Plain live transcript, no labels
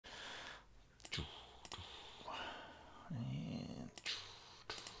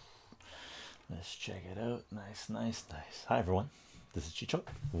Let's check it out. Nice, nice, nice. Hi everyone, this is Chycho.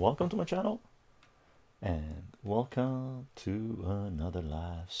 Welcome to my channel and welcome to another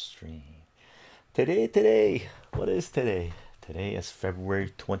live stream. Today, what is today? Today is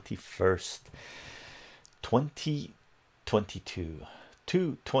February 21st, 2022.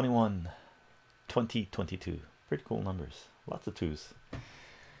 2/21, 2022. Pretty cool numbers. Lots of twos.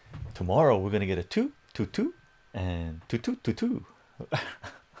 Tomorrow we're gonna get a 2 and 2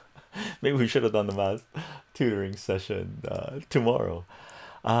 Maybe we should have done the math tutoring session tomorrow.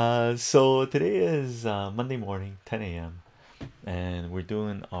 So today is Monday morning, 10 a.m. and we're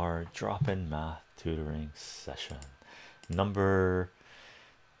doing our drop-in math tutoring session number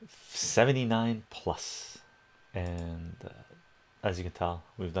 79 plus. And as you can tell,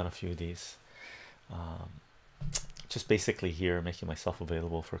 we've done a few of these. Just basically here making myself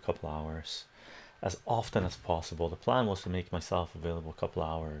available for a couple hours as often as possible. The plan was to make myself available a couple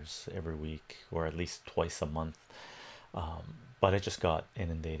hours every week or at least twice a month, but I just got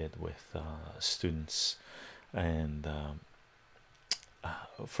inundated with students and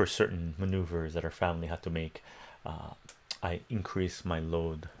for certain maneuvers that our family had to make, I increased my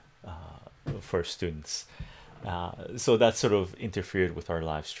load for students, so that sort of interfered with our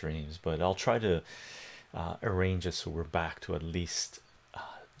live streams, but I'll try to arrange it so we're back to at least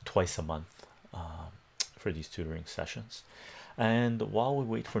twice a month for these tutoring sessions. And while we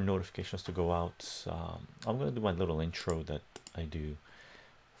wait for notifications to go out, I'm going to do my little intro that I do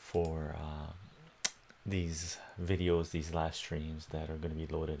for these videos, these live streams that are going to be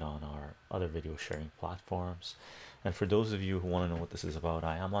loaded on our other video sharing platforms. And for those of you who want to know what this is about,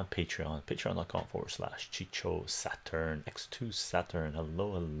 I am on Patreon, patreon.com/chycho Saturn X2 Saturn.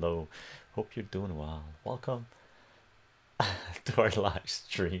 Hello, hello, hope you're doing well. Welcome to our live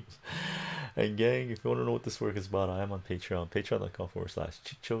streams. And gang, if you want to know what this work is about, I am on Patreon,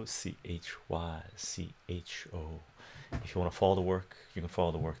 patreon.com/chycho CHYCHO. If you want to follow the work, you can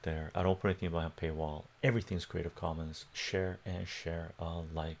follow the work there. I don't put anything behind paywall. Everything's Creative Commons, share and share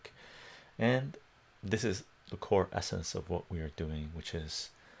alike. And this is the core essence of what we are doing, which is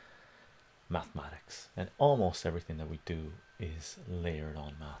mathematics, and almost everything that we do is layered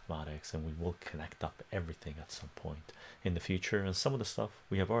on mathematics, and we will connect up everything at some point in the future. And some of the stuff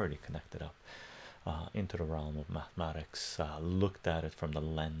we have already connected up into the realm of mathematics, looked at it from the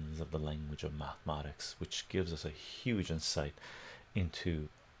lens of the language of mathematics, which gives us a huge insight into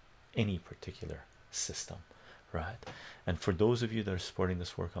any particular system, right? And for those of you that are supporting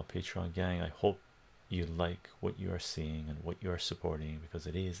this work on Patreon, gang, I hope you like what you are seeing and what you are supporting, because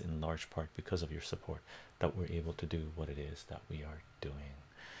it is in large part because of your support that we're able to do what it is that we are doing.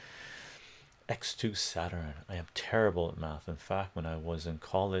 X2 Saturn. I am terrible at math. In fact, when I was in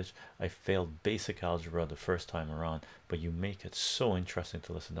college, I failed basic algebra the first time around, but you make it so interesting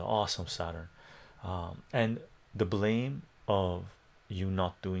to listen to. Awesome, Saturn. And the blame of you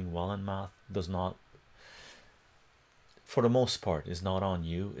not doing well in math does not, for the most part, is not on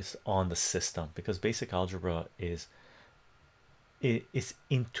you, it's on the system, because basic algebra is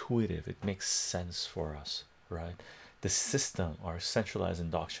intuitive, it makes sense for us, right? The system, our centralized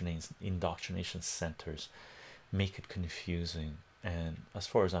indoctrination centers, make it confusing, and as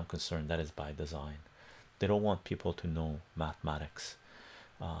far as I'm concerned, that is by design. They don't want people to know mathematics,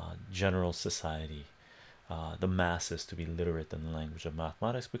 general society, the masses to be literate in the language of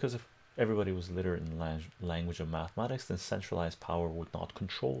mathematics, because if everybody was literate in the language of mathematics, then centralized power would not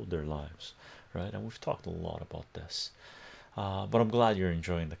control their lives, right? And we've talked a lot about this, but I'm glad you're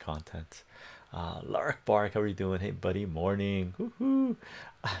enjoying the content. Lark Bark, how are you doing? Hey buddy, morning. Woohoo.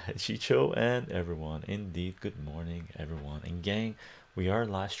 Chycho and everyone, indeed, good morning everyone. And gang, we are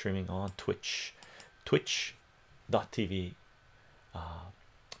live streaming on twitch.tv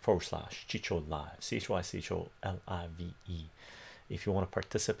 /chycho live, CHYCHOLIVE. If you want to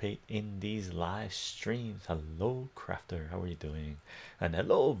participate in these live streams, hello Crafter, how are you doing? And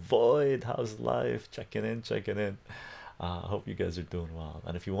hello Void, how's life? Checking in, checking in. I hope you guys are doing well.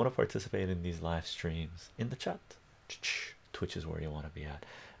 And if you want to participate in these live streams, in the chat, Twitch is where you want to be at.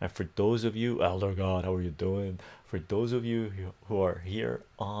 And for those of you, Elder God, how are you doing? For those of you who are here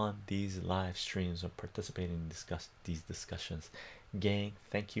on these live streams and participating in these discussions, gang,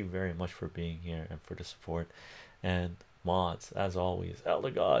 thank you very much for being here and for the support. And mods, as always,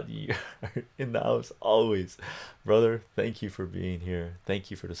 Elder God, you are in the house always, brother. Thank you for being here, thank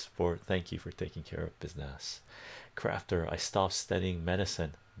you for the support, thank you for taking care of business. Crafter, I stopped studying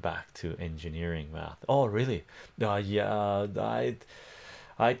medicine, back to engineering math. Oh really? Yeah,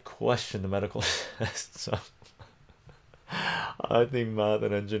 I'd question the medical test, so I think math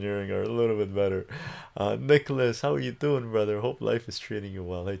and engineering are a little bit better. Nicholas, how are you doing, brother? Hope life is treating you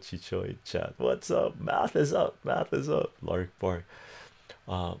well. Hey, Chicho, hey, chat. What's up? Math is up. Math is up. Lark Bark.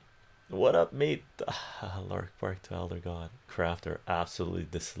 Uh, what up, mate? Lark Bark to Elder God. Crafter absolutely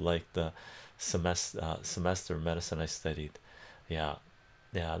disliked the semester medicine I studied. Yeah,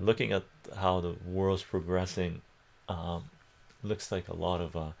 yeah. Looking at how the world's progressing, um, looks like a lot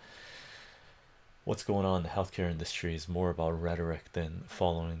of what's going on in the healthcare industry is more about rhetoric than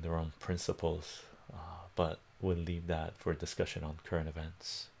following their own principles. But we'll leave that for discussion on current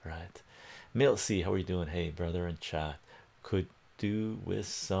events, right? Milsey, how are you doing? Hey, brother in chat. Could do with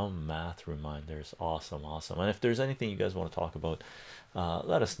some math reminders. Awesome, awesome. And if there's anything you guys want to talk about,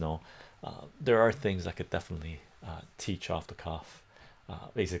 let us know. There are things I could definitely teach off the cuff.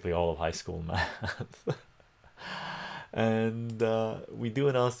 Basically, all of high school math. And we do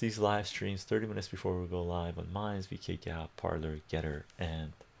announce these live streams 30 minutes before we go live on Minds, VK Gap, Parlor, Getter,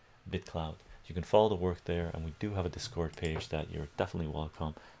 and BitCloud. You can follow the work there, and we do have a Discord page that you're definitely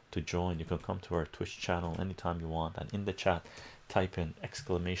welcome to join. You can come to our Twitch channel anytime you want, and in the chat, type in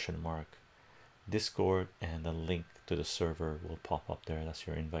exclamation mark Discord, and the link to the server will pop up there. That's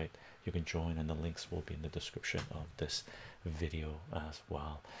your invite. You can join, and the links will be in the description of this video as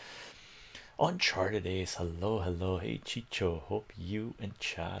well. Uncharted Ace, hello, hello. Hey, Chicho, hope you and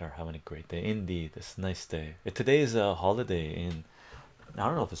chat are having a great day. Indeed, it's a nice day. Today is a holiday in, I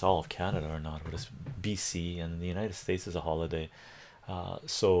don't know if it's all of Canada or not, but it's BC, and the United States is a holiday.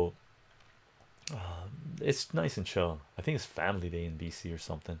 So it's nice and chill. I think it's Family Day in BC or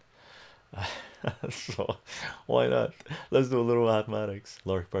something. So why not? Let's do a little mathematics.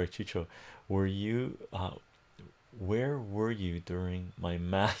 Lark Bar Chicho, were you where were you during my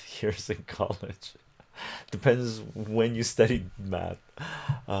math years in college? Depends when you studied math.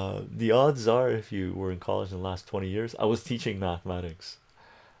 The odds are, if you were in college in the last 20 years, I was teaching mathematics.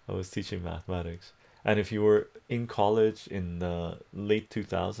 I was teaching mathematics. And if you were in college in the late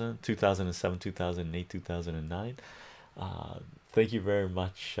 2007, 2008, 2009, thank you very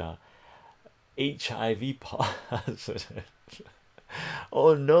much. HIV positive.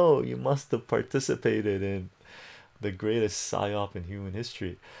 Oh no, you must have participated in the greatest psyop in human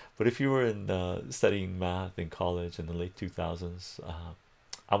history. But if you were in studying math in college in the late 2000s,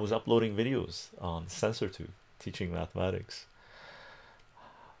 I was uploading videos on SensorTube teaching mathematics,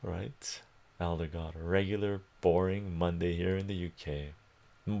 right? Elder God, a regular boring Monday here in the UK.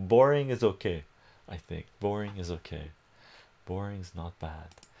 Boring is okay, I think. Boring is okay. Boring's not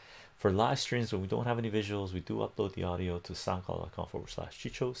bad. For live streams, when we don't have any visuals, we do upload the audio to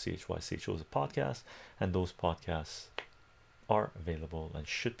soundcloud.com/chycho. CHYCHO is a podcast, and those podcasts are available and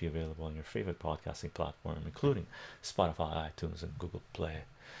should be available on your favorite podcasting platform, including Spotify, iTunes, and Google Play.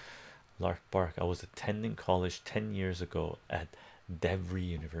 Lark Bark, I was attending college 10 years ago at Devry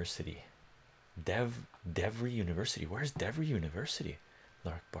University. Devry University. Where's Devry University?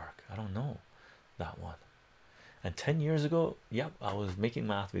 Lark Bark, I don't know that one. And 10 years ago, yep, I was making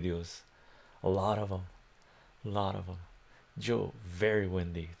math videos. A lot of them. A lot of them. Joe, very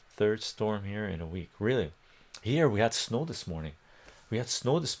windy. Third storm here in a week. Really? Here we had snow this morning. We had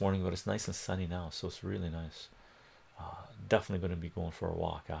snow this morning, but it's nice and sunny now, so it's really nice. Definitely going to be going for a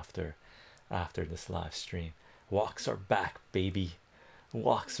walk after this live stream. Walks are back, baby.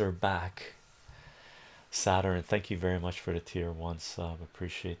 Walks are back. Saturn, thank you very much for the tier 1 sub.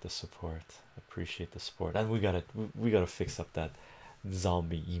 Appreciate the support. Appreciate the support. And we gotta fix up that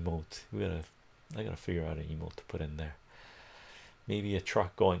zombie emote. I gotta figure out an emote to put in there. Maybe a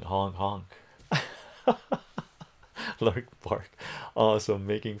truck going honk honk. Lark Bark. Also,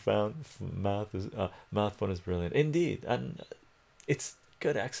 making math is math fun is brilliant indeed, and it's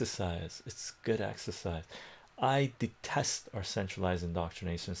good exercise. It's good exercise. I detest our centralized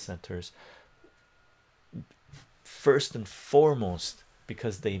indoctrination centers, first and foremost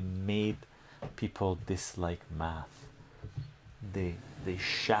because they made people dislike math. They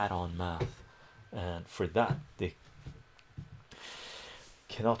shat on math, and for that they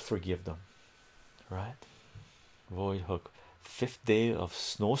cannot forgive them, right? Void Hook, 5th day of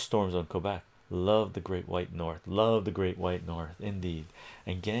snowstorms on Quebec. Love the Great White North. Love the Great White North indeed.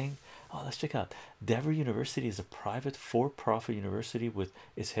 And gang, oh, let's check out Devry University is a private for-profit university with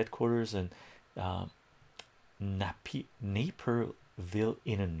its headquarters in Naperville,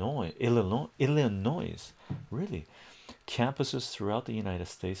 Illinois. Really, campuses throughout the United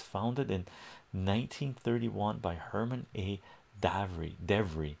States. Founded in 1931 by Herman A.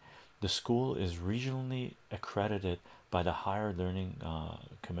 Devry. The school is regionally accredited by the Higher Learning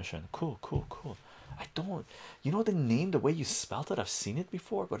Commission. Cool, cool, cool. I don't, you know, the name, the way you spelled it, I've seen it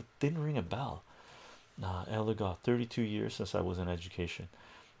before, but it didn't ring a bell. Elder God, 32 years since I was in education.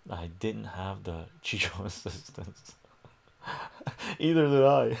 I didn't have the chycho assistance. Either did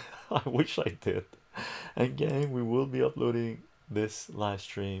I. I wish I did. And gang, we will be uploading this live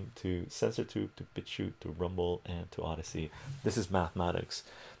stream to SensorTube, to BitChute, to Rumble, and to Odyssey. This is mathematics,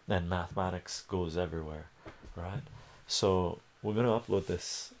 and mathematics goes everywhere, right? So we're gonna upload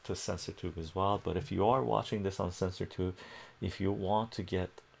this to SensorTube as well. But if you are watching this on SensorTube, if you want to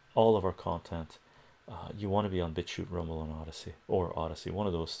get all of our content, you want to be on BitChute, Rumble, and Odyssey, or Odyssey, one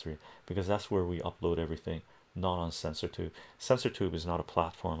of those three, because that's where we upload everything, not on SensorTube. SensorTube is not a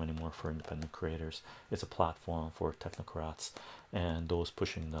platform anymore for independent creators, it's a platform for technocrats and those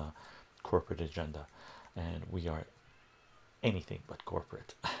pushing the corporate agenda, and we are anything but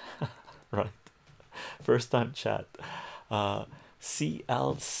corporate. Right? First time chat.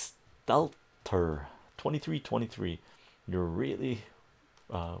 CL Stelter 2323. You're really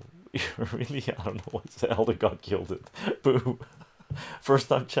you're really, I don't know what's the elder got killed it. Boo. First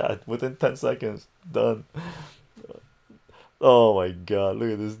time chat within 10 seconds. Done. Oh my god,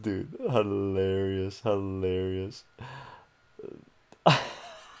 look at this dude. Hilarious, hilarious.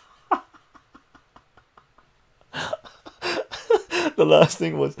 The last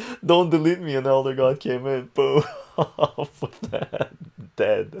thing was, don't delete me, and elder god came in. Boom. With that,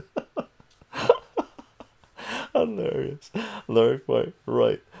 dead. Hilarious. Lark White,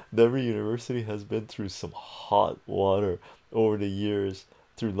 right. Every university has been through some hot water over the years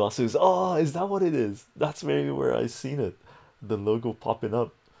through lawsuits. Oh, is that what it is? That's maybe where I seen it. The logo popping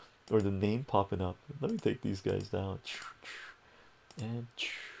up, or the name popping up. Let me take these guys down. And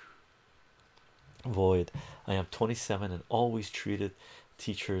Void. I am 27 and always treated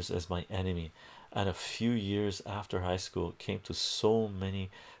teachers as my enemy. And a few years after high school came to so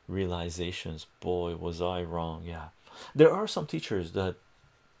many realizations. Boy, was I wrong. Yeah, there are some teachers that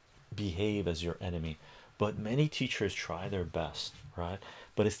behave as your enemy, but many teachers try their best, right?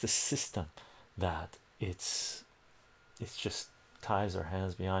 But it's the system that it's just ties their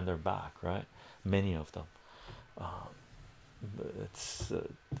hands behind their back, right? Many of them. It's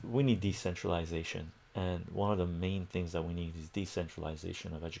We need decentralization, and one of the main things that we need is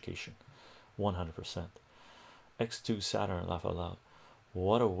decentralization of education. 100%. X2 Saturn, laugh out loud.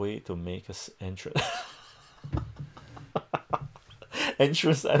 What a way to make us entrance.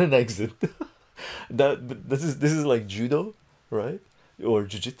 Entrance and an exit. This is like judo, right? Or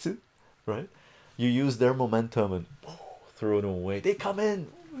jiu-jitsu, right? You use their momentum and throw them away. They come in,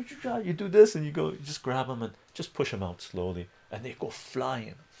 you do this, and you go, you just grab them and just push them out slowly, and they go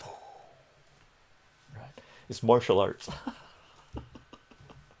flying. Right? It's martial arts.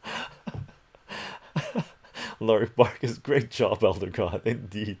 Larry Barkus, great job, Elder God,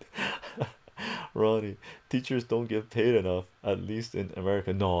 indeed. Ronnie, teachers don't get paid enough, at least in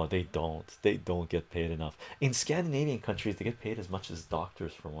America. No, they don't. They don't get paid enough. In Scandinavian countries, they get paid as much as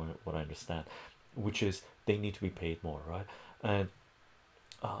doctors, from what I understand, which is they need to be paid more, right? And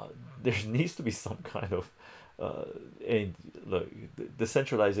there needs to be some kind of and look, the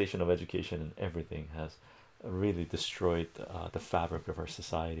centralization of education and everything has really destroyed the fabric of our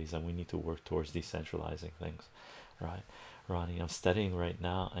societies, and we need to work towards decentralizing things, right? Ronnie, I'm studying right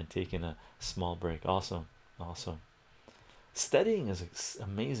now and taking a small break. Awesome, awesome. Studying is an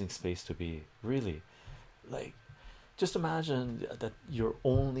amazing space to be, really. Like, just imagine that your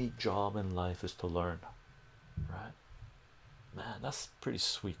only job in life is to learn, right? Man, that's pretty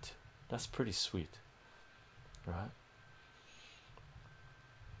sweet. That's pretty sweet, right?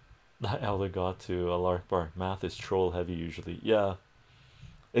 That elder got to a lark bark. Math is troll heavy usually. Yeah,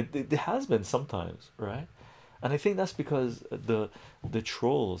 it has been sometimes, right? And I think that's because the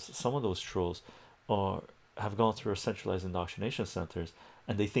trolls, some of those trolls, are have gone through our centralized indoctrination centers,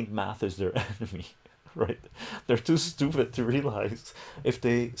 and they think math is their enemy, right? They're too stupid to realize if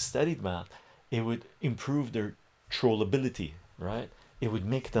they studied math, it would improve their trollability, right? It would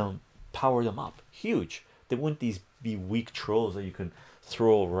make them, power them up huge. They wouldn't these be weak trolls that you can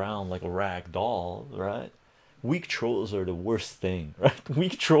throw around like a rag doll, right? Weak trolls are the worst thing, right?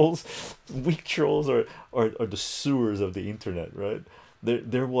 Weak trolls are the sewers of the internet, right?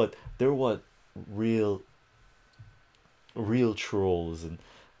 They're what real trolls and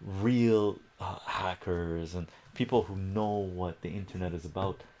real hackers and people who know what the internet is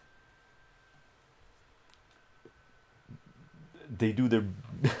about, they do their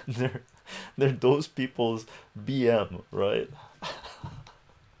they're those people's BM, right?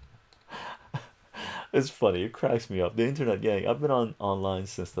 It's funny, it cracks me up. The internet gang, I've been on online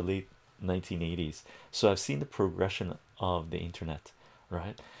since the late 1980s, so I've seen the progression of the internet,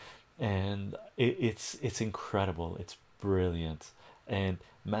 right? And it's incredible, it's brilliant. And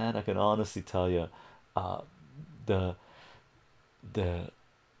man, I can honestly tell you, uh, the the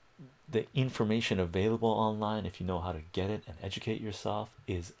the information available online, if you know how to get it and educate yourself,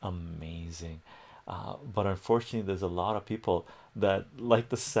 is amazing. But unfortunately, there's a lot of people that like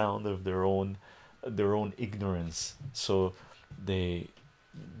the sound of their own ignorance, so they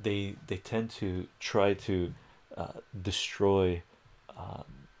they tend to try to destroy, uh,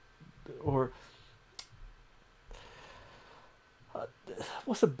 or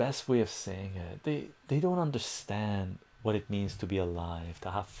what's the best way of saying it, they don't understand what it means to be alive,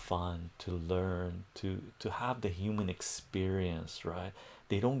 to have fun, to learn, to have the human experience, right?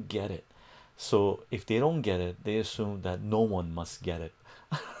 They don't get it. So if they don't get it, they assume that no one must get it.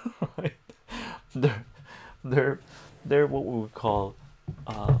 Right? they're they're they're what we would call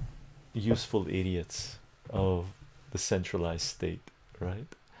uh useful idiots of the centralized state, right?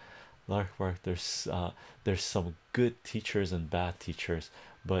 Lark, there's some good teachers and bad teachers,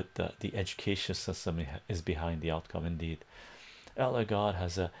 but the education system is behind the outcome. Indeed, Ella God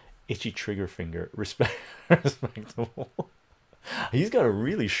has a itchy trigger finger. Respectable. He's got a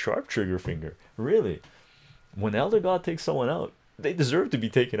really sharp trigger finger. Really, when Elder God takes someone out, they deserve to be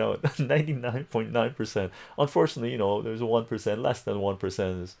taken out. 99.9%. Unfortunately, you know, there's a 1%, less than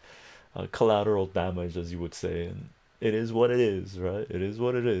 1% is collateral damage, as you would say, and it is what it is, right? It is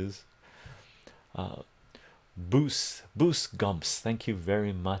what it is. uh boost Gumps, thank you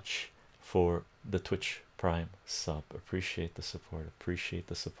very much for the Twitch Prime sub. Appreciate the support, appreciate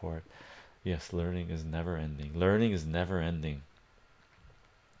the support. Yes, learning is never ending, learning is never ending.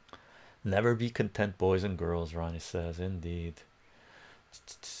 Never be content, boys and girls, Ronnie says. Indeed.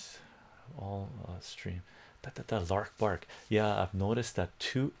 All stream that lark bark. Yeah, I've noticed that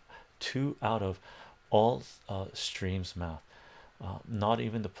two out of all streams math, not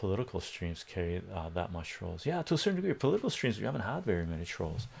even the political streams carry that much trolls. Yeah, to a certain degree, political streams we haven't had very many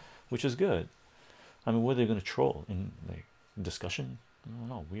trolls, which is good. I mean, what are they going to troll in, like, discussion? I don't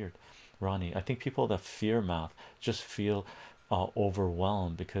know, weird. Ronnie, I think people that fear math just feel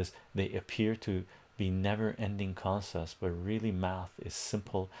overwhelmed because they appear to be never-ending concepts, but really math is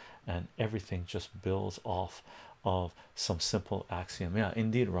simple and everything just builds off of some simple axiom. Yeah,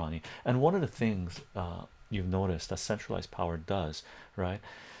 indeed, Ronnie. And one of the things you've noticed that centralized power does, right?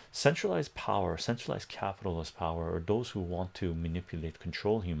 Centralized power, centralized capitalist power, or those who want to manipulate,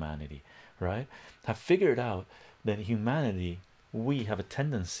 control humanity, right, have figured out that humanity, we have a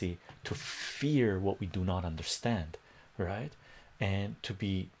tendency to fear what we do not understand, right, and to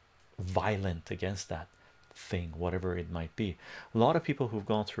be violent against that thing, whatever it might be. A lot of people who've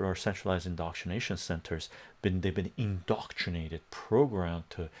gone through our centralized indoctrination centers, they've been indoctrinated, programmed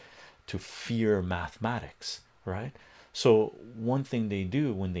to fear mathematics, right? So one thing they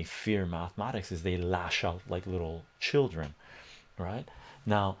do when they fear mathematics is they lash out like little children, right?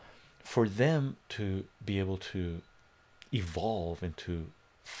 Now, for them to be able to evolve into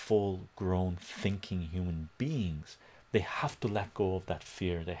full grown thinking human beings, they have to let go of that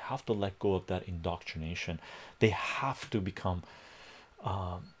fear, they have to let go of that indoctrination, they have to become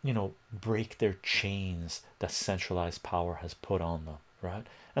you know, break their chains that centralized power has put on them, right?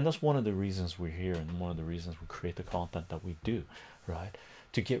 And that's one of the reasons we're here, and one of the reasons we create the content that we do, right?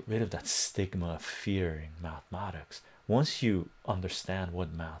 To get rid of that stigma of fear in mathematics. Once you understand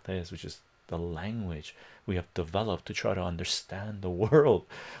what math is, which is the language we have developed to try to understand the world,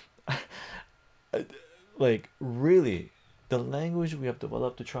 like really, the language we have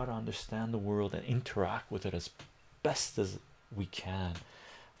developed to try to understand the world and interact with it as best as we can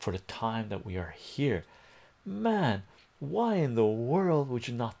for the time that we are here, man, why in the world would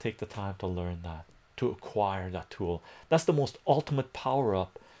you not take the time to learn that, to acquire that tool? That's the most ultimate power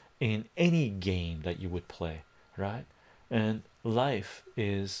up in any game that you would play, right? And life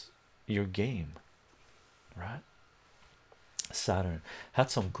is your game, right? Saturn had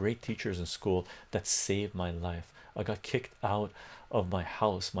some great teachers in school that saved my life. I got kicked out of my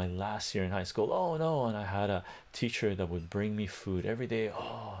house my last year in high school. Oh no, and I had a teacher that would bring me food every day.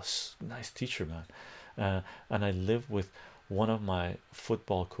 Oh, nice teacher, man. And I lived with one of my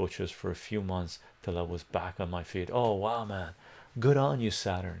football coaches for a few months till I was back on my feet. Oh wow, man, good on you,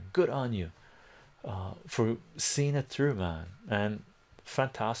 Saturn, good on you for seeing it through, man. And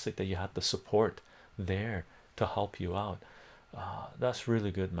fantastic that you had the support there to help you out. That's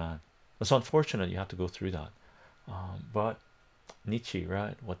really good, man. It's unfortunate you have to go through that, but Nietzsche,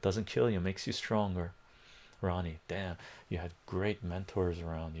 right? What doesn't kill you makes you stronger. Ronnie, damn, you had great mentors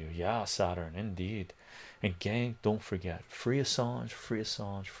around you. Yeah, Saturn, indeed. And gang, don't forget, free Assange, free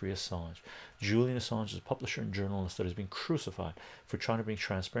Assange, free Assange. Julian Assange is a publisher and journalist that has been crucified for trying to bring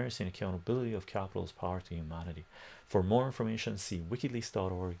transparency and accountability of capitalist power to humanity. For more information, see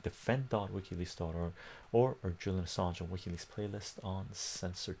wikileaks.org, defend.wikileaks.org, or Julian Assange on WikiLeaks playlist on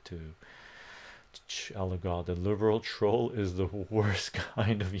Censor2. Oh god, the liberal troll is the worst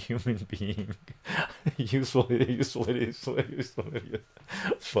kind of human being. Useful idiot, useful idiot, useful idiot, useful idiot.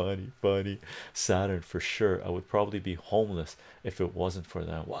 Funny, funny. Saturn for sure. I would probably be homeless if it wasn't for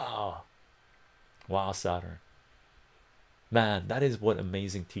them. Wow, wow, Saturn. Man, that is what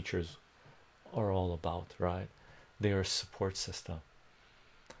amazing teachers are all about, right? They are a support system.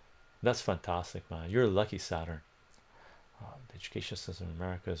 That's fantastic, man. You're lucky, Saturn. The education system in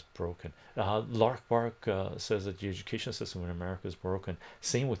America is broken. Lark Bark says that the education system in America is broken.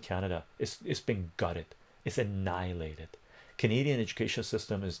 Same with Canada. It's been gutted. It's annihilated. Canadian education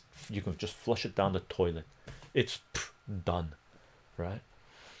system is, you can just flush it down the toilet. It's done, right?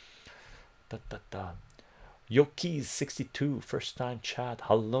 Da, da, da. Yoki's 62 first time chat.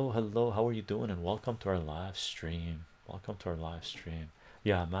 Hello, hello. How are you doing? And welcome to our live stream. Welcome to our live stream.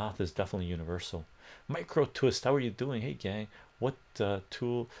 Yeah, math is definitely universal. Micro twist, how are you doing? Hey gang, what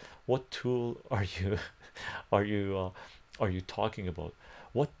tool are you are you talking about?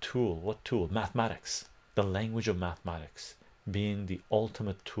 What tool? Mathematics, the language of mathematics being the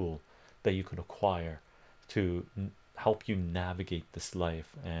ultimate tool that you can acquire to help you navigate this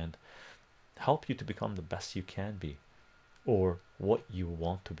life and help you to become the best you can be, or what you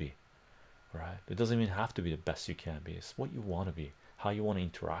want to be, right? It doesn't even have to be the best you can be. It's what you want to be, how you want to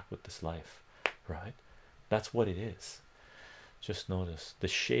interact with this life, right? That's what it is. Just notice the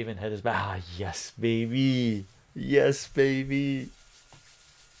shaven head is back. Ah, yes, baby. Yes, baby.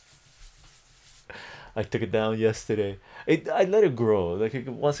 I took it down yesterday. I let it grow. Like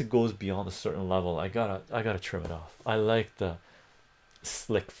once it goes beyond a certain level, I gotta trim it off. I like the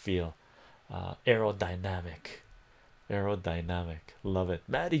slick feel. Aerodynamic. Aerodynamic. Love it.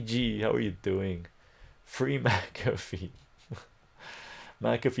 Matty G, how are you doing? Free McAfee.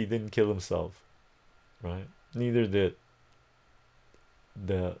 McAfee didn't kill himself, right? Neither did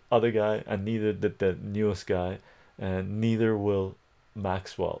the other guy, and neither did the newest guy, and neither will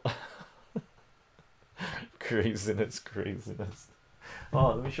Maxwell. Craziness, craziness.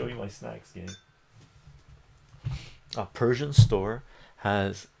 Oh, let me show you my snacks, gang. A Persian store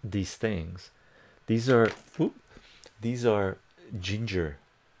has these things. These are whoop, these are ginger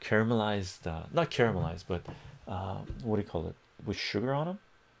caramelized, not caramelized, but what do you call it, with sugar on them.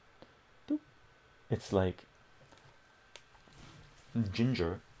 It's like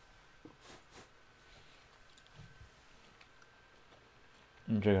ginger,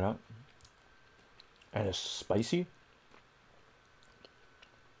 and check it out, and it's spicy.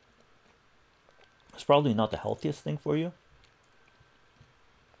 It's probably not the healthiest thing for you,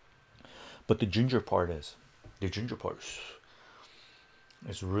 but the ginger part is, the ginger part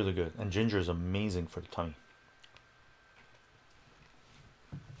is really good, and ginger is amazing for the tummy.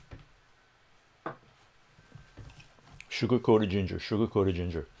 Sugar coated ginger, sugar coated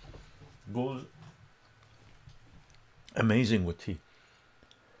ginger goes amazing with tea.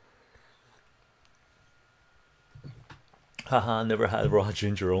 Haha, never had raw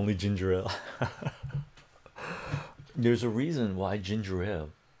ginger, only ginger ale. There's a reason why ginger ale,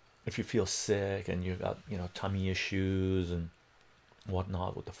 if you feel sick and you got, you know, tummy issues and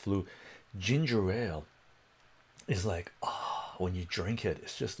whatnot with the flu, ginger ale is like, ah, when you drink it,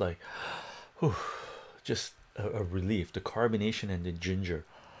 it's just like, whew, just a relief. The carbonation and the ginger,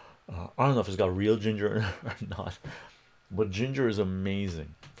 I don't know if it's got real ginger or not, but ginger is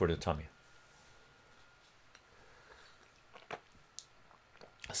amazing for the tummy.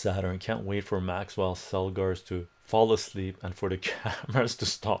 Saturn, can't wait for Maxwell Selgars to fall asleep and for the cameras to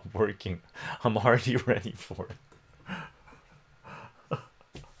stop working. I'm already ready for it.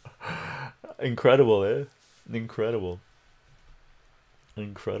 Incredible, eh? Incredible,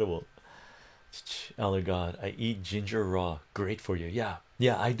 incredible. Elder God, I eat ginger raw, great for you. Yeah,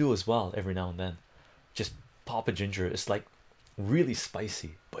 yeah, I do as well every now and then. Just pop a ginger. It's like really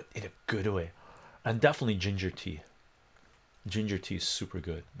spicy, but in a good way. And definitely ginger tea. Ginger tea is super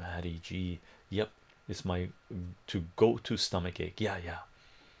good. Maddie G, yep, it's my to go to stomach ache. Yeah, yeah,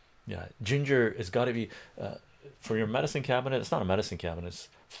 yeah. Ginger has got to be for your medicine cabinet. It's not a medicine cabinet.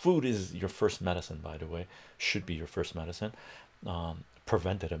 Food is your first medicine, by the way. Should be your first medicine.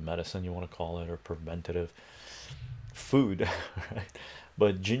 Preventative medicine, you want to call it, or preventative food, right?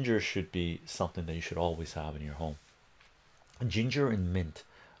 But ginger should be something that you should always have in your home. Ginger and mint,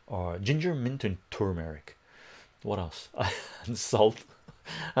 or ginger, mint, and turmeric. What else? And salt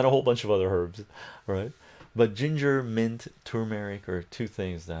and a whole bunch of other herbs, right? But ginger, mint, turmeric are two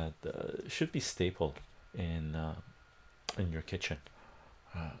things that should be staple in your kitchen.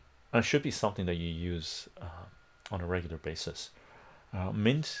 And it should be something that you use on a regular basis.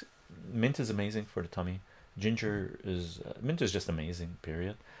 Mint is amazing for the tummy. Ginger is mint is just amazing.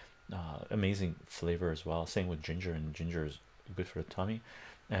 Period. Amazing flavor as well. Same with ginger, and ginger is good for the tummy.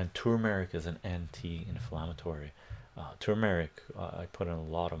 And turmeric is an anti-inflammatory. Turmeric I put in a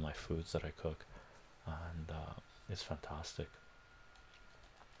lot of my foods that I cook, and it's fantastic.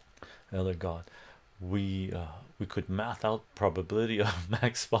 Elder God, we could math out probability of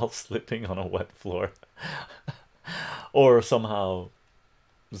Maxwell slipping on a wet floor, or somehow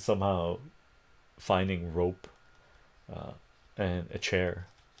finding rope and a chair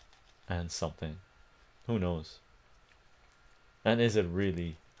and something. Who knows? And is it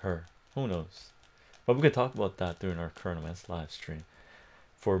really her? Who knows? But we can talk about that during our current events live stream.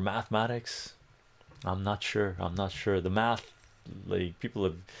 For mathematics, I'm not sure. I'm not sure. The math, like people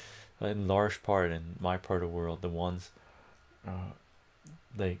have, in large part in my part of the world, the ones,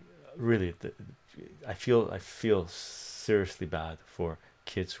 like really, I feel seriously bad for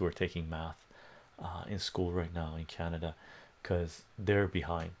kids who are taking math in school right now in Canada, because they're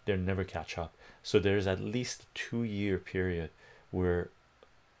behind. They'll never catch up. So there's at least 2 year period where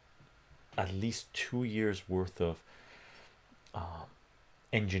at least 2 years worth of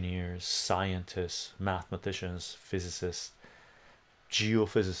engineers, scientists, mathematicians, physicists,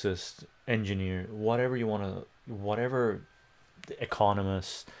 geophysicists, engineer, whatever you want to, whatever,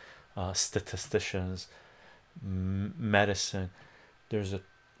 economists, statisticians, medicine. There's a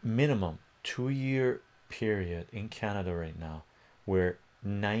minimum 2 year period in Canada right now where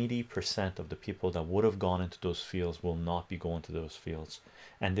 90% of the people that would have gone into those fields will not be going to those fields,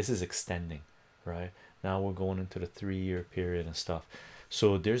 and this is extending. Right now we're going into the 3 year period and stuff,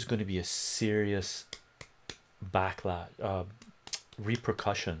 so there's going to be a serious backlash,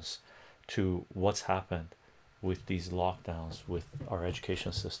 repercussions to what's happened with these lockdowns with our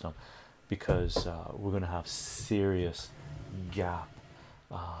education system, because we're going to have serious gap,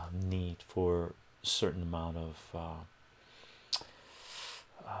 need for certain amount of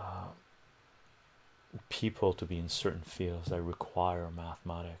people to be in certain fields that require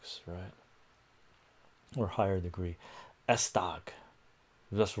mathematics, right, or higher degree. Estag,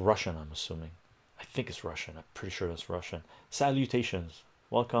 that's Russian, I'm assuming. I think it's Russian. I'm pretty sure that's Russian. Salutations,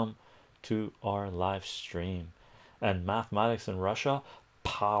 welcome to our live stream. And mathematics in Russia,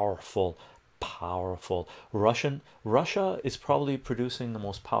 powerful, powerful. Russia is probably producing the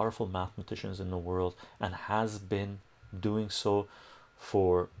most powerful mathematicians in the world, and has been doing so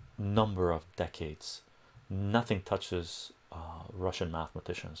for number of decades. Nothing touches Russian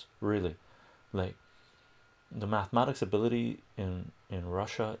mathematicians, really. Like, the mathematics ability in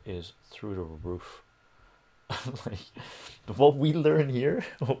Russia is through the roof. Like, what we learn here,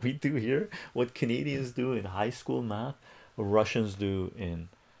 what we do here, what Canadians do in high school math, Russians do in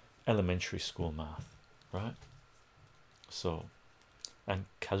elementary school math, right? So, and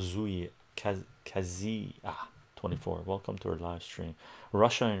Kazi 24, welcome to our live stream.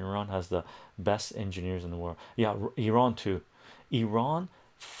 Russia and Iran has the best engineers in the world. Yeah, Iran too. Iran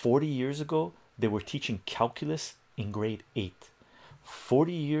 40 years ago they were teaching calculus in grade 8.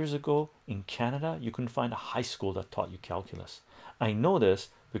 40 years ago in Canada you couldn't find a high school that taught you calculus. I know this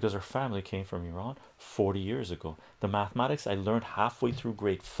because our family came from Iran 40 years ago. The mathematics I learned halfway through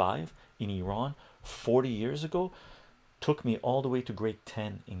grade 5 in Iran 40 years ago took me all the way to grade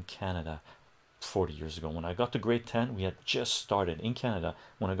 10 in Canada 40 years ago. When I got to grade 10, we had just started in Canada.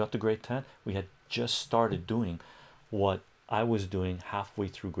 When I got to grade 10, we had just started doing what I was doing halfway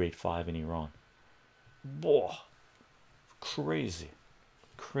through grade 5 in Iran. Whoa, crazy,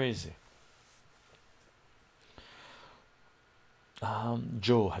 crazy.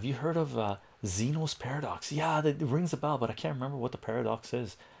 Joe, have you heard of Zeno's paradox? Yeah, that rings a bell, but I can't remember what the paradox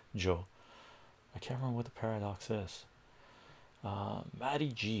is. Joe, I can't remember what the paradox is.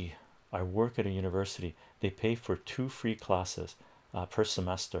 Maddie G, I work at a university. They pay for 2 free classes per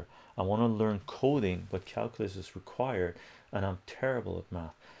semester. I want to learn coding, but calculus is required, and I'm terrible at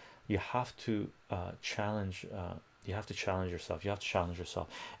math. You have to challenge. You have to challenge yourself. You have to challenge yourself.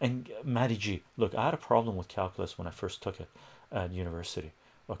 And Maddie G, look, I had a problem with calculus when I first took it at university.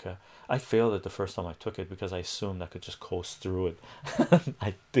 Okay, I failed it the first time I took it because I assumed I could just coast through it.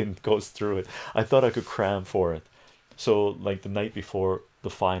 I didn't coast through it. I thought I could cram for it. So like the night before the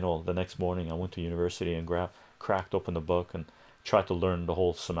final, the next morning I went to university and cracked open the book and tried to learn the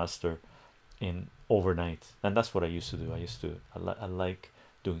whole semester in overnight. And that's what I used to do. I like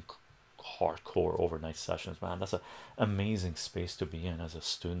doing hardcore overnight sessions, man. That's an amazing space to be in as a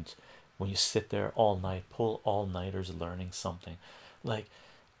student when you sit there all night, pull all-nighters learning something. Like,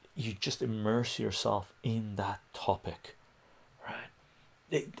 you just immerse yourself in that topic, right?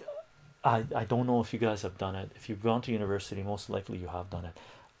 I don't know if you guys have done it. If you've gone to university, most likely you have done it.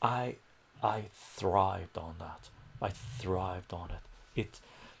 I thrived on that. I thrived on it. It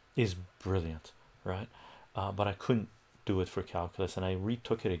is brilliant, right? But I couldn't do it for calculus, and I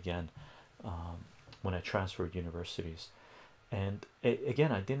retook it again when I transferred universities. And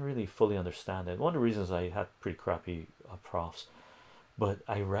again, I didn't really fully understand it. One of the reasons I had pretty crappy profs, but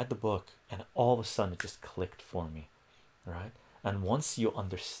I read the book, and all of a sudden it just clicked for me, right? And once you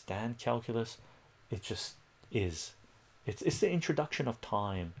understand calculus, it just is. It's the introduction of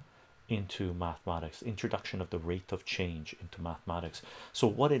time into mathematics, introduction of the rate of change into mathematics. So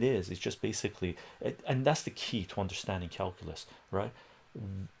what it is just basically, and that's the key to understanding calculus, right?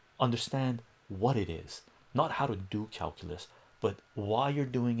 Understand what it is, not how to do calculus, but why you're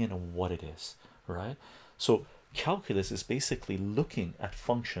doing it and what it is, right? So calculus is basically looking at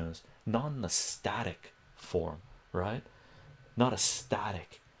functions not in a static form, right? Not a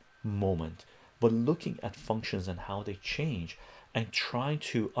static moment, but looking at functions and how they change, and trying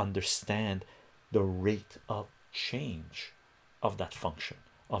to understand the rate of change of that function,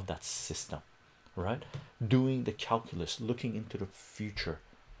 of that system, right? Doing the calculus, looking into the future,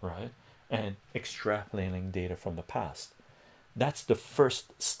 right? And extrapolating data from the past. That's the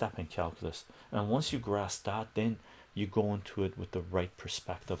first step in calculus, and once you grasp that, then you go into it with the right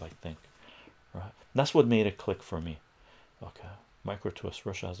perspective, I think, right? That's what made it click for me. Okay, micro twist.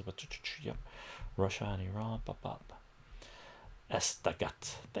 Russia has about, yep, Russia and Iran.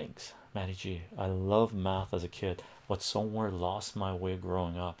 Estagat. Thanks, Matty G. I love math as a kid, but somewhere lost my way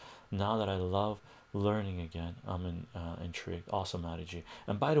growing up. Now that I love learning again, I'm intrigued. Awesome, Matty G.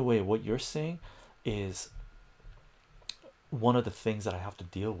 And by the way, what you're saying is one of the things that I have to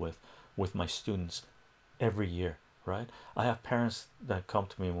deal with my students every year, right? I have parents that come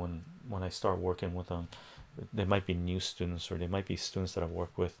to me when I start working with them. They might be new students, or they might be students that I've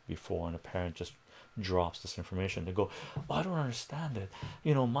worked with before, and a parent just drops this information. They go, oh, I don't understand it.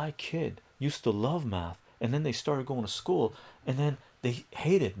 You know, my kid used to love math, and then they started going to school, and then they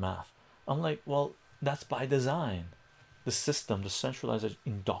hated math. I'm like, well, that's by design. The system, the centralized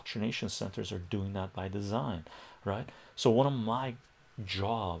indoctrination centers are doing that by design, right? So one of my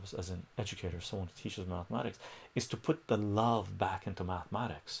jobs as an educator, someone who teaches mathematics, is to put the love back into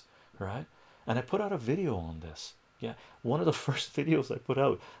mathematics, right? And I put out a video on this. Yeah, one of the first videos I put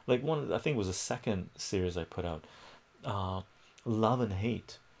out, like I think it was the second series I put out, love and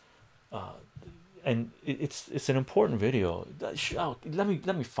hate, and it's an important video. Let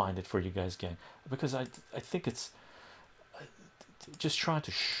me find it for you guys, gang, because I think it's just trying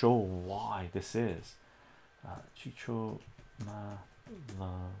to show why this is. Chycho, ma,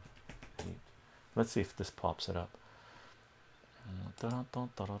 love, hate. Let's see if this pops it up.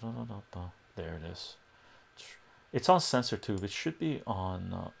 There it is. It's on CensorTube. It should be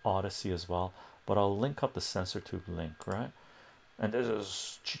on Odyssey as well, but I'll link up the CensorTube link, right? And there's a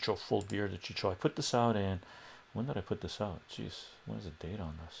chycho, full bearded chycho. I put this out in, when did I put this out? Jeez, what is the date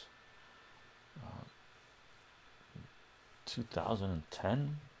on this?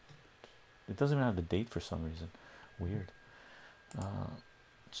 2010. It doesn't even have the date for some reason. Weird.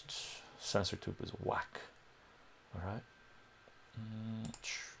 CensorTube is whack. All right.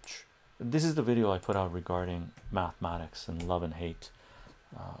 This is the video I put out regarding mathematics and love and hate,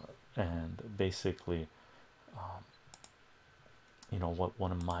 and basically, you know, what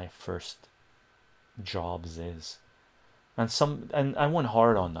one of my first jobs is, and I went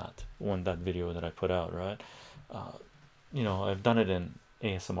hard on that video that I put out, right? You know, I've done it in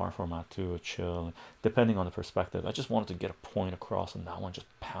ASMR format too, chill, depending on the perspective. I just wanted to get a point across, and that one just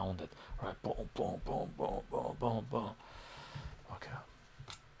pounded, right? Boom, boom, boom, boom, boom, boom, boom. Okay.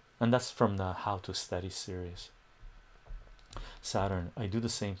 And that's from the How to Study series. Saturn, I do the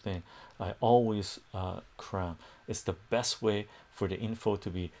same thing. I always cram. It's the best way for the info to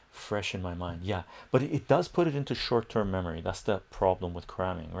be fresh in my mind. Yeah, but it does put it into short-term memory. That's the problem with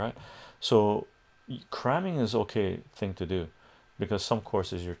cramming, right? So cramming is okay thing to do, because some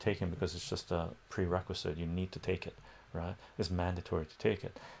courses you're taking because it's just a prerequisite. You need to take it, right? It's mandatory to take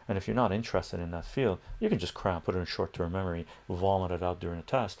it. And if you're not interested in that field, you can just cram, put it in short-term memory, vomit it out during a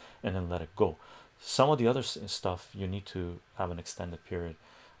test, and then let it go. Some of the other stuff you need to have an extended period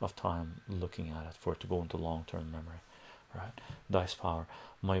of time looking at it for it to go into long-term memory, right? Dice power.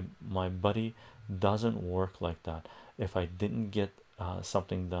 My buddy doesn't work like that. If I didn't get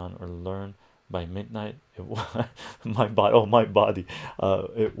something done or learn By midnight it was my body, oh my body,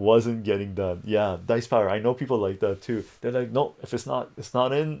 it wasn't getting done. Yeah, dice power, I know people like that too. They're like, no, if it's not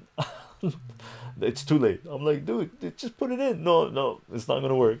in, it's too late. I'm like, dude, just put it in. No, no, it's not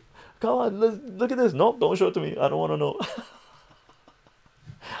gonna work. Come on, let's look at this. No, don't show it to me, I don't want to know.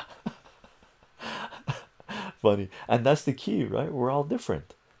 Funny. And that's the key, right? We're all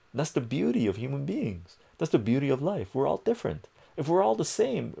different. That's the beauty of human beings. That's the beauty of life. We're all different. If we're all the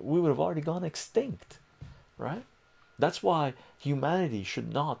same, we would have already gone extinct, right? That's why humanity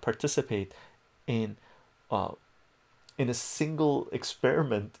should not participate in uh, in a single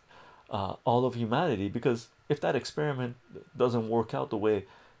experiment, all of humanity, because if that experiment doesn't work out the way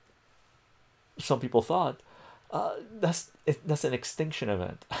some people thought, that's an extinction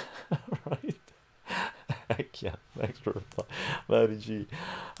event, right? Heck yeah, thanks for Matty G.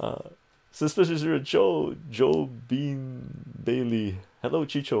 Suspicious you're Joe Bean Bailey. Hello,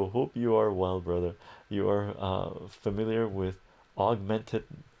 Chicho. Hope you are well, brother. You are familiar with augmented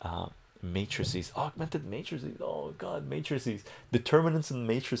matrices. Augmented matrices. Oh God, matrices. Determinants and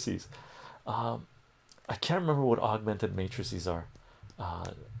matrices. I can't remember what augmented matrices are. Uh,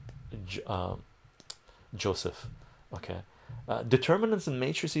 J Joseph. Okay. Determinants and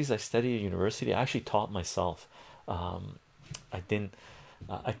matrices I studied at university. I actually taught myself. I didn't.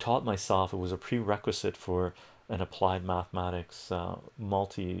 I taught myself. It was a prerequisite for an applied mathematics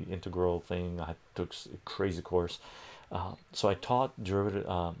multi-integral thing. I took a crazy course. So I taught derivative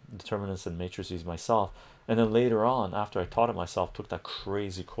determinants and matrices myself, and then later on, after I taught it myself, took that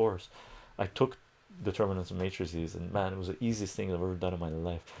crazy course. I took determinants and matrices, and man, it was the easiest thing I've ever done in my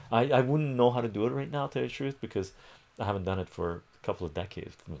life. I wouldn't know how to do it right now, to tell you the truth, because I haven't done it for a couple of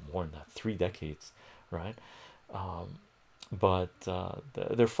decades, more than that, 3 decades, right? But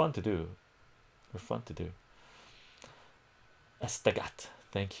they're fun to do. They're fun to do. Estegat,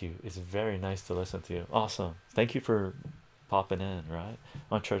 thank you. It's very nice to listen to you. Awesome. Thank you for popping in, right?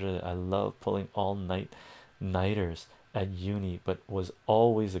 Uncharted, I love pulling all nighters at uni, but was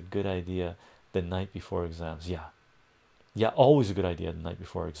always a good idea the night before exams. Yeah, yeah, always a good idea the night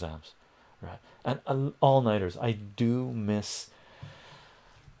before exams, right? And all-nighters, I do miss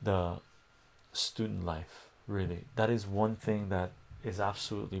the student life, really. That is one thing that is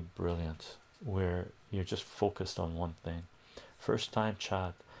absolutely brilliant, where you're just focused on one thing. First time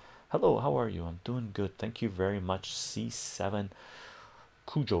chat. Hello, how are you? I'm doing good, thank you very much. C7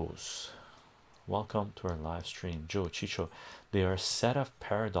 Kujos, welcome to our live stream. Joe, Chicho, they are a set of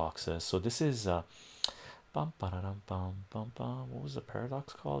paradoxes. So this is what was the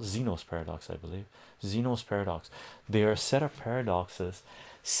paradox called? Zeno's paradox, I believe. Zeno's paradox. They are a set of paradoxes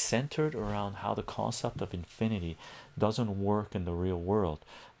centered around how the concept of infinity doesn't work in the real world.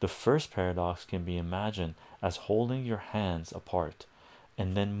 The first paradox can be imagined as holding your hands apart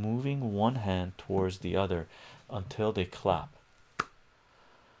and then moving one hand towards the other until they clap.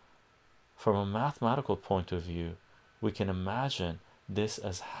 From a mathematical point of view, we can imagine this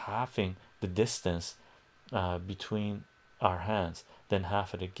as halving the distance between our hands, then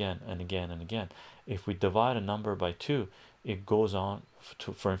half it again and again and again. If we divide a number by 2, it goes on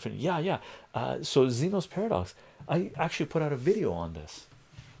for infinity. Yeah, yeah. So Zeno's paradox, I actually put out a video on this.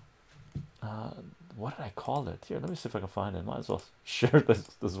 What did I call it? Here, let me see if I can find it. Might as well share this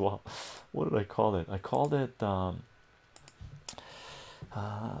as well. What did I call it? I called it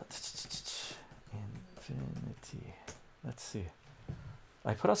infinity. Let's see.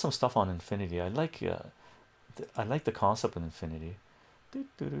 I put out some stuff on infinity. I like the concept of infinity.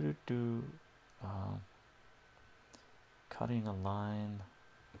 Cutting a line.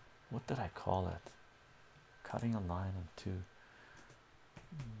 What did I call it? Cutting a line in 2.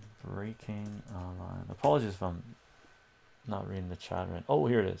 Breaking a line. Apologies if I'm not reading the chat right. Oh,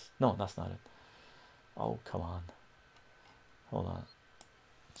 here it is. No, that's not it. Oh, come on. Hold on.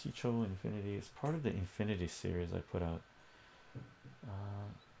 Chycho Infinity is part of the Infinity series I put out.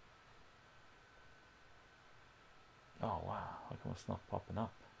 Oh wow, how come it's not popping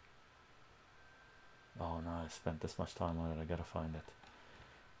up? Oh no, I spent this much time on it, I gotta find it.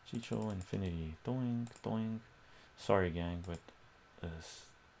 Chycho Infinity. Doing, doing. Sorry gang, but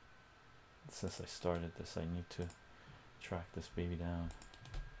since I started this, I need to track this baby down.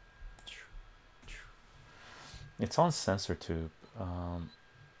 It's on CensorTube.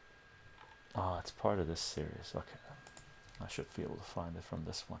 Oh, it's part of this series. Okay, I should be able to find it from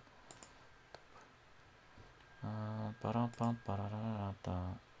this one.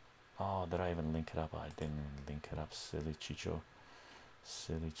 Oh, did I even link it up? I didn't even link it up. Silly Chycho.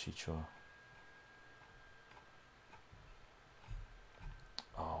 Silly Chycho.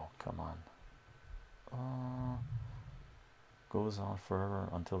 Oh, come on. Goes on forever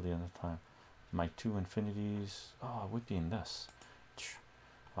until the end of time. my two infinities. Oh, it would be in this.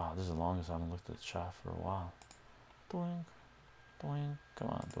 Wow, this is the longest I haven't looked at the chat for a while. Doing, doing. Come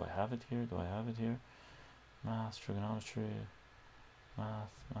on, do I have it here? Do I have it here? Math, trigonometry, math.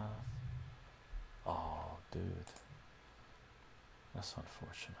 Oh, dude, that's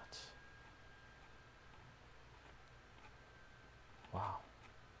unfortunate. Wow,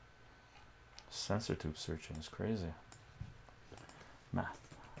 sensor tube searching is crazy. Math.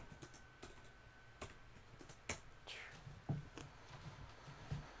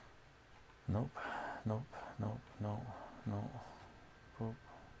 Nope, nope, nope, no, no. Boop,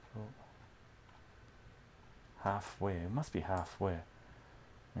 boop. Halfway, it must be halfway.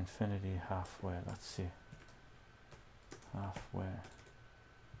 Infinity halfway, let's see. Halfway.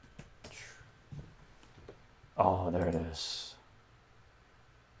 Oh, there it is.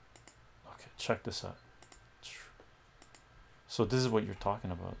 Okay, check this out. So this is what you're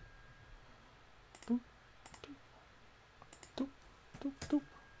talking about. Doop, doop, doop, doop, doop.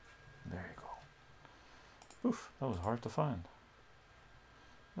 There you go. Oof, that was hard to find.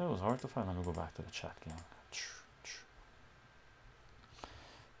 That was hard to find. Let me go back to the chat, gang.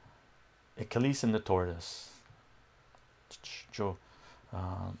 Achilles and the tortoise. Joe,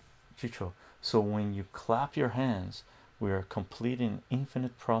 Chycho. So when you clap your hands, we are completing an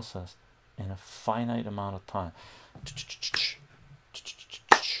infinite process in a finite amount of time.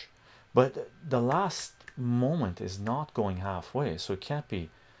 But the last moment is not going halfway, so it can't be.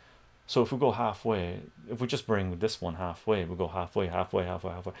 So if we go halfway, if we just bring this one halfway, we go halfway, halfway,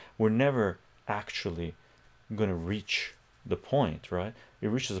 halfway, halfway. We're never actually going to reach the point, right? It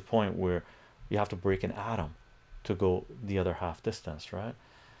reaches a point where you have to break an atom to go the other half distance, right?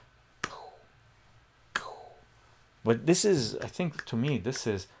 But this is, I think, to me, this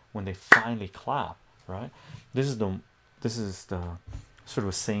is when they finally clap, right? This is the sort of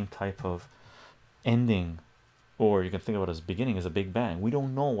the same type of ending, or you can think about it as beginning, as a big bang. We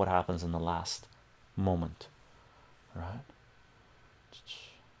don't know what happens in the last moment, right?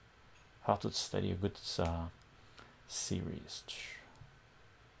 How to study a good series.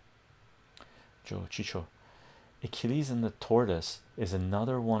 Joe Chycho. Achilles and the tortoise is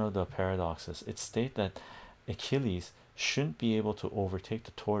another one of the paradoxes. It states that Achilles shouldn't be able to overtake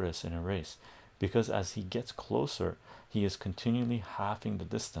the tortoise in a race because as he gets closer, he is continually halving the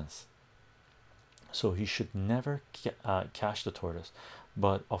distance. So he should never catch the tortoise.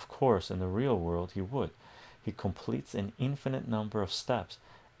 But of course, in the real world, he would. He completes an infinite number of steps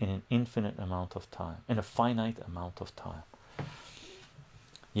in an infinite amount of time, in a finite amount of time.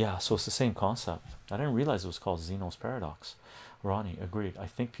 Yeah, so it's the same concept. I didn't realize it was called Zeno's paradox. Ronnie, agreed. I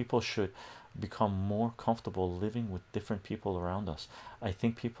think people should become more comfortable living with different people around us. I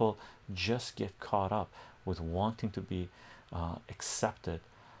think people just get caught up with wanting to be accepted,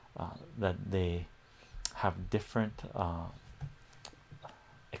 that they have different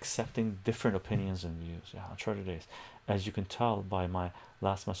accepting different opinions and views. Yeah, Uncharted Days. As you can tell by my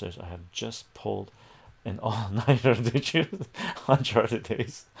last message, I have just pulled an all-nighter. Did you? Uncharted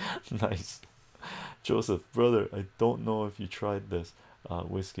Days. Nice. Joseph, brother, I don't know if you tried this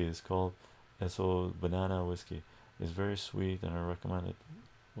whiskey. It's called SO banana whiskey. It's very sweet and I recommend it.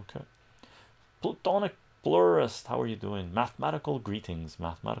 Okay. Plutonic pluralist, how are you doing? Mathematical greetings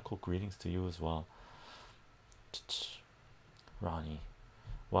to you as well. Ronnie,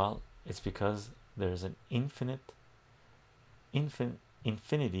 well, it's because there's an infinity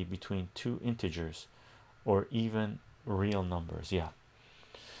between two integers or even real numbers. Yeah,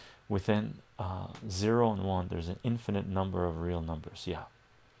 within 0 and 1 there's an infinite number of real numbers. Yeah.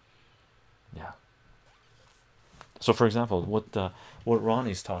 So for example, what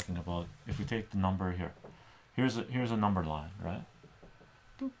Ronnie's talking about, if we take the number here, here's a number line, right?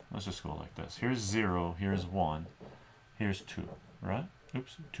 Let's just go like this. Here's 0, here's 1, here's 2, right?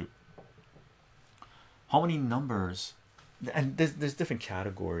 Oops, 2. How many numbers? And there's different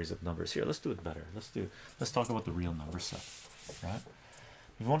categories of numbers here. Let's do it better. Let's talk about the real number set, right?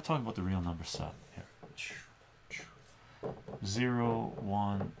 If you want to talk about the real number set here, 0,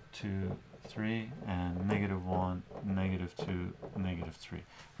 1, 2, 3, and -1, -2, -3,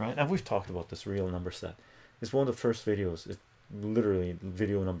 right? And we've talked about this real number set. It's one of the first videos. It's literally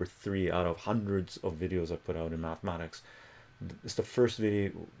video number 3 out of hundreds of videos I put out in mathematics. It's the first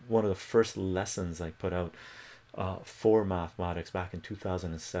video, one of the first lessons I put out for mathematics back in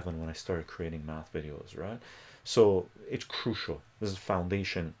 2007 when I started creating math videos, right? So it's crucial. This is the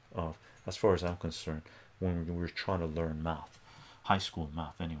foundation of, as far as I'm concerned, when we're trying to learn math, high school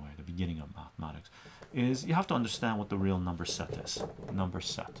math anyway, the beginning of mathematics, is you have to understand what the real number set is. Number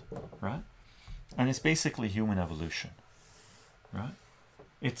set, right? And it's basically human evolution, right?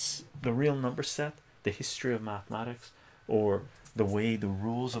 It's the real number set, the history of mathematics, or the way the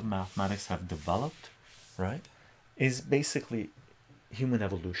rules of mathematics have developed, right, is basically human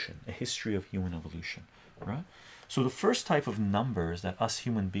evolution, a history of human evolution, right? So the first type of numbers that us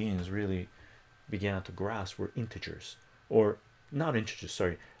human beings really began to grasp were integers, or not integers,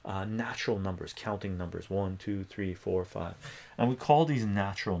 sorry, natural numbers, counting numbers, 1 2 3 4 5, and we call these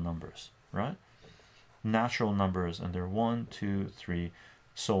natural numbers, right? Natural numbers, and they're 1 2 3,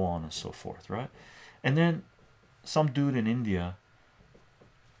 so on and so forth, right? And then some dude in India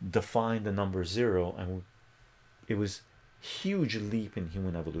defined the number 0, and it was huge leap in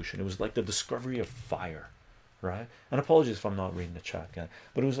human evolution. It was like the discovery of fire, right? And apologies if I'm not reading the chat, guy,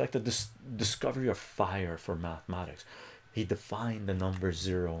 but it was like the discovery of fire for mathematics. He defined the number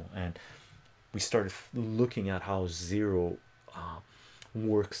 0, and we started looking at how 0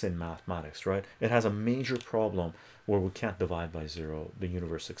 works in mathematics, right? It has a major problem where we can't divide by 0, the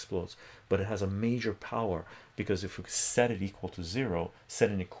universe explodes, but it has a major power because if we set it equal to 0, set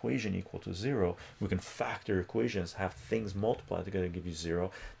an equation equal to 0, we can factor equations, have things multiply together to give you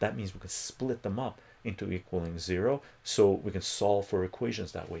 0. That means we can split them up into equaling 0, so we can solve for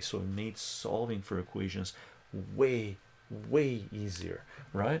equations that way. So it made solving for equations way easier,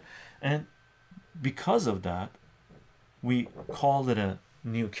 right? And because of that, we called it a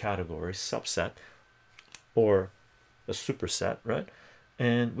new category, subset, or a superset, right?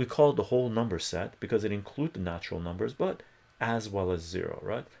 And we called the whole number set because it included the natural numbers, but as well as 0,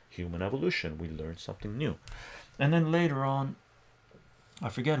 right? Human evolution, we learned something new. And then later on, I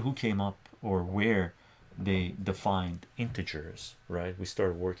forget who came up or where they defined integers, right? We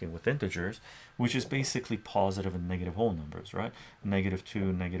started working with integers, which is basically positive and negative whole numbers, right?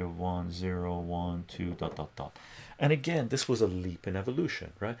 -2, -1, 0, 1, 2, dot dot dot. And again, this was a leap in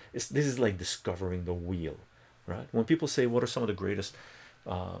evolution, right? This is like discovering the wheel, right? When people say what are some of the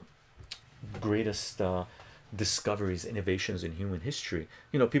greatest discoveries, innovations in human history,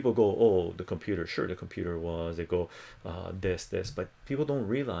 you know, people go, oh, the computer. Sure, the computer was, they go this, but people don't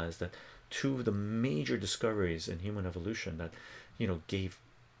realize that two of the major discoveries in human evolution that, you know, gave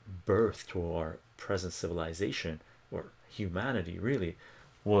birth to our present civilization or humanity really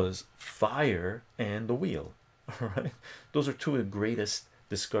was fire and the wheel. All right, those are two of the greatest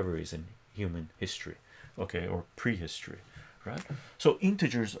discoveries in human history, okay, or prehistory, right? So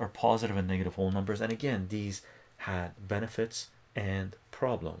integers are positive and negative whole numbers, and again, these had benefits and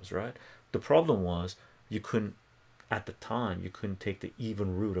problems, right? The problem was you couldn't, at the time, you couldn't take the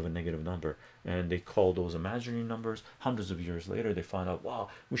even root of a negative number, and they called those imaginary numbers. Hundreds of years later, they found out, wow,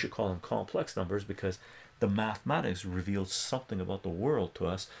 we should call them complex numbers because the mathematics revealed something about the world to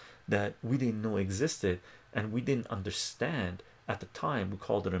us that we didn't know existed, and we didn't understand at the time. We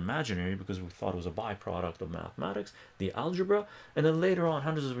called it imaginary because we thought it was a byproduct of mathematics, the algebra. And then later on,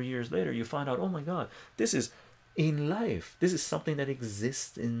 hundreds of years later, you find out, oh my god, this is in life, this is something that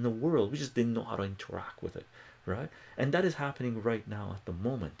exists in the world. We just didn't know how to interact with it, right? And that is happening right now at the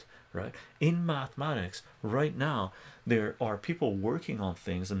moment, right? In mathematics right now, there are people working on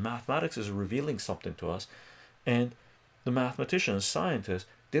things, and mathematics is revealing something to us, and the mathematicians, scientists,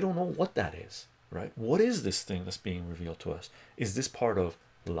 they don't know what that is, right? What is this thing that's being revealed to us? Is this part of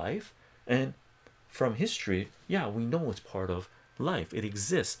life? And from history, yeah, we know it's part of life. It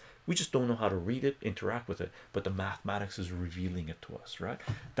exists. We just don't know how to read it, interact with it, but the mathematics is revealing it to us, right?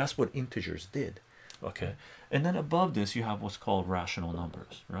 That's what integers did. Okay, and then above this you have what's called rational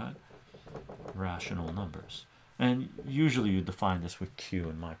numbers, right? Rational numbers, and usually you define this with q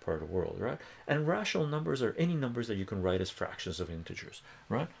in my part of the world, right? And rational numbers are any numbers that you can write as fractions of integers,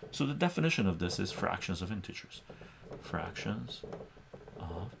 right? So the definition of this is fractions of integers. Fractions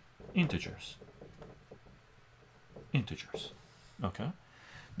of integers. Integers. Okay,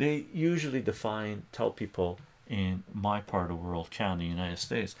 they usually tell people in my part of the world, Canada, United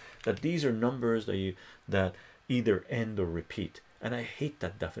States, that these are numbers that either end or repeat. And I hate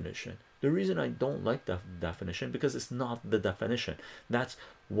that definition. The reason I don't like that definition, because it's not the definition. That's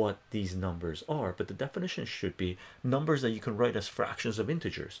what these numbers are, but the definition should be numbers that you can write as fractions of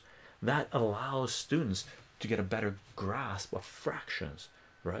integers. That allows students to get a better grasp of fractions,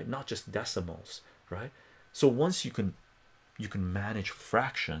 right? Not just decimals, right? So once you can manage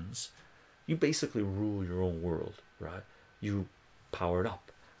fractions, you basically rule your own world, right? You power it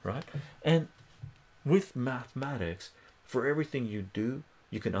up, right? And with mathematics, for everything you do,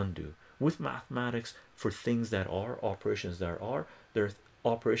 you can undo. With mathematics, for things that are operations that are, there are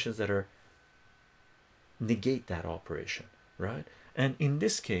operations that are negate that operation, right? And in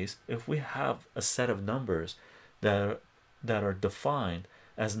this case, if we have a set of numbers that are defined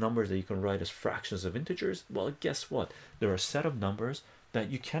as numbers that you can write as fractions of integers, well, guess what? There are a set of numbers that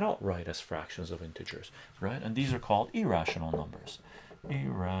you cannot write as fractions of integers, right? And these are called irrational numbers.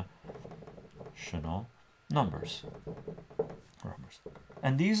 Irrational numbers.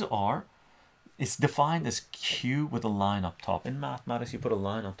 And these are, it's defined as q with a line up top. In mathematics, you put a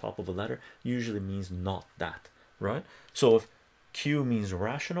line on top of a letter, usually means not that, right? So if q means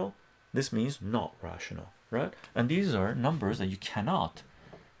rational, this means not rational, right? And these are numbers that you cannot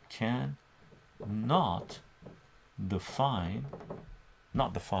cannot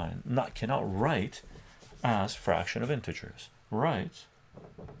write as fraction of integers, right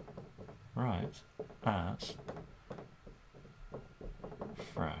as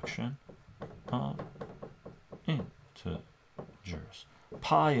fraction of integers.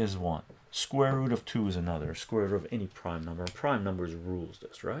 Pi is 1, square root of 2 is another, square root of any prime number. Prime numbers rules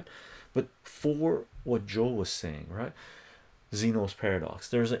this, right? But for what Joe was saying, right, Zeno's paradox,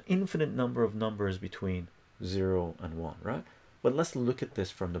 there's an infinite number of numbers between 0 and 1, right? But let's look at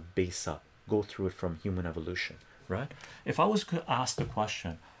this from the base up, go through it from human evolution, right? If I was to ask the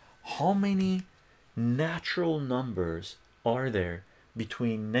question, how many natural numbers are there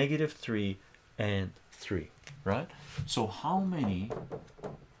between -3 and 3, right? So how many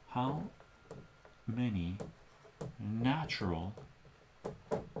natural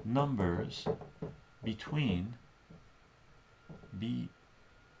numbers between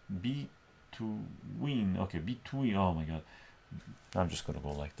oh my god, I'm just gonna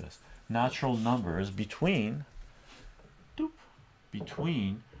go like this, natural numbers between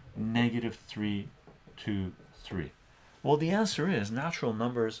 -3 to 3. Well, the answer is natural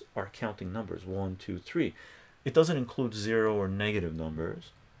numbers are counting numbers 1, 2, 3. It doesn't include 0 or negative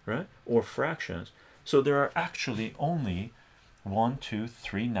numbers, right, or fractions. So there are actually only 1, 2,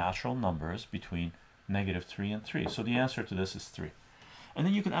 3 natural numbers between -3 and 3. So the answer to this is 3. And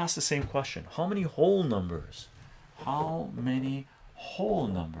then you can ask the same question, how many whole numbers are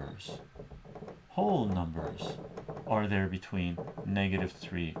there between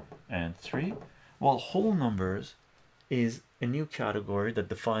 -3 and 3? Well, whole numbers is a new category that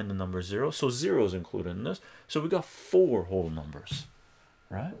define the number 0, so 0 is included in this. So we got 4 whole numbers,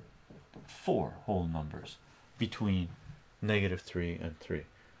 right? 4 whole numbers between -3 and 3.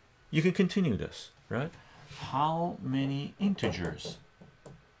 You can continue this, right? How many integers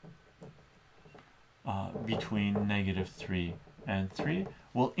between -3 and 3?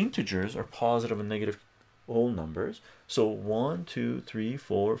 Well, integers are positive and negative whole numbers. So 1, 2, 3,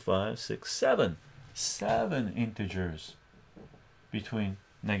 4, 5, 6, 7. 7 integers between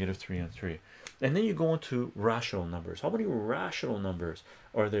 -3 and 3. And then you go into rational numbers. How many rational numbers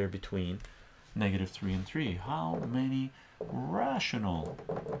are there between -3 and 3? How many rational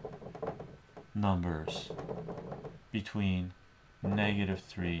numbers between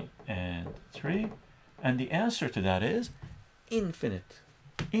 -3 and 3? And the answer to that is infinite,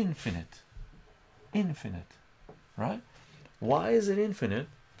 right? Why is it infinite?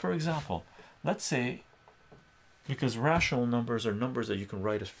 For example, let's say, because rational numbers are numbers that you can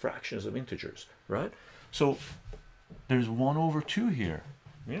write as fractions of integers, right? So there's 1/2 here.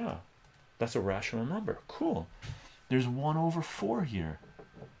 Yeah, that's a rational number. Cool. There's 1/4 here.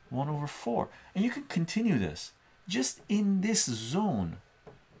 1/4. And you can continue this just in this zone,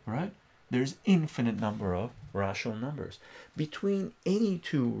 right? There's infinite number of rational numbers. Between any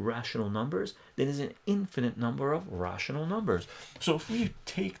two rational numbers, there is an infinite number of rational numbers. So if we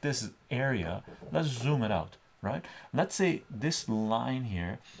take this area, let's zoom it out, right? Let's say this line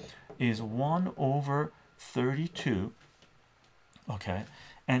here is 1/32, okay,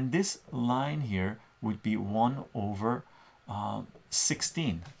 and this line here would be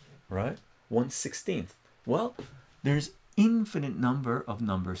 1/16, right? 1/16. Well, there's infinite number of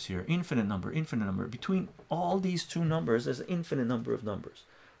numbers here, infinite number between all these two numbers. There's an infinite number of numbers,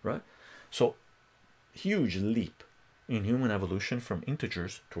 right? So huge leap in human evolution from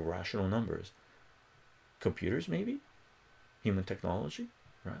integers to rational numbers. Computers, maybe human technology,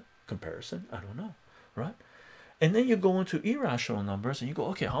 right? Comparison, I don't know, right? And then you go into irrational numbers and you go,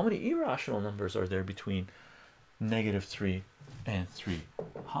 okay, how many irrational numbers are there between -3 and 3?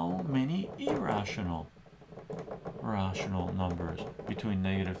 How many rational numbers between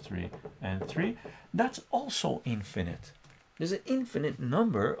 -3 and 3? That's also infinite. There's an infinite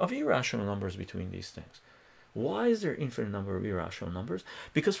number of irrational numbers between these things. Why is there infinite number of irrational numbers?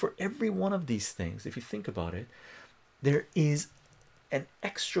 Because for every one of these things, if you think about it, there is an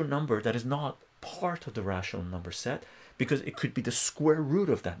extra number that is not part of the rational number set, because it could be the square root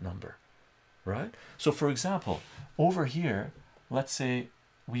of that number, right? So for example, over here, let's say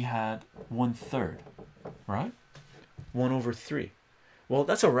we had 1/3, right? 1/3. Well,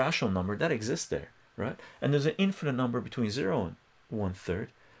 that's a rational number that exists there, right? And there's an infinite number between 0 1/3,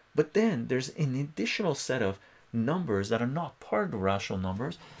 but then there's an additional set of numbers that are not part of the rational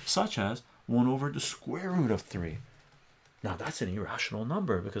numbers, such as 1 over the square root of 3. Now that's an irrational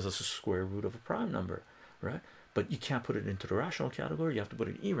number because it's a square root of a prime number, right? But you can't put it into the rational category, you have to put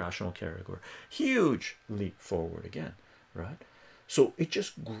it in irrational category. Huge leap forward again, right? So it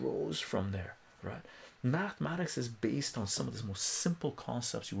just grows from there, right? Mathematics is based on some of the most simple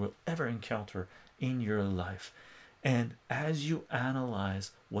concepts you will ever encounter in your life. And as you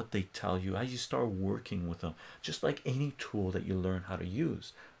analyze what they tell you, as you start working with them, just like any tool that you learn how to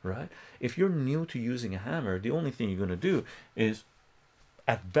use, right? If you're new to using a hammer, the only thing you're going to do is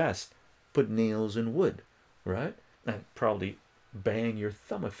at best put nails in wood, right? And probably bang your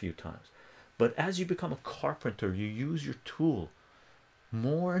thumb a few times. But as you become a carpenter, you use your tool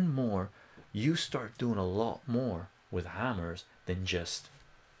more and more, you start doing a lot more with hammers than just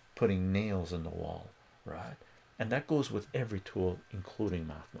putting nails in the wall, right? And that goes with every tool, including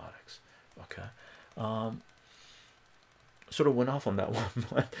mathematics. Okay, sort of went off on that one,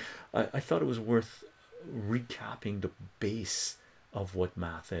 but I thought it was worth recapping the base of what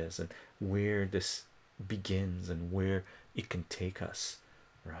math is and where this begins and where it can take us,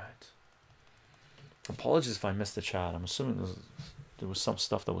 right? Apologies if I missed the chat. I'm assuming there was some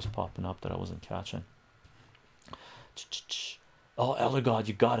stuff that was popping up that I wasn't catching. Oh, Elder God,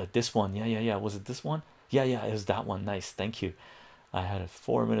 you got it. This one, yeah. Was it this one? Yeah, it was that one. Nice, thank you. I had it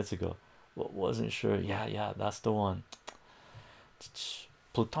 4 minutes ago, but wasn't sure. Yeah, that's the one.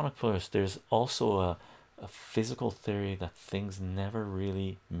 Platonic players. There's also a physical theory that things never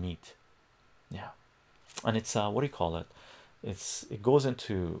really meet. Yeah, and it's what do you call it? It goes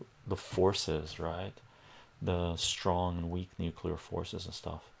into the forces, right? The strong and weak nuclear forces and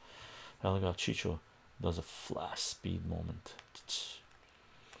stuff. Elga Chycho does a flash speed moment.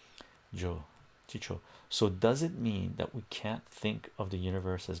 Joe Chycho. So does it mean that we can't think of the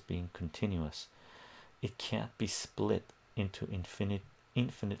universe as being continuous? It can't be split into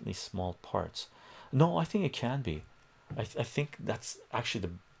infinitely small parts. No, I think it can be. I think that's actually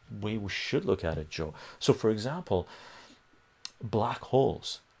the way we should look at it, Joe. So for example, black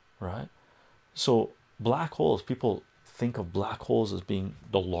holes, right? So black holes, people think of black holes as being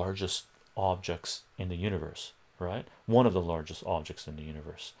the largest objects in the universe, right? One of the largest objects in the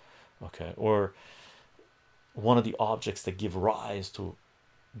universe, okay, or one of the objects that give rise to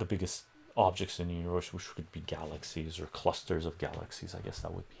the biggest objects in the universe, which could be galaxies or clusters of galaxies. I guess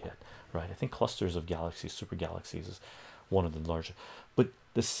that would be it, right? I think clusters of galaxies, super galaxies, is one of the larger, but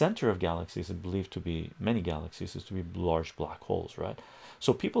the center of galaxies is believed to be, many galaxies is to be large black holes, right?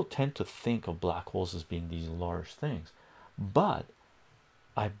 So people tend to think of black holes as being these large things, but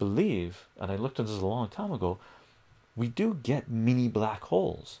I believe, and I looked at this a long time ago, we do get mini black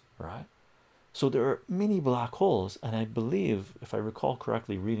holes, right? So there are mini black holes, and I believe, if I recall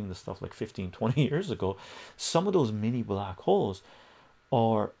correctly, reading the stuff like 15-20 years ago, some of those mini black holes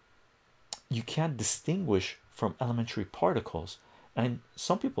are, you can't distinguish from elementary particles, and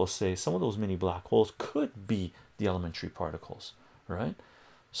some people say some of those mini black holes could be the elementary particles, right?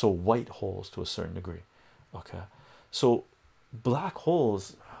 So white holes to a certain degree. Okay, so black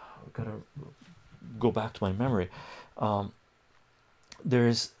holes, I've got to go back to my memory.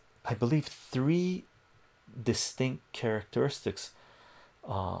 There's, I believe, 3 distinct characteristics,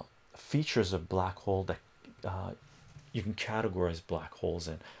 features of black hole that you can categorize black holes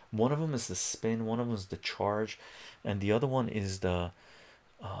in. One of them is the spin, one of them is the charge, and the other one is the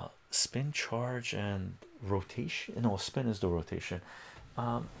spin, charge, and rotation. No, spin is the rotation,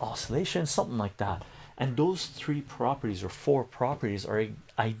 oscillation, something like that. And those 3 properties or 4 properties are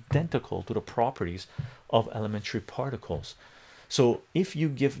identical to the properties of elementary particles. So if you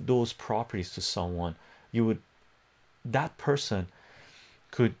give those properties to someone, you would, that person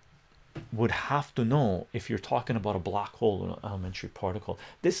would have to know if you're talking about a black hole or an elementary particle.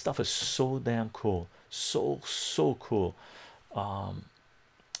 This stuff is so damn cool, so cool.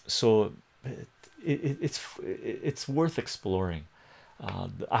 So it's worth exploring.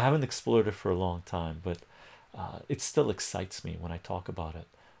 I haven't explored it for a long time, but it still excites me when I talk about it,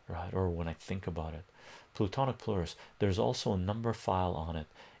 right? Or when I think about it. Plutonic plurals, there's also a number file on it.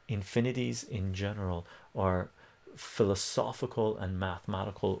 Infinities in general are philosophical and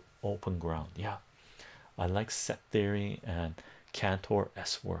mathematical open ground. Yeah, I like set theory and Cantor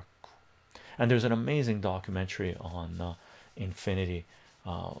S work. And there's an amazing documentary on infinity,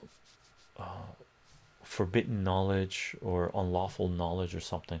 forbidden knowledge or unlawful knowledge or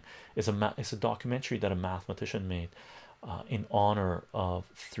something. It's a documentary that a mathematician made in honor of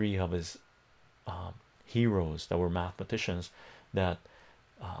 3 of his heroes that were mathematicians, that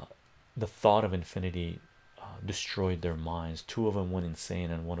the thought of infinity destroyed their minds. Two of them went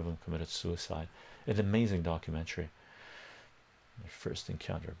insane and one of them committed suicide. An amazing documentary. My first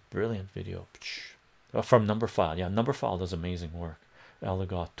encounter, brilliant video. From Number File. Yeah, Number File does amazing work.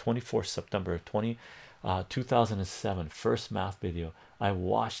 Eldegoth, 24th September 2007, first math video. I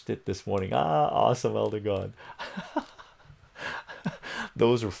watched it this morning. Awesome, Eldegoth.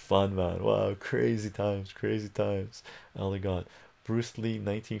 Those were fun, man. Wow, crazy times, crazy times. Eldegoth, Bruce Lee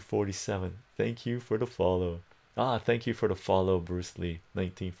 1947. Thank you for the follow. Thank you for the follow, Bruce Lee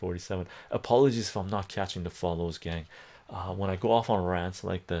 1947. Apologies if I'm not catching the follows, gang. When I go off on rants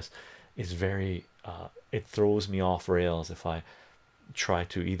like this, it's very it throws me off rails if I try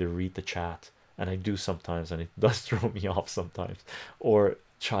to either read the chat, and I do sometimes, and it does throw me off sometimes, or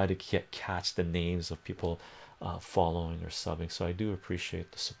try to catch the names of people following or subbing. So I do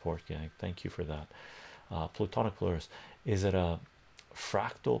appreciate the support, gang. Thank you for that. Plutonic Plurus, is it a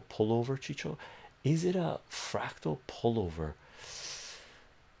fractal pullover, Chycho? Is it a fractal pullover?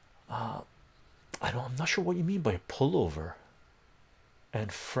 I'm not sure what you mean by a pullover. And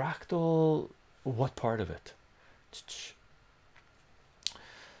fractal, what part of it?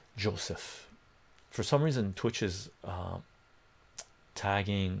 Joseph, for some reason Twitch is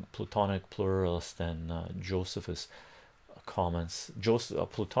tagging Plutonic Pluralist, and Joseph is comments. Joseph,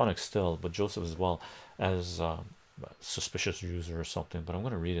 Plutonic still, but Joseph as well, as suspicious user or something. But I'm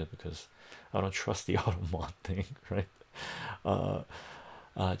going to read it because I don't trust the Automod thing, right?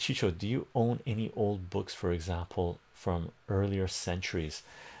 Chycho, do you own any old books, for example, from earlier centuries?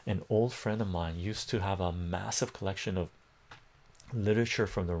 An old friend of mine used to have a massive collection of literature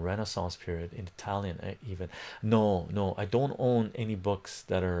from the Renaissance period in Italian. Even no, I don't own any books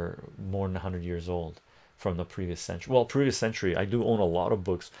that are more than 100 years old from the previous century. Well, previous century, I do own a lot of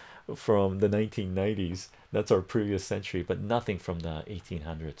books from the 1990s. That's our previous century, but nothing from the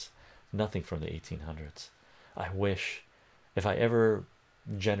 1800s. Nothing from the 1800s. I wish, if I ever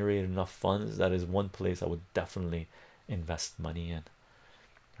generate enough funds, that is one place I would definitely invest money in,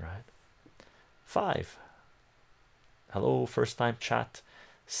 right? 5. Hello, first time chat.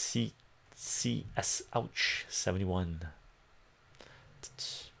 CS ouch 71.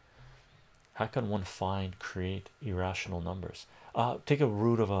 How can one create irrational numbers? Take a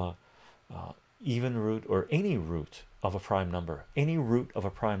root of a even root, or any root of a prime number. Any root of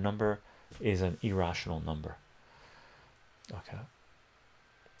a prime number is an irrational number. Okay.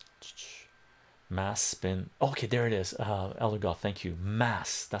 Mass spin. Okay, there it is. Eldergoth, thank you.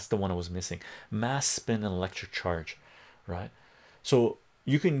 Mass, that's the one I was missing. Mass, spin, and electric charge, right? So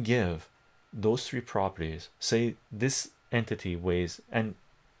you can give those three properties, say this entity weighs, and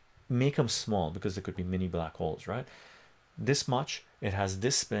make them small because there could be mini black holes, right? This much, it has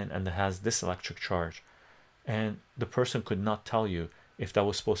this spin, and it has this electric charge, and the person could not tell you if that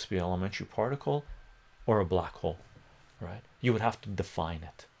was supposed to be an elementary particle or a black hole, right? You would have to define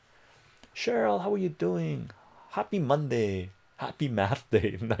it. Cheryl, how are you doing? Happy Monday. Happy math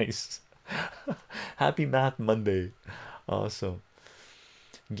day. Nice. Happy math Monday. Awesome.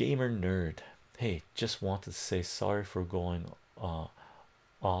 Gamer nerd, hey, just wanted to say sorry for going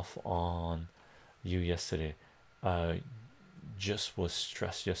off on you yesterday. Just was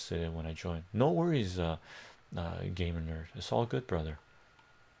stressed yesterday when I joined. No worries, gamer nerd, it's all good, brother.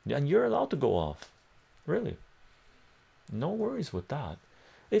 And you're allowed to go off, really, no worries with that.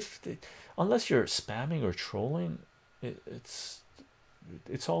 If unless you're spamming or trolling, it's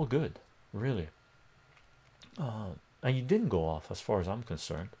all good, really. And you didn't go off as far as I'm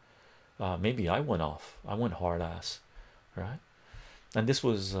concerned. Maybe I went off. I went hard ass, right? And this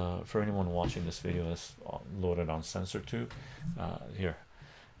was for anyone watching this video that's loaded on CensorTube. Here,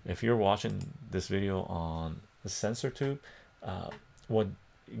 if you're watching this video on the CensorTube, what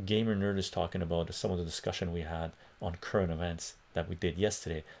Gamer Nerd is talking about is some of the discussion we had on current events that we did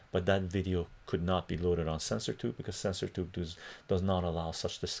yesterday, but that video could not be loaded on CensorTube because CensorTube does not allow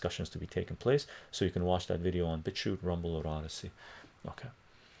such discussions to be taking place. So you can watch that video on BitChute, Rumble, or Odyssey. Okay.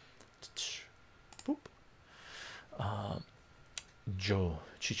 Boop. Joe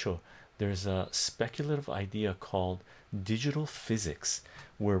Chycho, there's a speculative idea called digital physics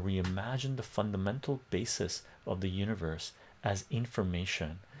where we imagine the fundamental basis of the universe as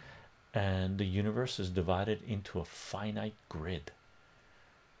information, and the universe is divided into a finite grid.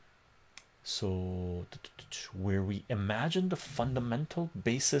 So where we imagine the fundamental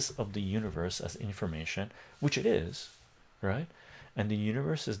basis of the universe as information, which it is, right? And the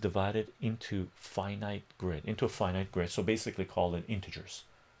universe is divided into a finite grid, so basically call it integers,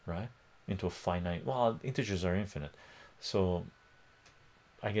 right? Into a finite, well, integers are infinite, so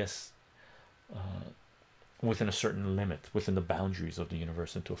I guess within a certain limit, within the boundaries of the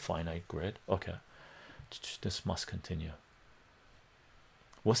universe, into a finite grid. Okay, This must continue.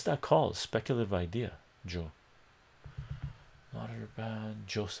 What's that called? Speculative idea, Joe. Not bad,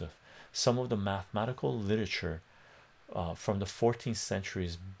 Joseph. Some of the mathematical literature from the 14th century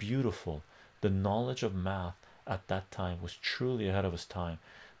is beautiful. The knowledge of math at that time was truly ahead of its time.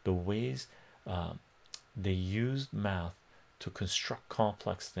 The ways they used math to construct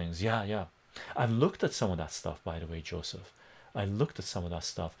complex things. Yeah, yeah. I've looked at some of that stuff, by the way, Joseph. I looked at some of that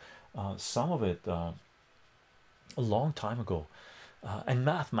stuff. Some of it a long time ago. And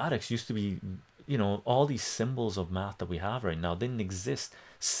mathematics used to be, you know, all these symbols of math that we have right now didn't exist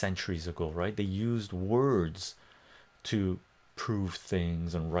centuries ago, right? They used words to prove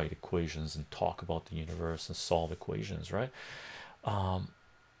things and write equations and talk about the universe and solve equations, right?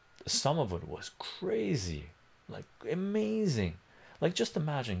 Some of it was crazy, like amazing. Like, just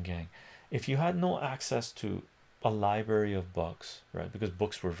imagine, gang, if you had no access to a library of books, right? Because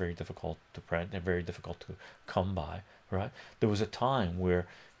books were very difficult to print, they're very difficult to come by, right? There was a time where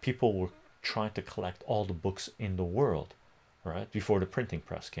people were trying to collect all the books in the world, right? Before the printing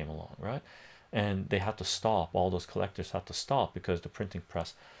press came along, right? And they had to stop, all those collectors had to stop because the printing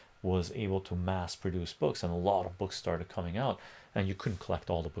press was able to mass produce books, and a lot of books started coming out, and you couldn't collect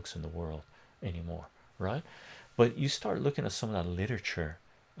all the books in the world anymore, right? But you start looking at some of that literature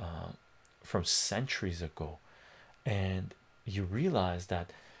from centuries ago, and you realize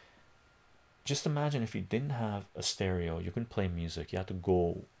that, just imagine if you didn't have a stereo, you couldn't play music, you had to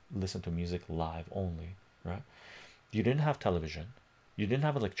go listen to music live only, right? You didn't have television, you didn't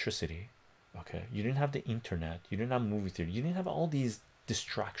have electricity, okay, you didn't have the internet, you didn't have movie theater, you didn't have all these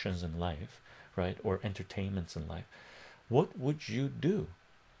distractions in life, right? Or entertainments in life. What would you do,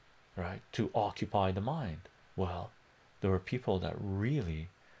 right, to occupy the mind? Well, there were people that really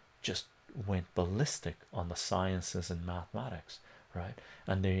just went ballistic on the sciences and mathematics, right?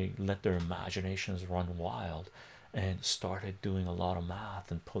 And they let their imaginations run wild and started doing a lot of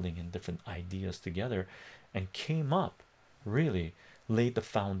math and pulling in different ideas together, and came up, really laid the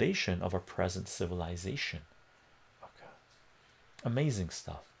foundation of our present civilization. Okay, amazing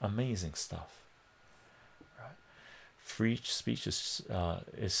stuff, amazing stuff, right? Free speech is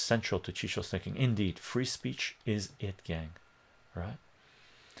central to Chycho's thinking. Indeed, free speech is it, gang, right?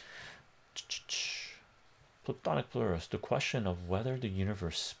 Platonic pluralist. The question of whether the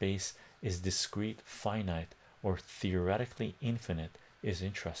universe space is discrete, finite, or theoretically infinite is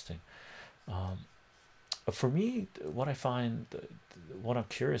interesting. For me, what I find, what I'm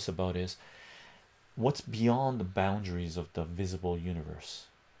curious about is what's beyond the boundaries of the visible universe,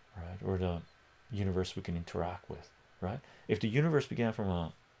 right? Or the universe we can interact with, right? If the universe began from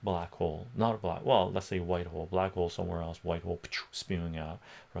a black hole, not a black, well, let's say white hole, black hole somewhere else, white hole spewing out,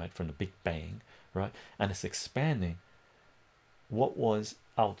 right, from the Big Bang, right, and it's expanding, what was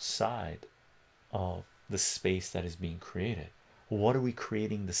outside of the space that is being created? What are we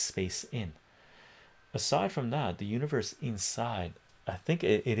creating the space in? Aside from that, the universe inside, I think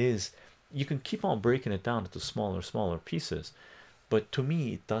it is, you can keep on breaking it down into smaller pieces, but to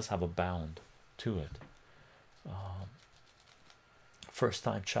me it does have a bound to it. First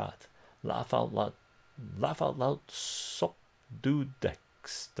time chat, laugh out loud, sup do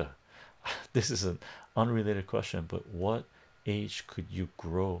dexter. This is an unrelated question, but what age could you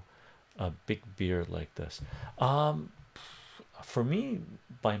grow a big beard like this? For me,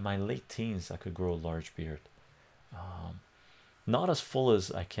 by my late teens I could grow a large beard. Not as full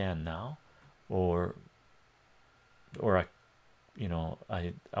as I can now, or I, you know,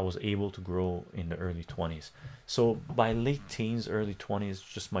 I was able to grow in the early 20s. So by late teens, early 20s,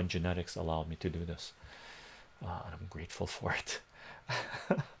 just my genetics allowed me to do this, and I'm grateful for it.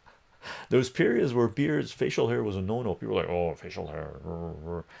 There was periods where beards, facial hair was a no-no. People were like, oh, facial hair.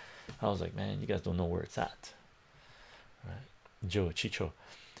 I was like, man, you guys don't know where it's at, right? Joe, Chycho,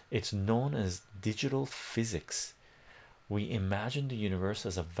 it's known as digital physics. We imagine the universe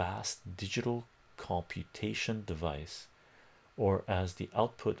as a vast digital computation device, or as the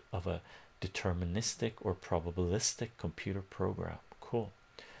output of a deterministic or probabilistic computer program. Cool.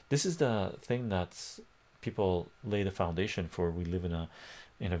 This is the thing that's people lay the foundation for. We live in a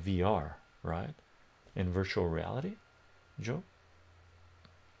VR, right? In virtual reality, Joe.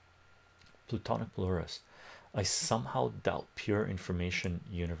 Plutonic pluralist. I somehow doubt pure information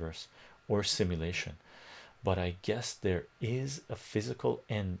universe or simulation, but I guess there is a physical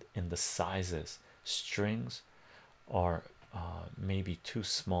end in the sizes. Strings are maybe too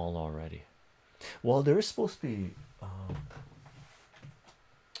small already. Well, there is supposed to be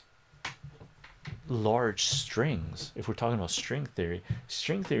large strings. If we're talking about string theory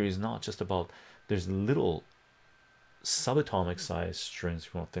is not just about, there's little subatomic size strings,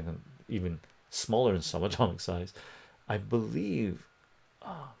 if you want to think of even smaller than subatomic size. I believe,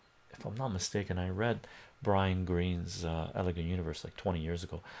 if I'm not mistaken, I read Brian Greene's Elegant Universe like 20 years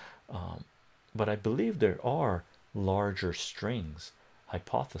ago, but I believe there are larger strings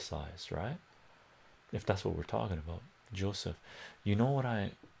hypothesized, right? If that's what we're talking about. Joseph, you know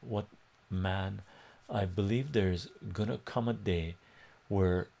what man, I believe there's gonna come a day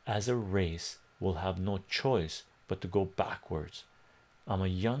where as a race we'll have no choice but to go backwards. I'm a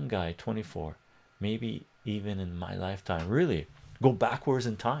young guy, 24, maybe even in my lifetime. Really go backwards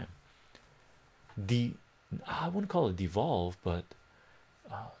in time. The I wouldn't call it devolve, but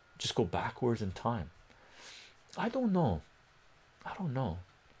just go backwards in time. I don't know. I don't know,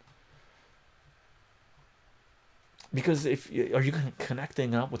 because if are you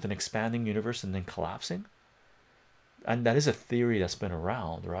connecting up with an expanding universe and then collapsing? And that is a theory that's been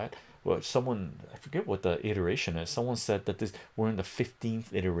around, right? Well, someone, I forget what the iteration is, someone said that this we're in the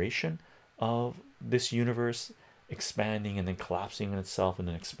 15th iteration of this universe expanding and then collapsing in itself and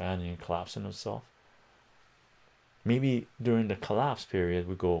then expanding and collapsing itself. Maybe during the collapse period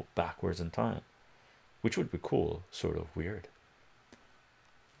we go backwards in time, which would be cool, sort of weird.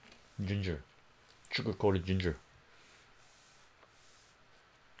 Ginger, sugar coated ginger.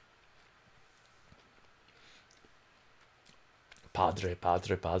 Padre,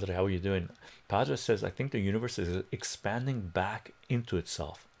 how are you doing? Padre says, I think the universe is expanding back into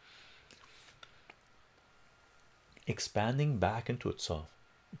itself. Expanding back into itself.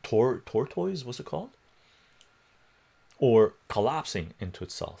 Tortoise, what's it called? Or collapsing into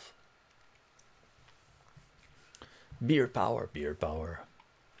itself. Beer power, beer power.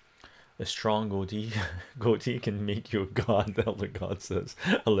 A strong goatee can make you a god. The elder god says.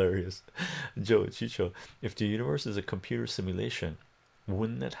 Hilarious. Joe Chicho, if the universe is a computer simulation,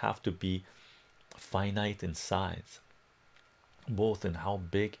 wouldn't it have to be finite in size, both in how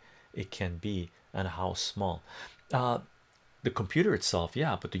big it can be and how small? The computer itself,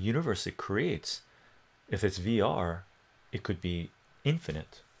 yeah, but the universe it creates, if it's VR, it could be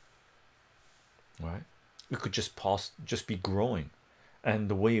infinite, right? It could just be growing, and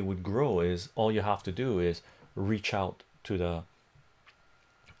the way it would grow is all you have to do is reach out to the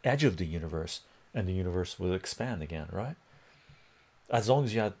edge of the universe and the universe will expand again, right? As long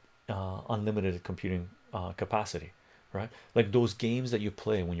as you had unlimited computing capacity, right? Like those games that you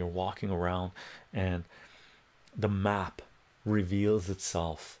play when you're walking around and the map reveals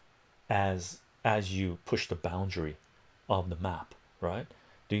itself as you push the boundary of the map, right?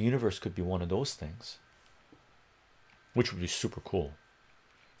 The universe could be one of those things, which would be super cool.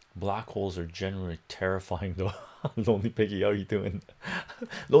 Black holes are generally terrifying though. Lonely Piggy, how are you doing?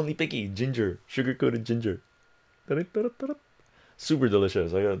 Lonely Piggy, ginger, sugar coated ginger. Super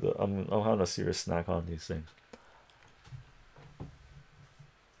delicious. I'm having a serious snack on these things.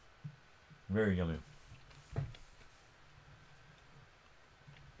 Very yummy.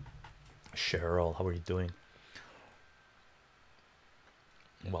 Cheryl, how are you doing?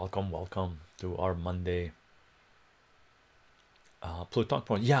 Welcome to our Monday. Plutonic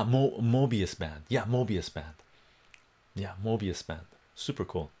point, yeah. Mobius band, yeah. Mobius band, yeah. Mobius band, super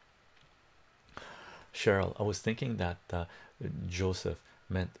cool. Cheryl, I was thinking that Joseph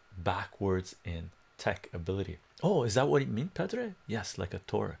meant backwards in tech ability. Oh, is that what it means, Pedro? Yes, like a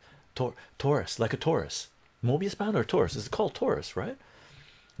Taurus, like a Taurus. Mobius band or Taurus? Is it called Taurus, right?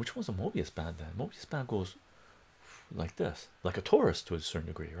 Which one's a Mobius band then? Mobius band goes like this, like a Taurus to a certain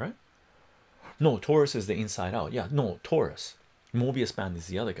degree, right? No, Taurus is the inside out. Yeah, no, Taurus. Mobius band is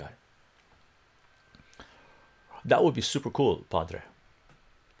the other guy. That would be super cool, Padre.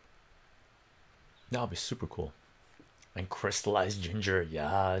 That would be super cool. And crystallized ginger,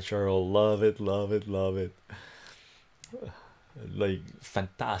 yeah, Cheryl, love it, love it, love it. Like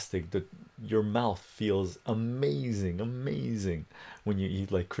fantastic. That your mouth feels amazing, amazing when you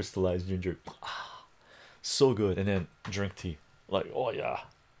eat like crystallized ginger. Ah, so good. And then drink tea, like, oh yeah.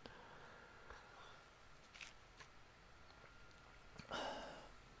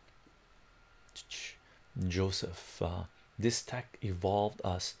 Joseph, this tech evolved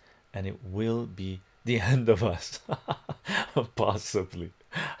us and it will be the end of us. Possibly.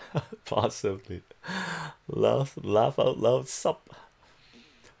 Possibly. Laugh out loud. Sup.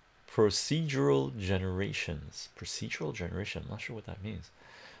 Procedural generations. Procedural generation, I'm not sure what that means.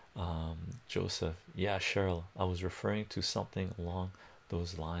 Joseph, yeah. Cheryl, I was referring to something along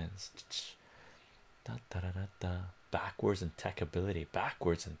those lines. Da, da, da, da, da. Backwards in tech ability.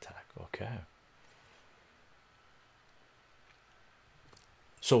 Backwards in tech, okay.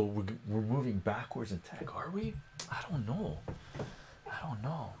 So we're moving backwards in tech, are we? I don't know. I don't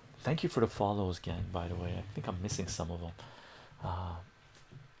know. Thank you for the follows, gang. By the way, I think I'm missing some of them.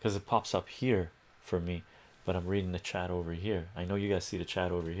 because it pops up here for me, but I'm reading the chat over here. I know you guys see the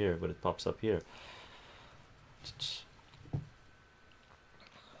chat over here, but it pops up here.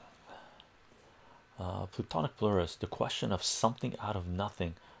 Plutonic plurus, the question of something out of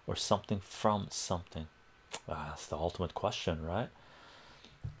nothing or something from something. That's the ultimate question, right?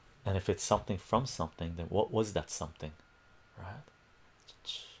 And if it's something from something, then what was that something, right?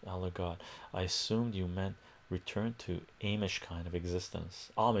 Elder God, I assumed you meant return to Amish kind of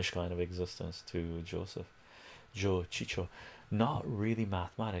existence, Amish kind of existence to Joseph. Joe Chicho, not really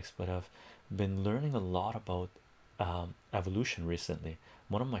mathematics, but I've been learning a lot about evolution recently.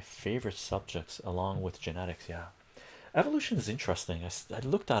 One of my favorite subjects, along with genetics. Yeah, evolution is interesting. I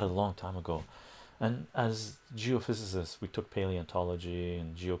looked at it a long time ago, and as geophysicists, we took paleontology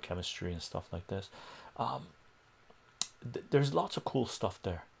and geochemistry and stuff like this. Um, there's lots of cool stuff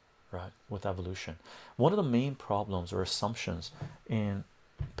there, right? With evolution, one of the main problems or assumptions in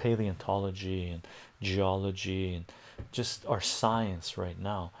paleontology and geology and just our science right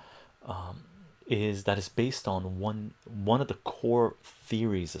now, is that it's based on one of the core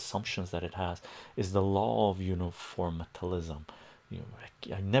theories, assumptions that it has, is the law of uniformitalism. You know,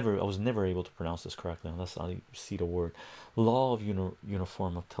 I was never able to pronounce this correctly unless I see the word. Law of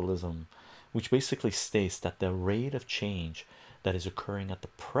uniformitalism, which basically states that the rate of change that is occurring at the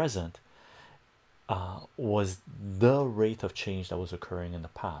present was the rate of change that was occurring in the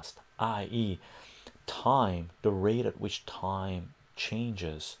past, i.e., time, the rate at which time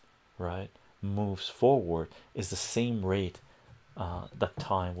changes, right, moves forward, is the same rate that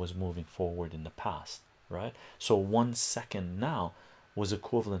time was moving forward in the past, right? So 1 second now was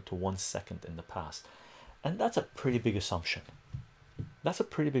equivalent to 1 second in the past, and that's a pretty big assumption. That's a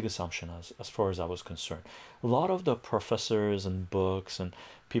pretty big assumption as far as I was concerned. A lot of the professors and books and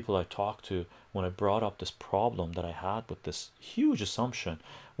people I talked to, when I brought up this problem that I had with this huge assumption,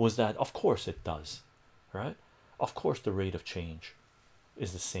 was that of course it does, right? Of course the rate of change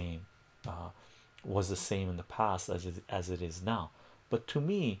is the same, was the same in the past as it is now. But to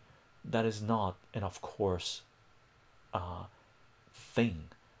me, that is not an of course thing,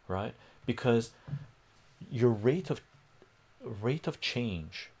 right? Because your rate of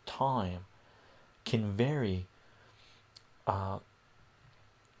change, time, can vary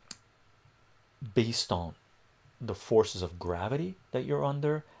based on the forces of gravity that you're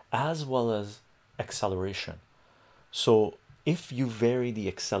under, as well as acceleration. So if you vary the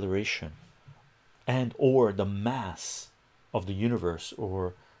acceleration and or the mass of the universe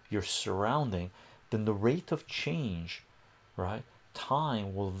or your surrounding, then the rate of change, right,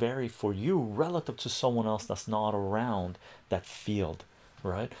 time will vary for you relative to someone else that's not around that field,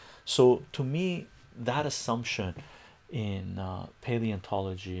 right? So to me, that assumption in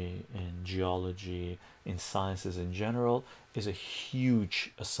paleontology, in geology, in sciences in general, is a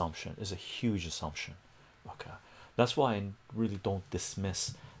huge assumption, okay? That's why I really don't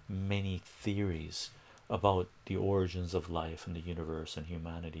dismiss many theories about the origins of life and the universe and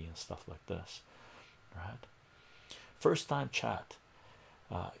humanity and stuff like this, right? First time chat,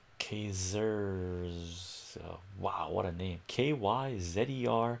 Kaiser's, wow, what a name,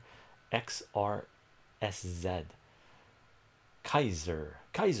 KYZERXRSZ, Kaiser.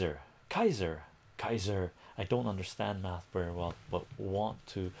 I don't understand math very well, but want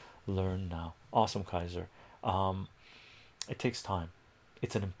to learn now. Awesome, Kaiser. It takes time.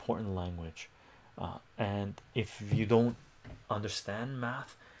 It's an important language, and if you don't understand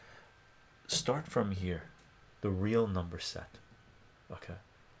math, start from here, the real number set, okay?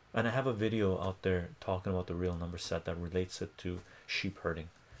 And I have a video out there talking about the real number set that relates it to sheep herding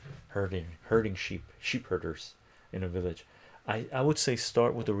sheep herders in a village. I would say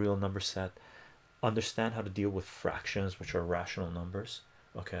start with the real number set, understand how to deal with fractions, which are rational numbers,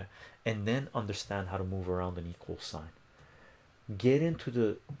 okay, and then understand how to move around an equal sign. Get into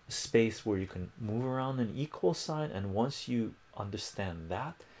the space where you can move around an equal sign, and once you understand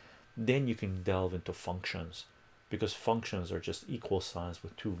that, then you can delve into functions, because functions are just equal signs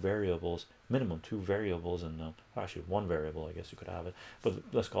with two variables, minimum two variables, and actually one variable, I guess you could have it, but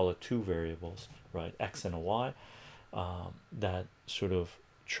let's call it two variables, right? X and a Y, that sort of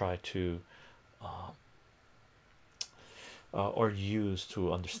try to or use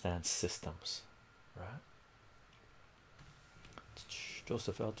to understand systems, right?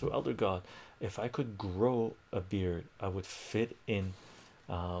 Joseph L2, Elder God, if I could grow a beard, I would fit in,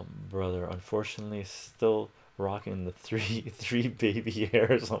 brother. Unfortunately, still rocking the three baby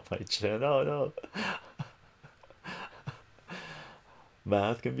hairs on my chin. Oh no.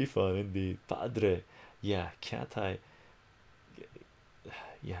 Math can be fun indeed, padre. Yeah, can't I?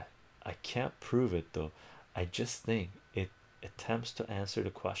 Yeah, I can't prove it though. I just think attempts to answer the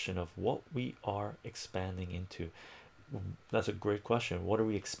question of what we are expanding into. That's a great question. What are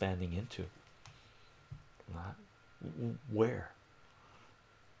we expanding into? Where?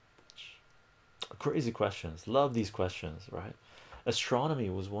 Crazy questions. Love these questions, right? Astronomy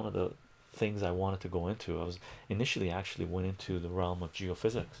was one of the things I wanted to go into. I was initially actually went into the realm of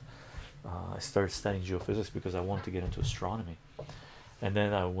geophysics. I started studying geophysics because I wanted to get into astronomy, and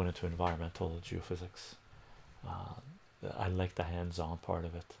then I went into environmental geophysics. I like the hands-on part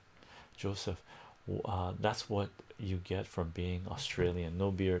of it. Joseph, that's what you get from being Australian. No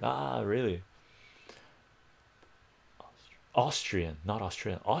beard. Ah, really? Austrian, not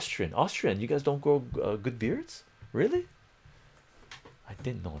Australian. Austrian. You guys don't grow good beards, really? I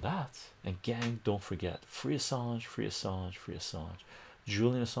didn't know that. And gang, don't forget, free Assange, free Assange, free Assange.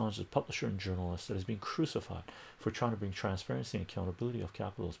 Julian Assange is a publisher and journalist that has been crucified for trying to bring transparency and accountability of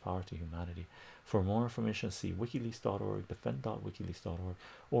capital's power to humanity. For more information, see wikileaks.org, defend.wikileaks.org,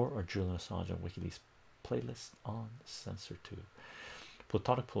 or our Julian Assange and WikiLeaks playlist on CensorTube.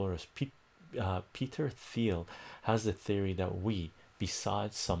 Platonic pluralist Peter Thiel has the theory that we,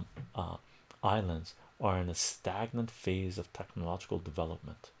 besides some islands, are in a stagnant phase of technological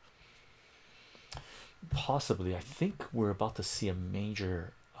development. Possibly. I think we're about to see a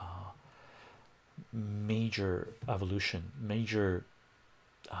major evolution, major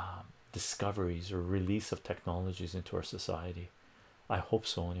discoveries or release of technologies into our society. I hope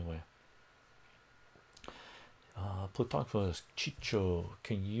so anyway. Platonic philosopher Chycho,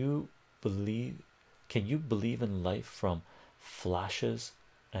 can you believe in life from flashes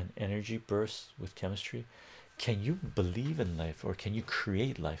and energy bursts with chemistry? Can you believe in life, or can you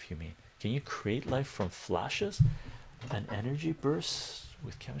create life, you mean? Can you create life from flashes and energy bursts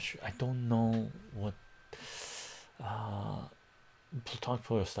with chemistry? I don't know what Platonic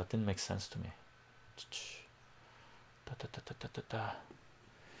philosophy, that didn't make sense to me.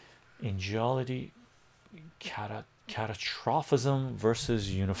 In geology, catastrophism versus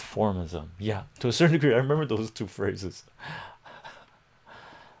uniformism. Yeah, to a certain degree, I remember those two phrases.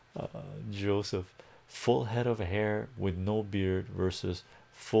 Joseph, full head of hair with no beard versus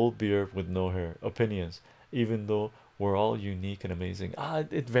full beard with no hair. Opinions, even though we're all unique and amazing.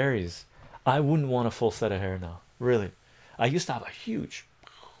 It varies. I wouldn't want a full set of hair now, really. I used to have a huge,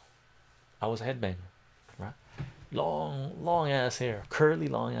 I was a headbanger, right? Long ass hair, curly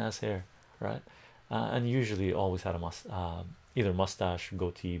long ass hair, right? And usually always had a either mustache,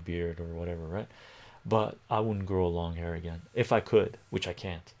 goatee, beard, or whatever, right? But I wouldn't grow long hair again if I could, which I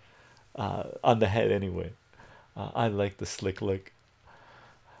can't. On the head anyway. I like the slick look.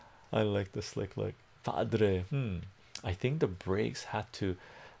 I like the slick look. Padre. I think the brakes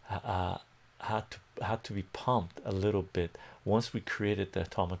uh, had to be pumped a little bit once we created the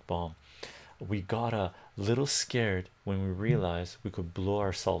atomic bomb. We got a little scared when we realized we could blow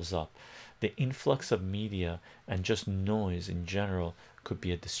ourselves up. The influx of media and just noise in general could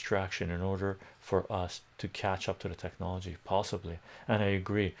be a distraction in order for us to catch up to the technology, possibly. And I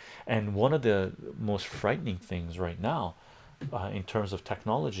agree. And one of the most frightening things right now, in terms of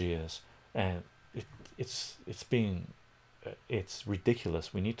technology, is, and it's being it's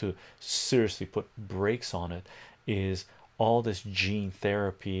ridiculous. We need to seriously put brakes on it. Is all this gene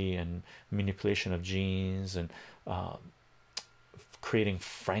therapy and manipulation of genes and creating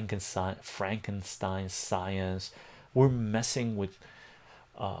Frankenstein science. We're messing with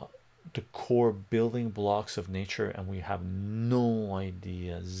the core building blocks of nature, and we have no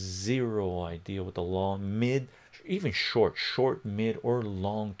idea, zero idea what the long, mid, even short, mid, or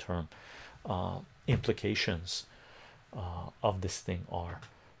long term implications of this thing are.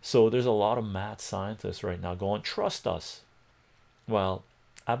 So there's a lot of mad scientists right now going, trust us. Well,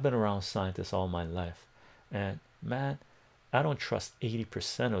 I've been around scientists all my life, and man, I don't trust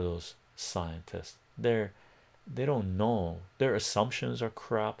 80% of those scientists. They don't know. Their assumptions are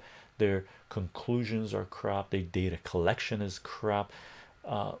crap, their conclusions are crap, their data collection is crap.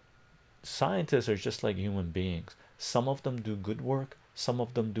 Scientists are just like human beings. Some of them do good work, some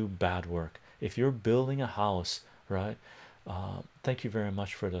of them do bad work. If you're building a house, right? Thank you very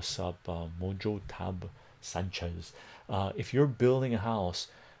much for the sub, Mojo Tab Sanchez. If you're building a house,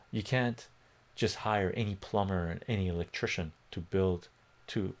 you can't just hire any plumber and any electrician to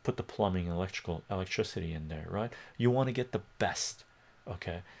put the plumbing and electricity in there, right? You want to get the best.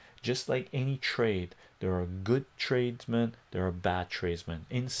 Okay, just like any trade, there are good tradesmen, there are bad tradesmen.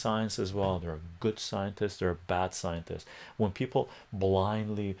 In science as well, there are good scientists, there are bad scientists. When people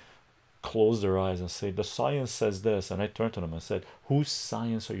blindly close their eyes and say the science says this, and I turned to them and said, whose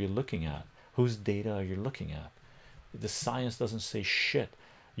science are you looking at? Whose data are you looking at? The science doesn't say shit.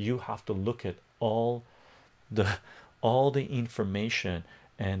 You have to look at all the all the information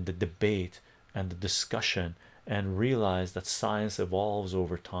and the debate and the discussion and realize that science evolves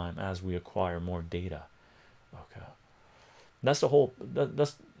over time as we acquire more data. Okay, that's the whole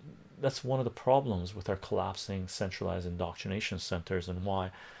that's one of the problems with our collapsing centralized indoctrination centers, and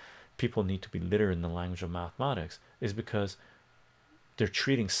why people need to be literate in the language of mathematics is because they're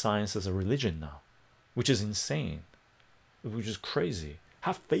treating science as a religion now, which is insane, which is crazy.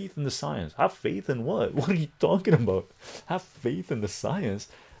 Have faith in the science. Have faith in what? What are you talking about? Have faith in the science.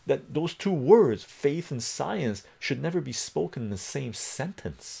 That those two words, faith and science, should never be spoken in the same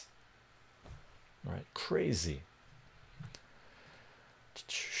sentence. Right? Crazy.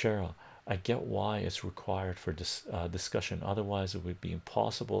 Cheryl, I get why it's required for this discussion. Otherwise, it would be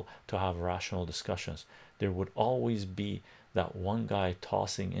impossible to have rational discussions. There would always be that one guy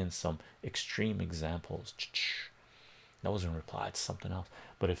tossing in some extreme examples. That wasn't a reply, it's something else,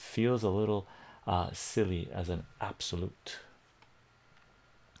 but it feels a little silly as an absolute.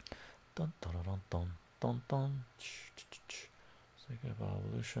 Dun, dun, dun, dun, dun, dun. Thinking about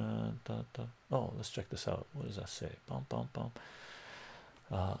evolution. Dun, dun. Oh, let's check this out. What does that say? Bum, bum, bum.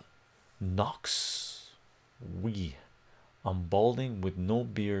 Knox, we, I'm balding with no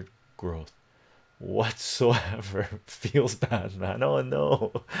beard growth whatsoever. Feels bad, man. Oh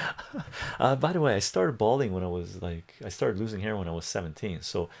no. By the way, I started balding when I was like, I started losing hair when I was 17,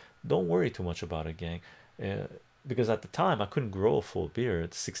 so don't worry too much about it, gang. Because at the time I couldn't grow a full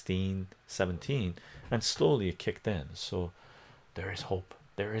beard, 16, 17, and slowly it kicked in. So there is hope,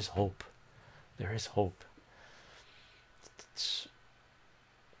 there is hope, there is hope.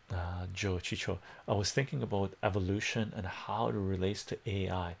 Joe Chycho, I was thinking about evolution and how it relates to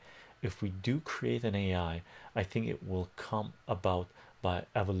AI. If we do create an AI, I think it will come about by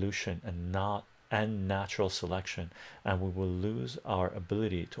evolution and not and natural selection, and we will lose our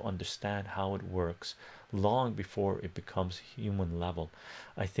ability to understand how it works long before it becomes human level.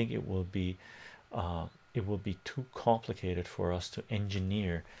 I think it will be too complicated for us to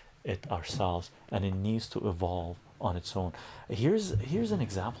engineer it ourselves, and it needs to evolve on its own. Here's an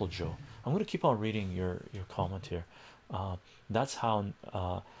example, Joe. I'm going to keep on reading your comment here. That's how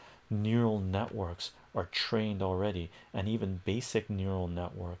neural networks are trained already, and even basic neural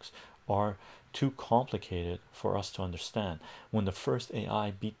networks are too complicated for us to understand. When the first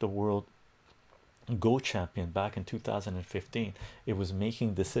AI beat the world Go champion back in 2015, it was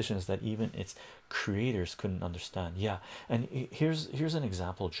making decisions that even its creators couldn't understand. Yeah, and here's an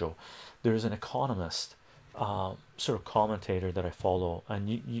example, Joe. There's an economist, sort of commentator that I follow, and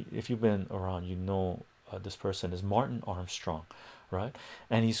if you've been around, you know this person is Martin Armstrong, right?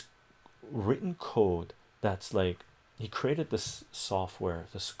 And he's written code that's like, he created this software,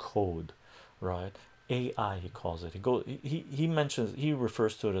 this code, right? AI, he calls it. He mentions, he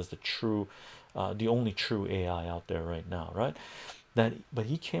refers to it as the true, the only true AI out there right now, right? That, but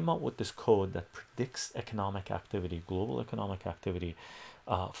he came up with this code that predicts economic activity, global economic activity.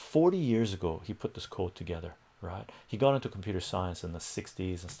 40 years ago, he put this code together, right? He got into computer science in the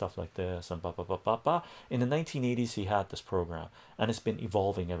 60s and stuff like this, and blah blah blah blah blah. In the 1980s, he had this program, and it's been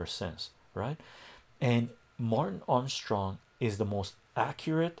evolving ever since, right? And Martin Armstrong is the most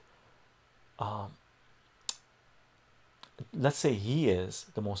accurate, let's say he is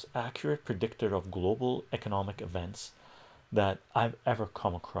the most accurate predictor of global economic events that I've ever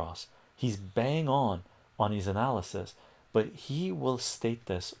come across. He's bang on his analysis, but he will state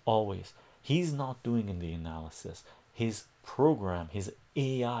this always. He's not doing in the analysis. His program, his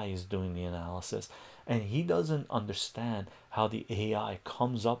AI is doing the analysis, and he doesn't understand how the AI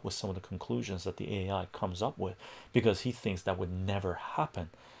comes up with some of the conclusions that the AI comes up with, because he thinks that would never happen,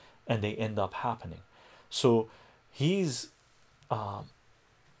 and they end up happening. So he's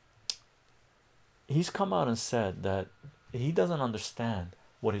come out and said that he doesn't understand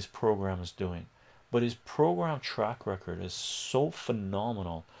what his program is doing, but his program track record is so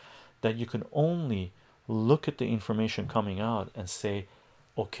phenomenal that you can only look at the information coming out and say,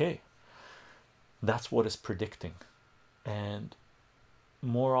 okay, that's what it's predicting. And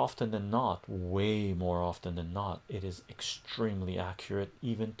more often than not, way more often than not, it is extremely accurate,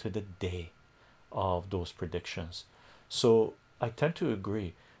 even to the day of those predictions. So I tend to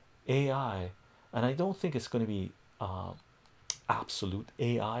agree, AI, and I don't think it's going to be absolute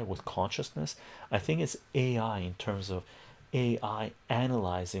AI with consciousness. I think it's AI in terms of AI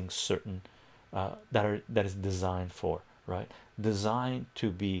analyzing certain that is designed for, right? Designed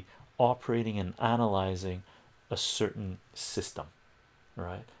to be operating and analyzing a certain system,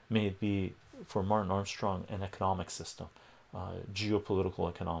 right? May it be for Martin Armstrong an economic system, geopolitical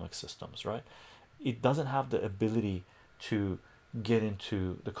economic systems, right? It doesn't have the ability to get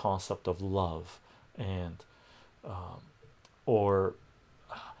into the concept of love and or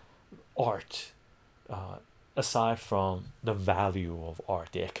art, aside from the value of art,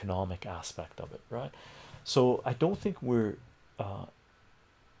 the economic aspect of it, right? So I don't think we're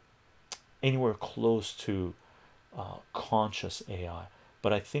anywhere close to conscious AI,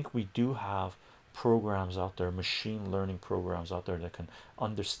 but I think we do have programs out there, machine learning programs out there that can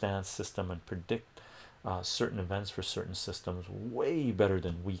understand system and predict certain events for certain systems way better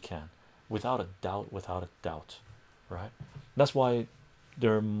than we can, without a doubt, right? That's why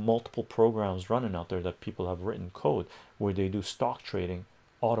there are multiple programs running out there that people have written code where they do stock trading,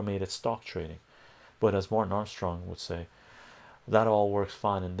 automated stock trading. But as Martin Armstrong would say, that all works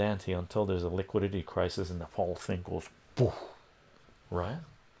fine and dandy until there's a liquidity crisis and the whole thing goes poof, right?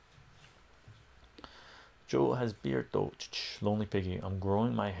 Joe has beard though. Lonely Piggy, I'm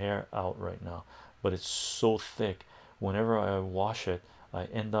growing my hair out right now, but it's so thick. Whenever I wash it, I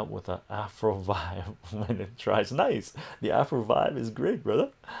end up with an Afro vibe when it dries. Nice. The Afro vibe is great, brother.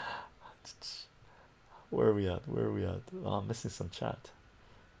 Where are we at? Where are we at? Oh, I'm missing some chat.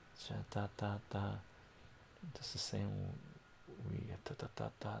 Chat da da da. Just the same. We da da da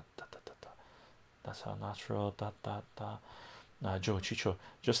da da da da. That's how natural da da da. Joe Chicho,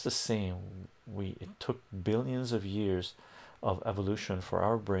 just the same. It took billions of years of evolution for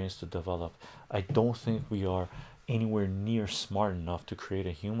our brains to develop. I don't think we are anywhere near smart enough to create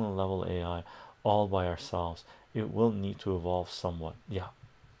a human level AI all by ourselves. It will need to evolve somewhat. Yeah,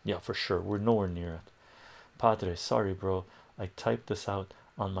 yeah, for sure. We're nowhere near it. Padre, sorry, bro. I typed this out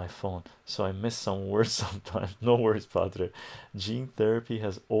on my phone, so I miss some words sometimes. No worries, Padre. Gene therapy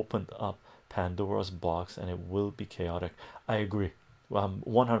has opened up Pandora's box and it will be chaotic. I agree. I'm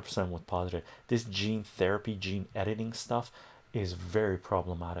 100% with Padre. This gene therapy, gene editing stuff is very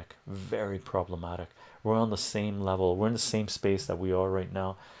problematic. Very problematic. We're on the same level. We're in the same space that we are right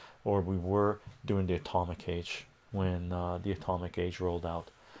now, or we were during the atomic age when the atomic age rolled out.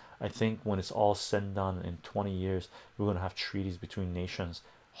 I think when it's all said and done in 20 years, we're going to have treaties between nations,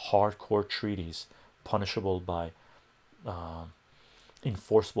 hardcore treaties, punishable by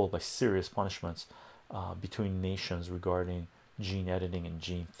enforceable by serious punishments between nations regarding gene editing and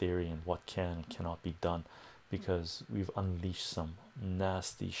gene theory and what can and cannot be done, because we've unleashed some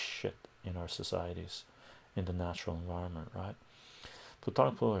nasty shit in our societies, in the natural environment, right?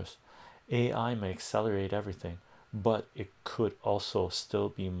 Platonic plurals. AI may accelerate everything, but it could also still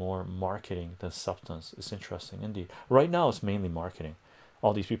be more marketing than substance. It's interesting indeed. Right now it's mainly marketing.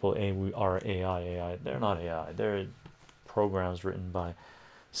 All these people, we are AI. They're not AI. They're programs written by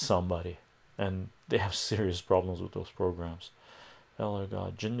somebody, and they have serious problems with those programs. Oh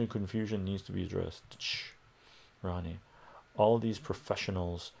God, gender confusion needs to be addressed. Ronnie, all these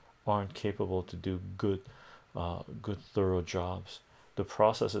professionals aren't capable to do good thorough jobs. The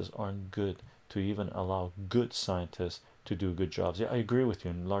processes aren't good to even allow good scientists to do good jobs. Yeah, I agree with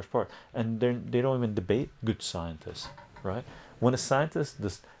you in large part. And they don't even debate good scientists, right? When a scientist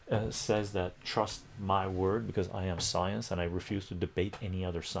says that trust my word because I am science and I refuse to debate any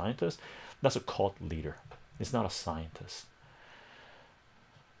other scientist, that's a cult leader. It's not a scientist.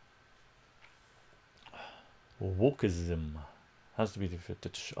 Wokeism has to be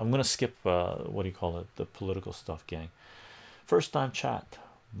defeated. I'm gonna skip what do you call it, the political stuff, gang. First time chat.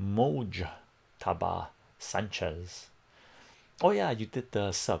 Moj Taba Sanchez. Oh yeah, you did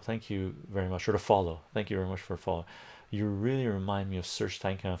the sub. Thank you very much, or the follow. Thank you very much for follow. You really remind me of Serge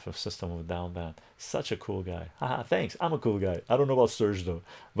Tankian from System of a Down band. Such a cool guy. Haha, thanks. I'm a cool guy. I don't know about Serge though,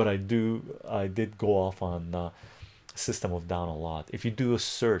 but I did go off on System of Down a lot. If you do a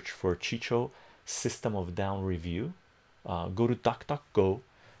search for Chycho System of Down review, go to DuckDuckGo,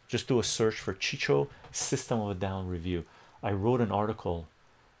 just do a search for Chycho System of a Down review. I wrote an article,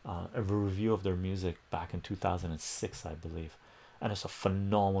 a review of their music back in 2006, I believe, and it's a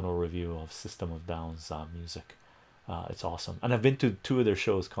phenomenal review of System of Down's music. It's awesome, and I've been to 2 of their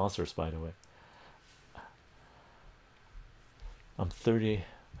shows, concerts, by the way. I'm 30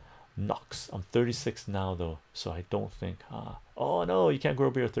 Knox. I'm 36 now though, so I don't think oh no, you can't grow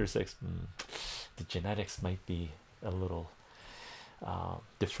a beard at 36. The genetics might be a little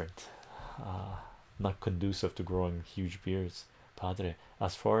different, not conducive to growing huge beards, Padre.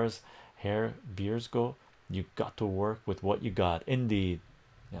 As far as hair beards go, you got to work with what you got. Indeed.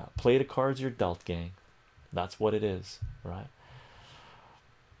 Yeah, play the cards you're dealt, gang. That's what it is, right?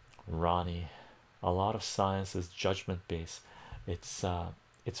 Ronnie, a lot of science is judgment based.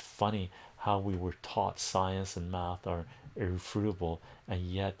 It's funny how we were taught science and math are irrefutable, and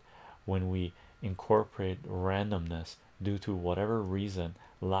yet when we incorporate randomness due to whatever reason,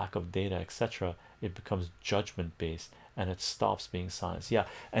 lack of data, etc., it becomes judgment based and it stops being science. Yeah,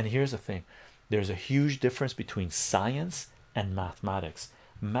 and here's the thing, There's a huge difference between science and mathematics.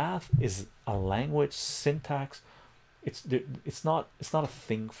 Math is a language, syntax. It's not a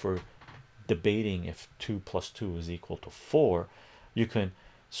thing for debating if 2 plus 2 is equal to 4. You can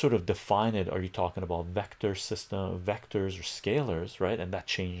sort of define it. Are you talking about vector system, vectors or scalars, right? And that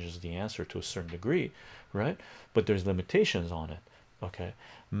changes the answer to a certain degree, right? But there's limitations on it. Okay,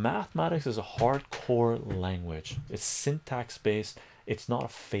 mathematics is a hardcore language. It's syntax based. It's not a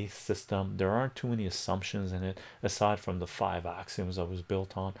faith system. There aren't too many assumptions in it aside from the 5 axioms that was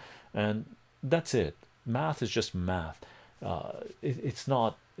built on, and that's it. Math is just math. It's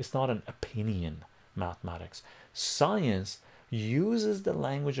not an opinion. Mathematics, science uses the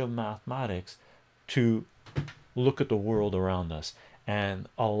language of mathematics to look at the world around us, and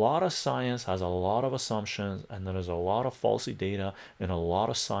a lot of science has a lot of assumptions, and there's a lot of faulty data and a lot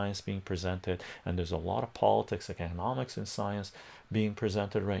of science being presented, and there's a lot of politics, economics in science being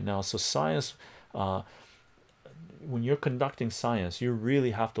presented right now. So science, when you're conducting science, you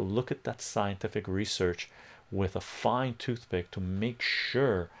really have to look at that scientific research with a fine toothpick to make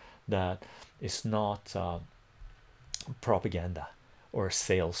sure that it's not propaganda or a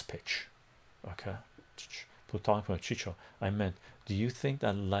sales pitch. Okay, Plutonic from Chycho. I meant, do you think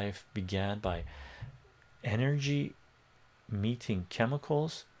that life began by energy meeting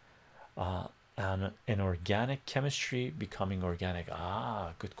chemicals, and inorganic chemistry becoming organic?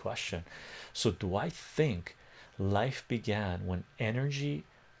 Ah, good question. So do I think life began when energy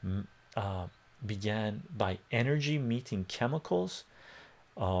began by energy meeting chemicals,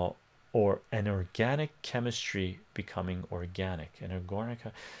 or an organic chemistry becoming organic? And organic,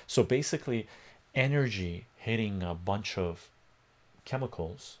 so basically energy hitting a bunch of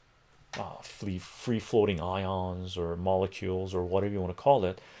chemicals, free floating ions or molecules or whatever you want to call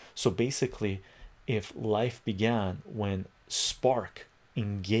it. So basically, if life began when spark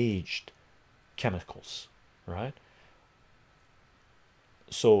engaged chemicals, right?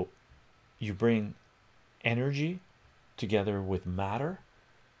 So you bring energy together with matter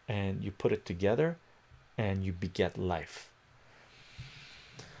and you put it together and you beget life.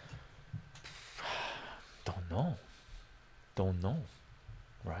 Don't know,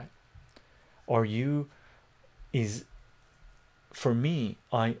 right? Are you, is, for me,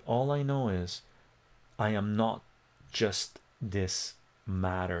 all I know is I am not just this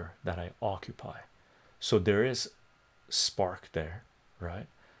matter that I occupy. So there is spark there, right?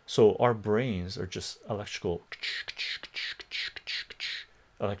 So our brains are just electrical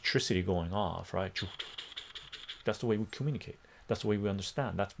electricity going off, right? That's the way we communicate. That's the way we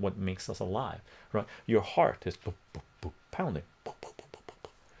understand. That's what makes us alive, right? Your heart is boop, boop, boop, pounding, boop, boop, boop, boop,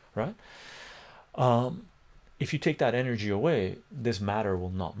 boop, right? If you take that energy away, this matter will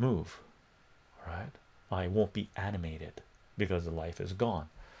not move, right? I won't be animated because the life is gone.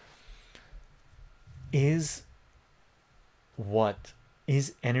 Is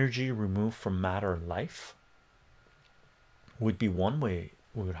energy removed from matter life? Would be one way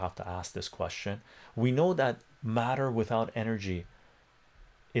we would have to ask this question. We know that matter without energy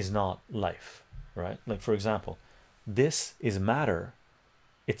is not life, right? Like, for example, this is matter,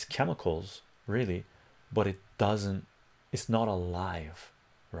 it's chemicals really, but it's not alive,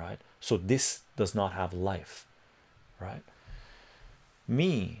 right? So this does not have life, right?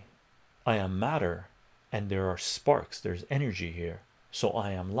 Me, I am matter, and there are sparks, there's energy here, so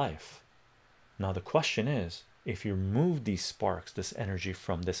I am life. Now the question is, if you remove these sparks, this energy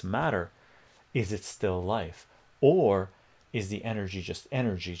from this matter, is it still life, or is the energy,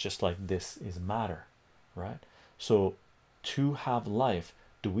 just like this is matter, right? So to have life,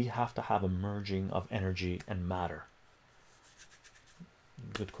 do we have to have a merging of energy and matter?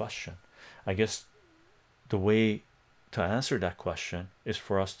 Good question. I guess the way to answer that question is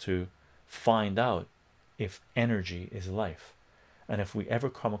for us to find out if energy is life, and if we ever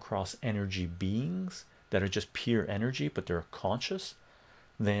come across energy beings that are just pure energy but they're conscious,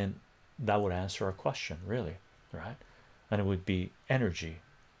 then that would answer our question, really, right? And it would be energy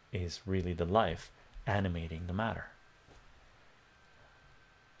is really the life animating the matter.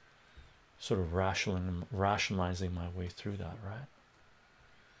 Sort of rationalizing my way through that, right?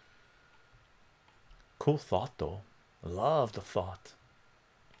 Cool thought though. Love the thought.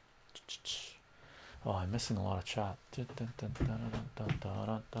 Oh, I'm missing a lot of chat.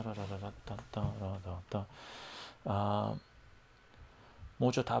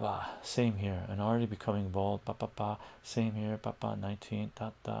 Mojo Taba, same here, and already becoming bald. Papa, same here. Papa, 19.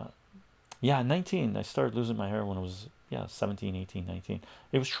 Yeah, 19. I started losing my hair when I was 17, 18, 19.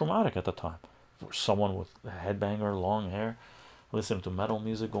 It was traumatic at the time. For someone with a headbanger, long hair, listening to metal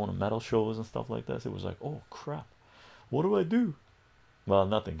music, going to metal shows and stuff like this, it was like, oh crap, what do I do? Well,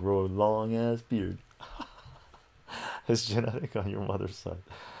 nothing. Grow a long ass beard. It's genetic on your mother's side.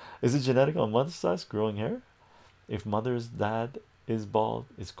 Is it genetic on mother's side? Growing hair? If mother's dad is bald,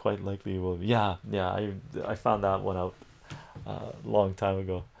 it's quite likely it will be. Yeah, yeah. I found that one out a long time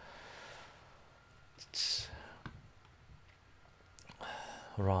ago.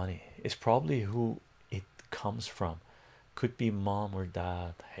 Ronnie, it's probably who it comes from. Could be mom or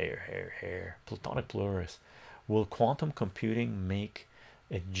dad. Hair. Platonic plurals. Will quantum computing make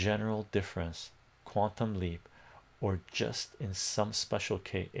a general difference? Quantum leap, or just in some special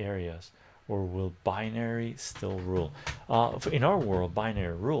case areas, or will binary still rule? In our world,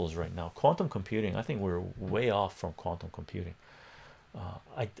 binary rules right now. Quantum computing, I think we're way off from quantum computing.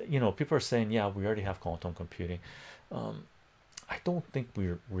 People are saying, yeah, we already have quantum computing. I don't think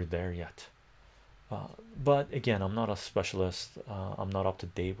we're there yet. But again, I'm not a specialist. I'm not up to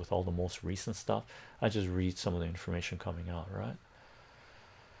date with all the most recent stuff. I just read some of the information coming out, right?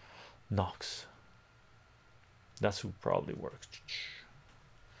 Knox, that's who probably works.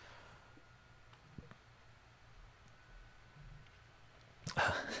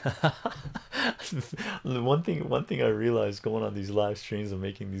 One thing I realized going on these live streams and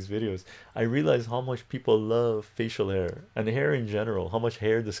making these videos, I realize how much people love facial hair and hair in general, how much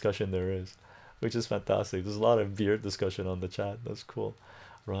hair discussion there is, which is fantastic. There's a lot of beard discussion on the chat. That's cool.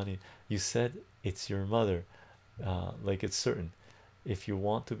 Ronnie, you said it's your mother, like it's certain. If you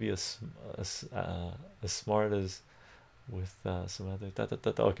want to be as smart as with some other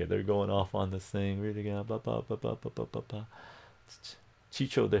okay, they're going off on this thing. Read again.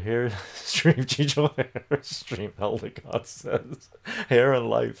 Chycho the hair stream. Chycho hair stream. Eldegard says hair and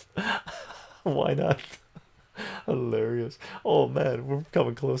life. Why not? Hilarious. Oh man, we're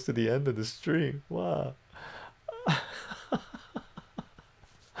coming close to the end of the stream. Wow.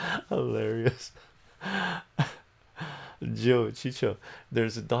 Hilarious. Joe Chicho,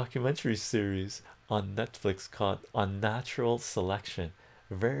 there's a documentary series on Netflix called Unnatural Selection.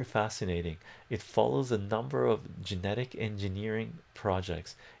 Very fascinating. It follows a number of genetic engineering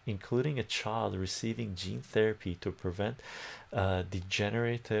projects, including a child receiving gene therapy to prevent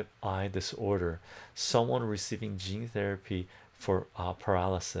degenerative eye disorder, someone receiving gene therapy for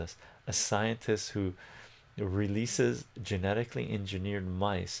paralysis, a scientist who releases genetically engineered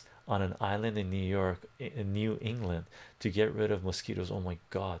mice on an island in New York, in New England, to get rid of mosquitoes. Oh my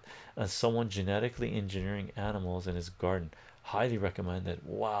God! And someone genetically engineering animals in his garden. Highly recommended.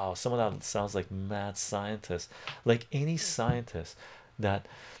 Wow, some of that sounds like mad scientist. Like any scientist that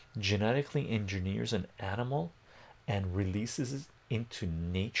genetically engineers an animal and releases it into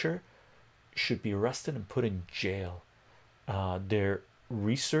nature should be arrested and put in jail. Their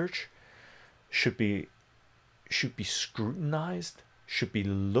research should be scrutinized, should be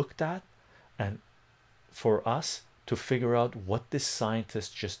looked at, and for us to figure out what this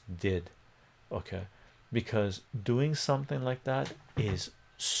scientist just did. Okay, because doing something like that is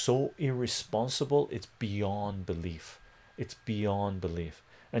so irresponsible, it's beyond belief. It's beyond belief.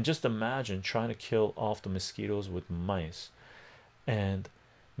 And just imagine trying to kill off the mosquitoes with mice. And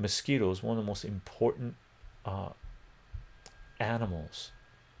mosquitoes, one of the most important uh, animals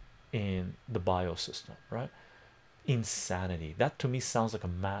in the biosystem, right? Insanity. That to me sounds like a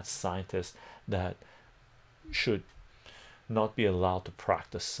mad scientist that should not be allowed to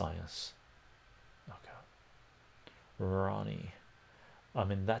practice science. Okay, Ronnie, I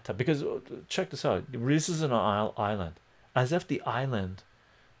mean that type, because check this out. This is an island, as if the island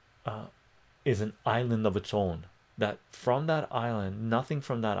uh, is an island of its own. That from that island, nothing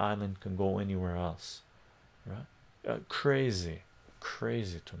from that island can go anywhere else, right? Crazy,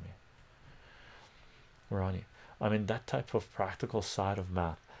 crazy to me. Ronnie, I mean that type of practical side of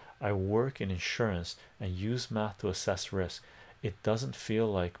math. I work in insurance and use math to assess risk. It doesn't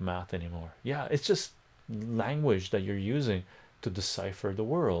feel like math anymore. Yeah, it's just language that you're using to decipher the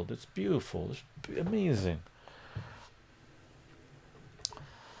world. It's beautiful. It's amazing.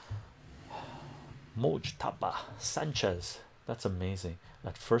 Mojtaba Sanchez, that's amazing.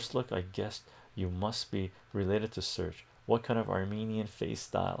 At first look, I guessed you must be related to Serge. What kind of Armenian face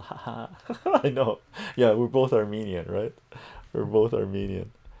style? Haha. I know. Yeah, we're both Armenian, right? We're both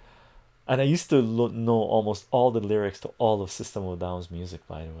Armenian. And I used to know almost all the lyrics to all of System of a Down's music,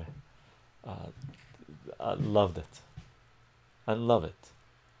 by the way. I loved it. I love it.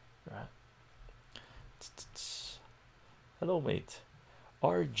 Right. Hello, mate.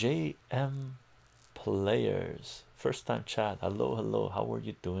 RJM Players, first time chat. Hello, hello. How are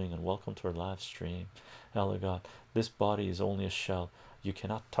you doing? And welcome to our live stream. Hello, God. This body is only a shell. You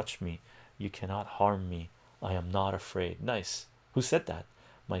cannot touch me. You cannot harm me. I am not afraid. Nice. Who said that?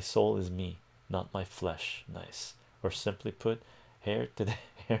 My soul is me, not my flesh. Nice. Or simply put, Hair today,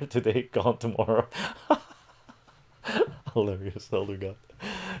 hair today, gone tomorrow. Hilarious, elder god.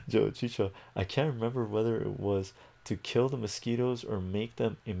 Joe Chicho, I can't remember whether it was to kill the mosquitoes or make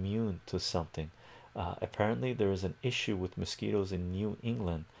them immune to something. Apparently, there is an issue with mosquitoes in New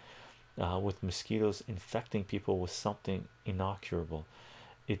England, with mosquitoes infecting people with something inoculable.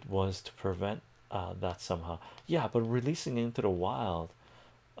 It was to prevent that somehow. Yeah, but releasing it into the wild,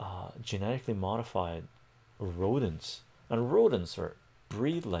 genetically modified rodents, and rodents are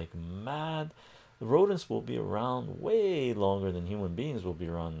breed like mad. Rodents will be around way longer than human beings will be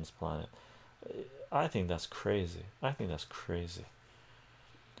around on this planet. I think that's crazy. I think that's crazy.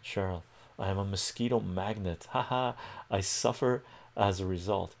 Cheryl, I am a mosquito magnet. Haha, I suffer as a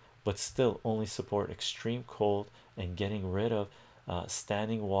result, but still only support extreme cold and getting rid of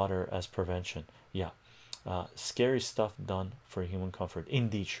standing water as prevention. Yeah, scary stuff done for human comfort.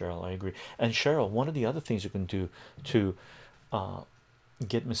 Indeed, Cheryl, I agree. And Cheryl, one of the other things you can do to uh,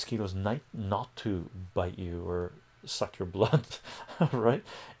 get mosquitoes not to bite you or suck your blood, right,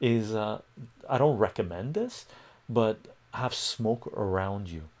 is I don't recommend this, but have smoke around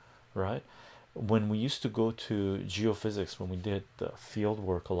you, right? When we used to go to geophysics, when we did the field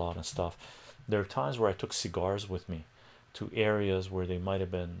work a lot and stuff, there are times where I took cigars with me to areas where there might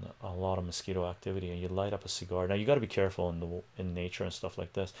have been a lot of mosquito activity, and you light up a cigar. Now you got to be careful in nature and stuff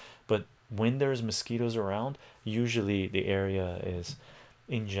like this, but when there's mosquitoes around, usually the area is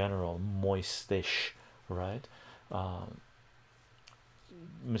in general moistish, right? um,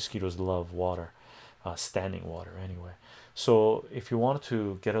 Mosquitoes love water, standing water anyway. So if you want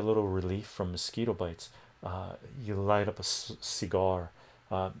to get a little relief from mosquito bites, you light up a cigar.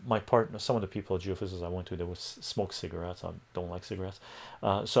 My partner, some of the people at geophysics I went to, they would smoke cigarettes. I don't like cigarettes,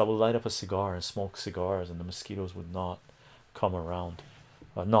 so I would light up a cigar and smoke cigars, and the mosquitoes would not come around,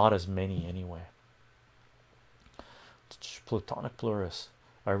 not as many anyway. Platonic plurus,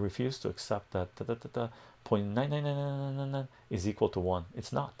 I refuse to accept that 0.99999 is equal to 1.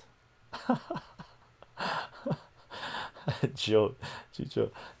 It's not. Joe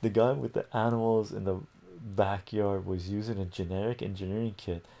Chicho, the guy with the animals in the backyard was using a generic engineering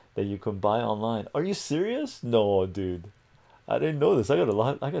kit that you can buy online. Are you serious? No, dude, I didn't know this. I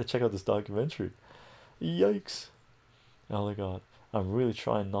gotta check out this documentary. Yikes. Oh my god, I'm really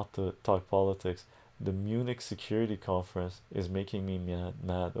trying not to talk politics. The Munich Security Conference is making me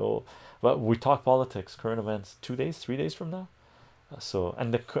mad. Oh, but we talk politics, current events 2 days, 3 days from now. So,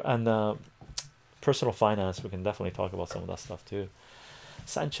 and personal finance, we can definitely talk about some of that stuff too.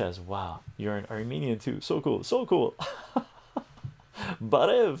 Sanchez, wow, you're an Armenian too. So cool, so cool.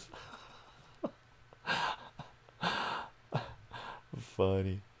 Barev,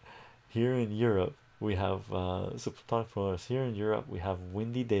 funny. Here in Europe, we have so talk for us. Here in Europe, we have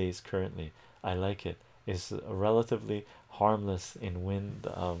windy days currently. I like it. It's relatively harmless in wind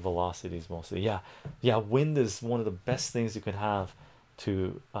velocities mostly. Yeah, yeah. Wind is one of the best things you can have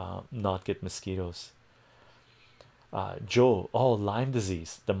to not get mosquitoes. Joe, oh, Lyme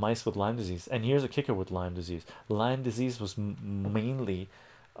disease, the mice with Lyme disease. And here's a kicker with Lyme disease. Lyme disease was mainly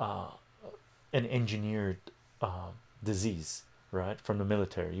uh, an engineered disease, right, from the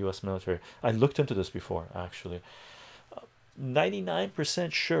military, US military. I looked into this before actually.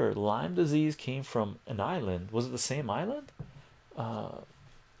 99% sure Lyme disease came from an island. Was it the same island? uh,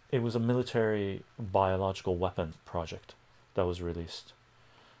 it was a military biological weapon project that was released.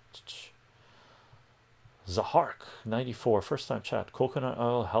 Zahark 94, first time chat. Coconut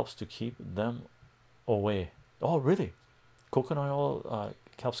oil helps to keep them away. Oh really? Coconut oil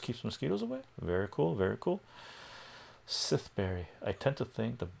helps keep mosquitoes away. Very cool, very cool. Sithberry, I tend to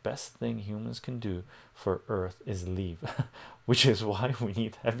think the best thing humans can do for Earth is leave, which is why we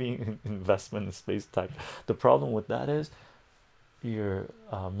need heavy investment in space tech. The problem with that is you're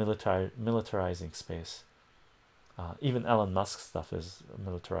militarizing space. Even Elon Musk stuff is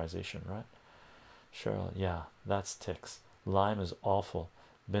militarization, right? Cheryl, yeah, that's ticks. Lyme is awful.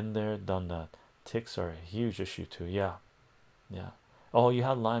 Been there, done that. Ticks are a huge issue too. Yeah, yeah. Oh, you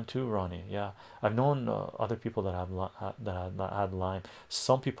had Lyme too, Ronnie. Yeah, I've known other people that have that have not had Lyme.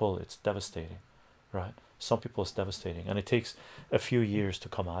 Some people it's devastating, right? Some people it's devastating, and it takes a few years to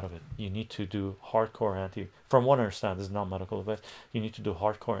come out of it. You need to do hardcore from what I understand, this is not medical advice. You need to do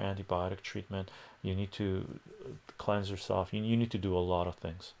hardcore antibiotic treatment. You need to cleanse yourself. You need to do a lot of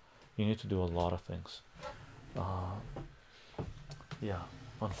things. You need to do a lot of things. Uh, yeah,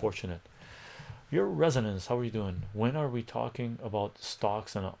 unfortunate. Your resonance, how are you doing? When are we talking about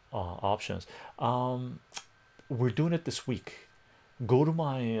stocks and options? We're doing it this week. Go to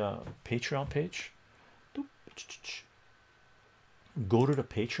my Patreon page. Go to the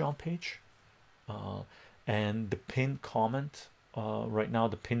Patreon page, and the pinned comment right now,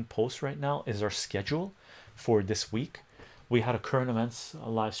 the pinned post right now is our schedule for this week. We had a current events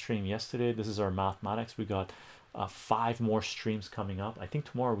live stream yesterday. This is our mathematics. We got 5 more streams coming up. I think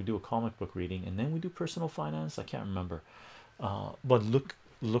tomorrow we do a comic book reading, and then we do personal finance. I can't remember, but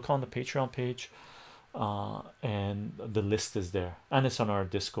look on the Patreon page, and the list is there, and it's on our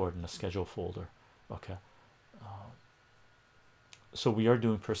Discord in the schedule folder. Okay, so we are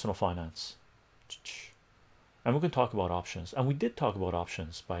doing personal finance, and we can talk about options, and we did talk about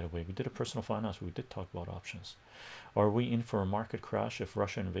options, by the way. We did a personal finance, we did talk about options. Are we in for a market crash if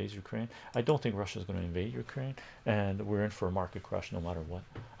Russia invades Ukraine? I don't think Russia is going to invade Ukraine, and we're in for a market crash no matter what.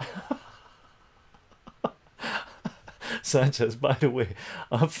 Sanchez, by the way,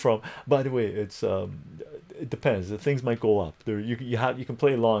 I'm from, by the way, it's it depends. The things might go up there. You can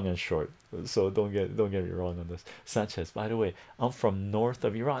play long and short, so don't get me wrong on this. Sanchez, by the way, I'm from north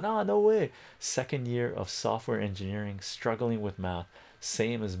of Iran. Ah, no way. Second year of software engineering, struggling with math,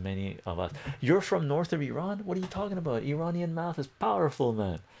 same as many of us. You're from north of Iran? What are you talking about? Iranian math is powerful,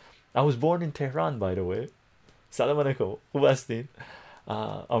 man. I was born in Tehran, by the way. Salam alaikum. Westin.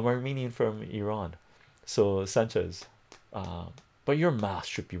 I'm Armenian from Iran. So Sanchez, uh, but your math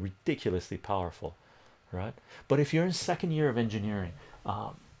should be ridiculously powerful, right? But if you're in second year of engineering,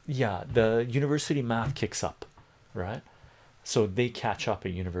 yeah, the university math kicks up, right? So they catch up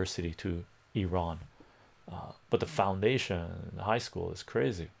at university to Iran, but the foundation, the high school is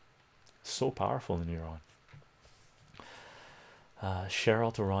crazy, so powerful in Iran.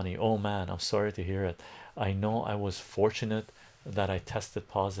 Cheryl Turani, oh man, I'm sorry to hear it. I know I was fortunate that I tested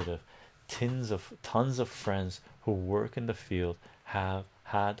positive. Tons of friends who work in the field have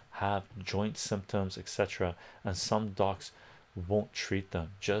joint symptoms, etc., and some docs won't treat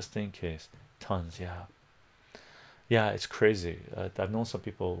them just in case. Tons, yeah, yeah, it's crazy. I've known some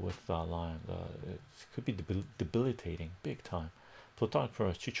people with Lyme. It could be debilitating, big time. Platonic for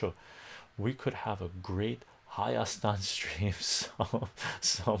chycho, we could have a great high Astan stream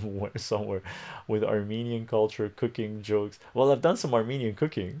somewhere with Armenian culture, cooking jokes. Well, I've done some Armenian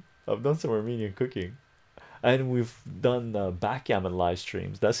cooking. I've done some Armenian cooking, and we've done backgammon live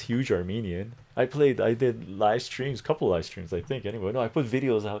streams. That's huge Armenian. I did live streams, couple live streams, I think. Anyway, no, I put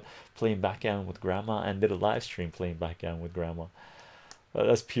videos out playing backgammon with grandma and did a live stream playing backgammon with grandma.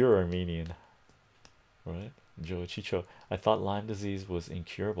 That's pure Armenian, right? Joe Chicho, I thought Lyme disease was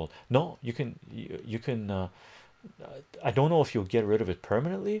incurable. No, you can. I don't know if you'll get rid of it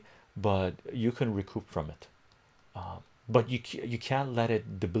permanently, but you can recoup from it. But you can't let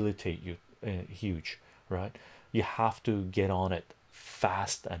it debilitate you huge, right? You have to get on it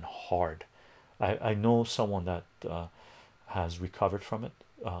fast and hard. I know someone that has recovered from it,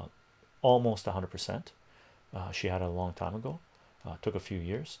 almost 100%. She had it a long time ago, took a few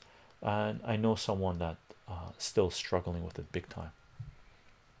years, and I know someone that still struggling with it big time.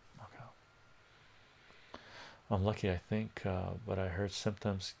 Okay, I'm lucky, I think, but I heard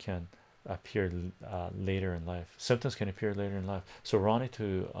symptoms can appear later in life. Symptoms can appear later in life. So Ronnie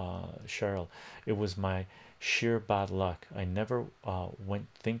to Cheryl, it was my sheer bad luck. I never went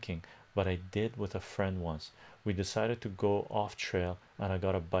thinking, but I did with a friend once. We decided to go off trail, and I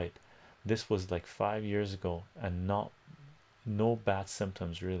got a bite. This was like 5 years ago, and no bad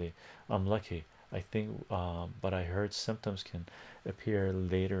symptoms really. I'm lucky, I think, but I heard symptoms can appear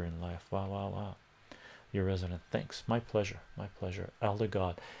later in life. Wow, wow, wow. Your resident, thanks. My pleasure, my pleasure. Elder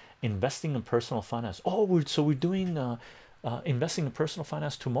God, investing in personal finance. Oh, we're doing investing in personal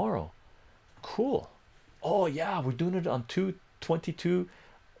finance tomorrow. Cool. Oh yeah, we're doing it on 2/22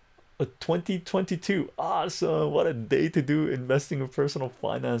 2022. Awesome, what a day to do investing in personal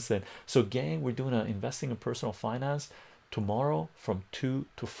finance. And so gang, we're doing a investing in personal finance tomorrow from 2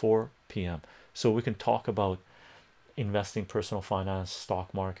 to 4 p.m. so we can talk about investing, personal finance,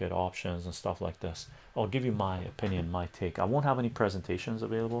 stock market, options, and stuff like this. I'll give you my opinion, my take. I won't have any presentations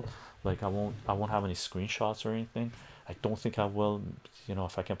available, like I won't have any screenshots or anything. I don't think I will. You know,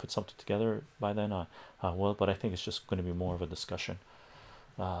 if I can put something together by then, I will, but I think it's just going to be more of a discussion.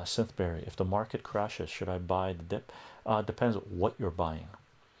 Synthberry, if the market crashes, should I buy the dip? Depends what you're buying.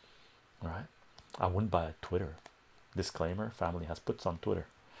 All right, I wouldn't buy a Twitter. Disclaimer, family has puts on Twitter.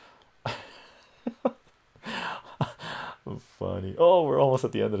 Funny. Oh, we're almost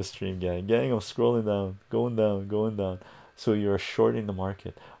at the end of the stream, gang. I'm scrolling down, going down. So you're shorting the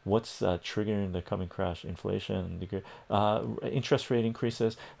market. What's triggering the coming crash? Inflation, interest rate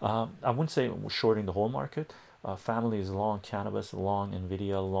increases. I wouldn't say shorting the whole market. Family is long cannabis, long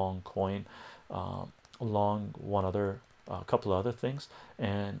Nvidia, long coin, long one other, a couple of other things,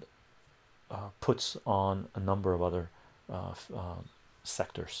 and puts on a number of other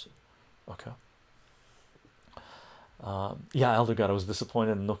sectors. Okay. Yeah, Elder God, I was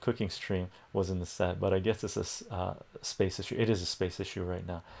disappointed no cooking stream was in the set, but I guess it's a space issue. It is a space issue right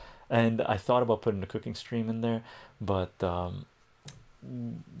now, and I thought about putting a cooking stream in there, but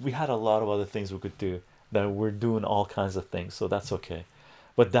we had a lot of other things we could do that we're doing all kinds of things, so that's okay.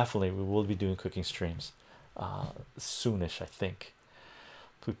 But definitely we will be doing cooking streams soonish, I think.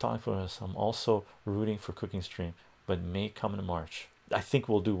 Plutonic for us. I'm also rooting for cooking stream, but may come in March. I think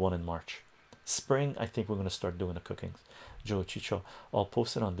we'll do one in March. Spring, I think we're going to start doing the cookings. Joe Chicho, I'll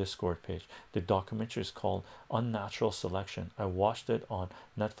post it on Discord page. The documentary is called Unnatural Selection. I watched it on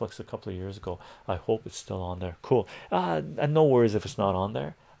Netflix a couple of years ago. I hope it's still on there. Cool. And no worries if it's not on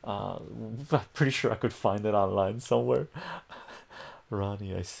there. I'm pretty sure I could find it online somewhere.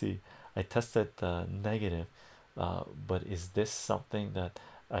 Ronnie, I see. I tested negative, but is this something that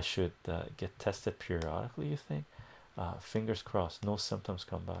I should get tested periodically, you think? Fingers crossed, no symptoms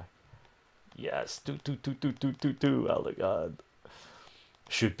come back. Yes, do. Oh my God.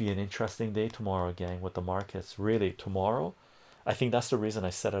 Should be an interesting day tomorrow, gang, with the markets. Really, tomorrow? I think that's the reason I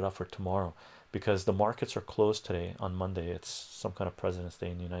set it up for tomorrow, because the markets are closed today on Monday. It's some kind of President's Day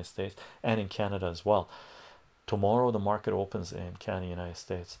in the United States and in Canada as well. Tomorrow the market opens in Canada, United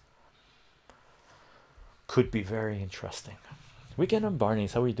States. Could be very interesting. Weekend on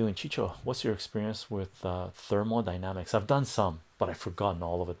Barney's, how are you doing? Chicho, what's your experience with thermodynamics? I've done some, but I've forgotten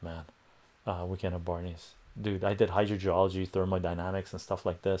all of it, man. Weekend on Barney's, dude, I did hydrogeology, thermodynamics, and stuff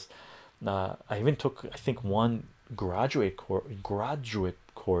like this. I even took, I think, one graduate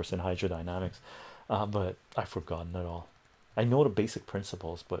course in hydrodynamics, but I've forgotten it all. I know the basic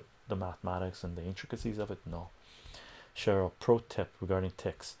principles, but the mathematics and the intricacies of it, no. Cheryl, pro tip regarding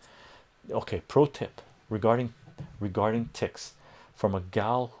ticks. Okay, pro tip regarding ticks from a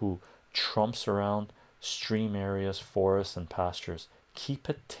gal who trumps around stream areas, forests, and pastures. Keep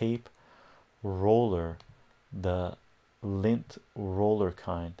a tape roller, the lint roller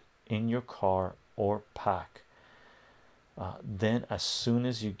kind, in your car or pack. Then as soon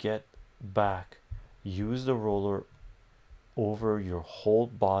as you get back, use the roller over your whole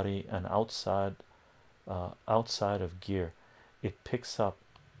body and outside of gear. It picks up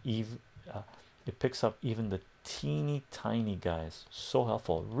even even the teeny tiny guys. So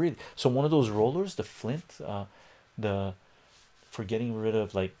helpful, really. So one of those rollers, the flint, the for getting rid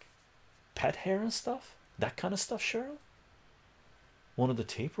of like pet hair and stuff, that kind of stuff. Cheryl, one of the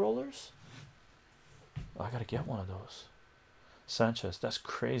tape rollers. I gotta get one of those. Sanchez, that's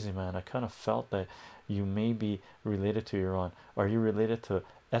crazy, man. I kind of felt that you may be related to Iran. Are you related to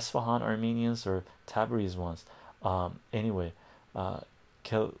Esfahan Armenians or Tabriz ones? Anyway,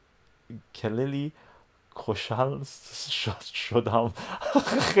 Kelili خوشحال شدم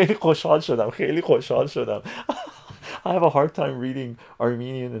خیلی خوشحال شدم خیلی خوشحال شدم. I have a hard time reading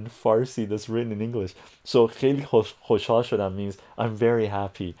Armenian and Farsi that's written in English. So خیلی خوشحال شدم means I'm very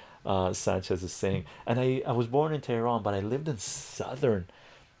happy. Sanchez is saying, and I was born in Tehran, but I lived in southern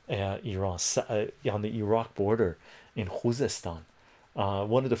Iran, on the Iraq border in Khuzestan.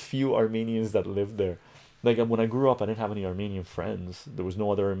 One of the few Armenians that lived there. Like when I grew up, I didn't have any Armenian friends. There was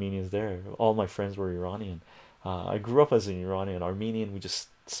no other Armenians there. All my friends were Iranian. I grew up as an Iranian. Armenian, we just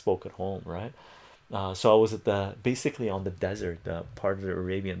spoke at home, right? So I was at the basically on the desert, part of the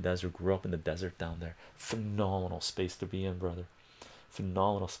Arabian desert. Grew up in the desert down there. Phenomenal space to be in, brother.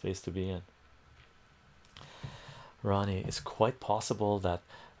 Phenomenal space to be in. Ronnie, it's quite possible that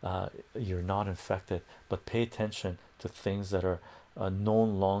you're not infected, but pay attention to things that are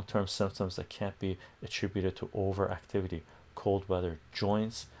known long-term symptoms that can't be attributed to overactivity. Cold weather,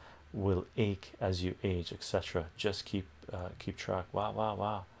 joints will ache as you age, etc. Just keep track.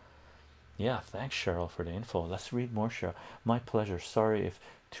 Wow. Yeah, thanks Cheryl for the info. Let's read more, Cheryl. My pleasure. Sorry if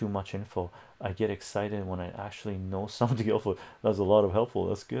too much info. I get excited when I actually know something helpful. That's a lot of helpful.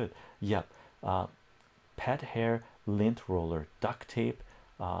 That's good. Yep. Pet hair lint roller, duct tape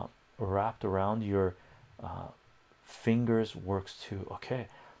wrapped around your fingers works too. Okay,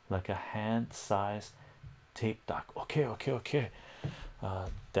 like a hand size tape duct. Okay.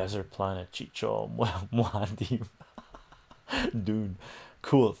 Desert Planet, Chicho, Muad'Dib. Dude,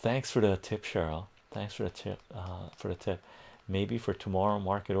 cool. Thanks for the tip, Cheryl. Thanks for the tip. Maybe for tomorrow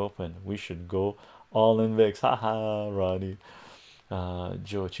market open we should go all in VIX. Haha, Ronnie.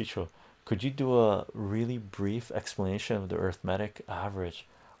 Joe Chicho, could you do a really brief explanation of the arithmetic average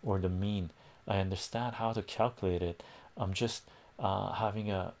or the mean? I understand how to calculate it. I'm just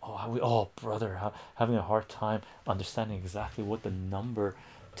having a having a hard time understanding exactly what the number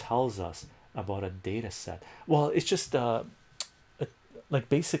tells us about a data set. Well, it's just like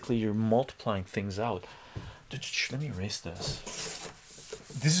basically you're multiplying things out. Let me erase this.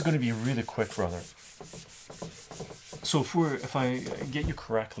 This is going to be really quick, brother. So if I get you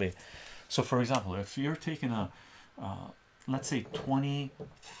correctly, so for example, if you're taking a let's say 20,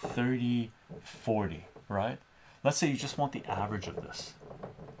 30, 40, right? Let's say you just want the average of this.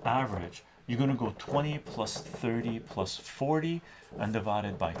 Average, you're going to go 20 plus 30 plus 40 and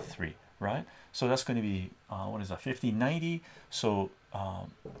divided by 3, right? So that's going to be what is that, 50, 90. So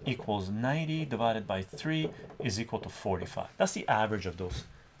equals 90 divided by 3 is equal to 45. That's the average of those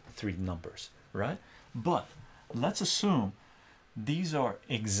three numbers, right? But let's assume these are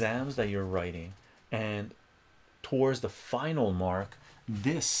exams that you're writing, and towards the final mark,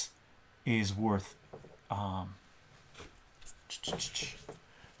 this is worth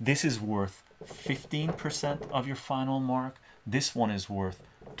this is worth 15% of your final mark, this one is worth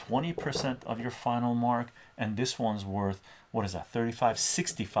 20% of your final mark, and this one's worth, what is that, 35,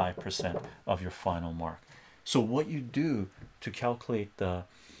 65% of your final mark. So what you do to calculate the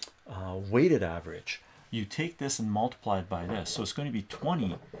weighted average, you take this and multiply it by this. So it's going to be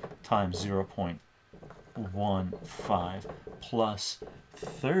 20 times 0.15 plus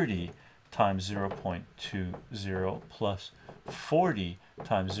 30 times 0.20 plus 40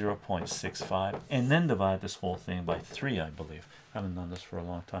 times 0.65, and then divide this whole thing by 3, I believe. I haven't done this for a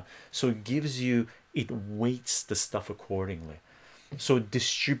long time. So it gives you, it weights the stuff accordingly. So it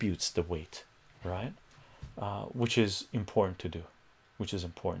distributes the weight, right? Which is important to do. Which is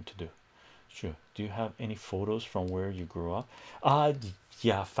important to do. Sure. Do you have any photos from where you grew up?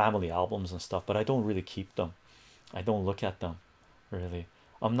 Yeah, family albums and stuff, but I don't really keep them. I don't look at them, really.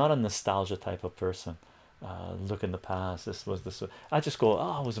 I'm not a nostalgia type of person. Look in the past, this was this. I just go,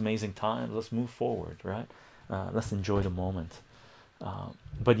 oh, it was amazing time. Let's move forward, right? Let's enjoy the moment.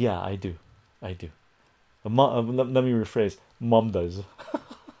 But yeah, I do. I do. Let me rephrase. Mom does.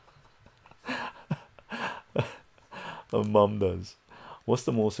 Mom does. What's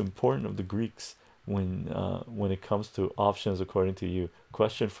the most important of the Greeks when it comes to options according to you?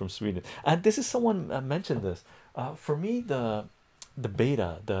 Question from Sweden. And this is someone mentioned this. For me, the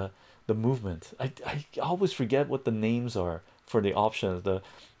beta, the movement, I always forget what the names are for the options, the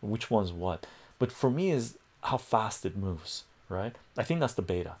which one's what. But for me is how fast it moves, right? I think that's the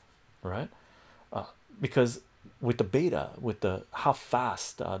beta, right? Because with the beta, with the how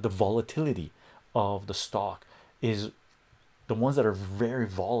fast the volatility of the stock is, the ones that are very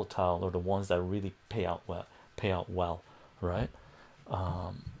volatile are the ones that really pay out well, right?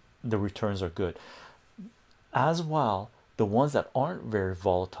 The returns are good as well. The ones that aren't very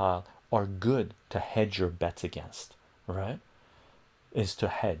volatile are good to hedge your bets against, right? Is to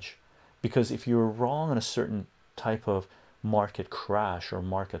hedge, because if you're wrong on a certain type of market crash or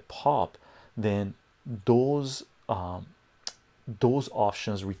market pop, then those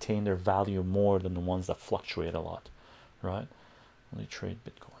options retain their value more than the ones that fluctuate a lot, right? Only trade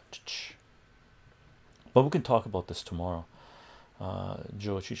Bitcoin, but we can talk about this tomorrow.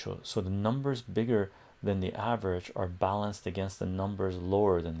 Joe Chycho. So the numbers bigger than the average are balanced against the numbers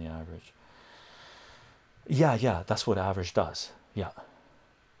lower than the average. Yeah, that's what average does. Yeah,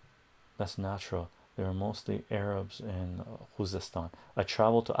 that's natural. There are mostly Arabs in Khuzestan. I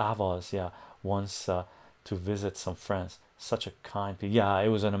traveled to Avaz, yeah, once to visit some friends. Such a kind people. Yeah, it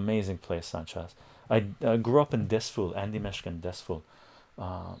was an amazing place, Sanchez. I grew up in Desful, Andy Meshkin, Desful.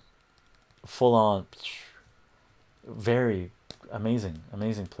 Full on, very amazing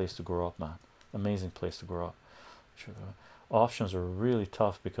place to grow up, man. Amazing place to grow up. Options are really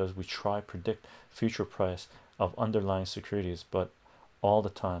tough because we try predict future price of underlying securities, but all the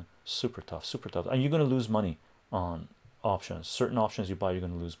time super tough, and you're going to lose money on options. Certain options you buy, you're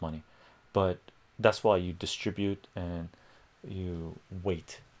going to lose money, but that's why you distribute and you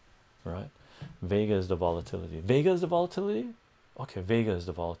wait, right? Vega is the volatility. Okay, Vega is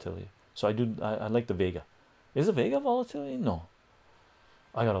the volatility. So I like the Vega. Is the Vega volatility? No,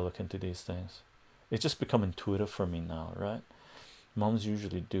 I gotta look into these things. It's just become intuitive for me now, right? Moms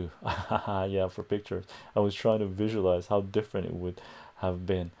usually do. Yeah, for pictures. I was trying to visualize how different it would have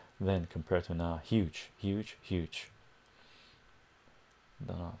been then compared to now. Huge. Done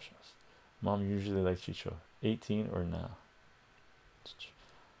options. Mom usually like Chycho. 18 or now?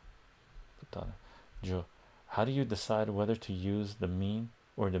 Joe, how do you decide whether to use the mean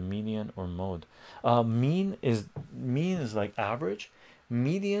or the median or mode? Mean is like average,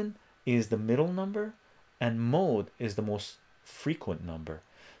 median is the middle number, and mode is the most frequent number.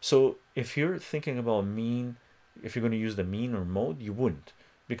 So if you're thinking about mean, if you're going to use the mean or mode, you wouldn't,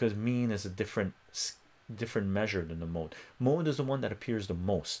 because mean is a different measure than the mode. Mode is the one that appears the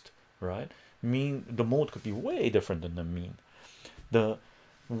most, right? Mean, the mode could be way different than the mean. The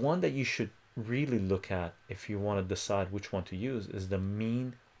one that you should really look at if you want to decide which one to use is the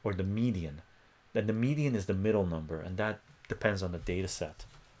mean or the median. then the median is the middle number, and that depends on the data set,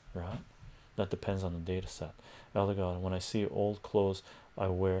 right? That depends on the data set. Elder, when I see old clothes I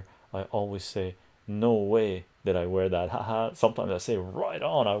wear, I always say, no way did I wear that. Haha. Sometimes I say, right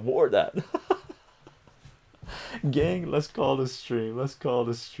on, I wore that. Gang, let's call this stream. Let's call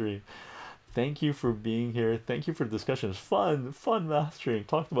this stream. Thank you for being here. Thank you for the discussion. It's fun math stream.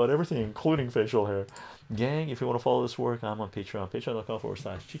 Talked about everything, including facial hair. Gang, if you want to follow this work, I'm on Patreon.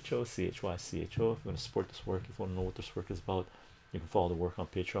 Patreon.com/chycho, chycho. If you want to support this work, if you want to know what this work is about, you can follow the work on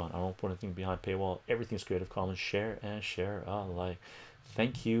Patreon. I don't put anything behind paywall. Everything's Creative Commons. Share and share alike.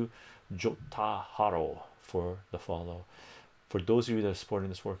 Thank you, Jotaharo, for the follow. For those of you that are supporting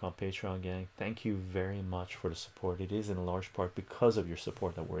this work on Patreon, gang, thank you very much for the support. It is in large part because of your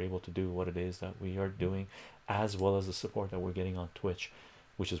support that we're able to do what it is that we are doing, as well as the support that we're getting on Twitch,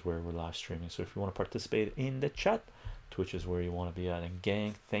 which is where we're live streaming. So if you want to participate in the chat, Twitch is where you want to be at. And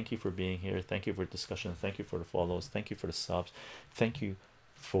gang, thank you for being here. Thank you for the discussion. Thank you for the follows. Thank you for the subs. Thank you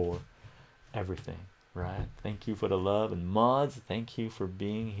for everything, right? Thank you for the love and mods. Thank you for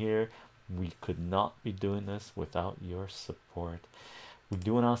being here. We could not be doing this without your support. We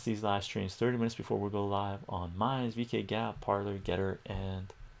do announce these live streams 30 minutes before we go live on Minds, VK Gap, Parlor, Getter,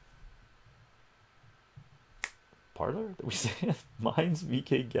 and Parlor. Did we say it? Minds,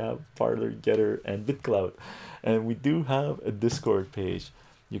 VK Gap, Parlor, Getter, and BitCloud. And we do have a Discord page.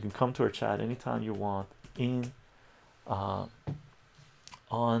 You can come to our chat anytime you want in on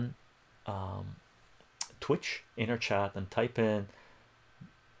Twitch in our chat and type in !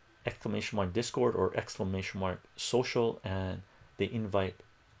 Discord or ! social, and the invite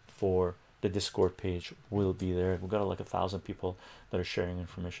for the Discord page will be there. We've got like 1,000 people that are sharing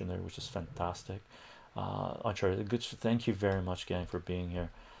information there, which is fantastic. Good. Thank you very much, gang, for being here.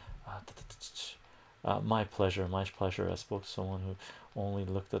 My pleasure. My pleasure. I spoke to someone who only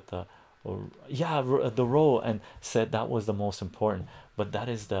looked at the the row and said that was the most important, but that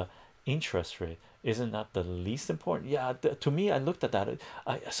is the interest rate. Isn't that the least important? Yeah, to me, I looked at that.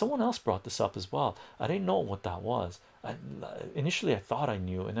 Someone else brought this up as well. I didn't know what that was. Initially I thought I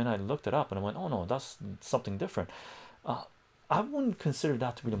knew, and then I looked it up and I went, oh no, that's something different. I wouldn't consider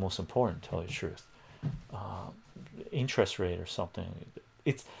that to be the most important, to tell you the truth. Interest rate or something.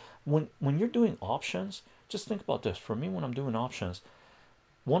 It's when you're doing options, just think about this. For me, when I'm doing options,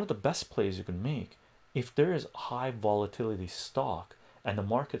 one of the best plays you can make, if there is high volatility stock and the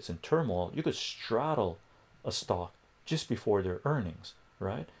market's in turmoil, you could straddle a stock just before their earnings,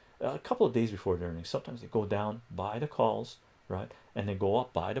 right? A couple of days before their earnings. Sometimes they go down, buy the calls, right? And they go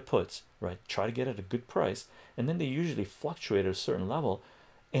up, buy the puts, right? Try to get at a good price, and then they usually fluctuate at a certain level.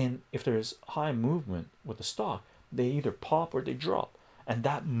 And if there's high movement with the stock, they either pop or they drop, and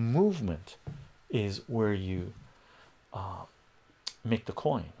that movement is where you make the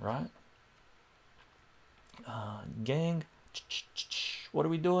coin, right? Gang, what are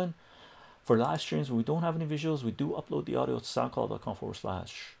we doing for live streams? We don't have any visuals. We do upload the audio to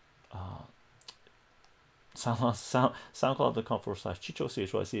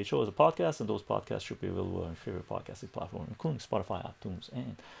soundcloud.com/soundcloud.com/chycho as a podcast, and those podcasts should be available on your favorite podcasting platform, including Spotify, iTunes,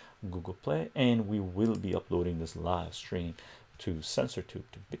 and Google Play. And we will be uploading this live stream to SensorTube,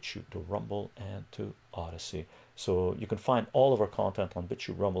 to BitChute, to Rumble, and to Odyssey. So you can find all of our content on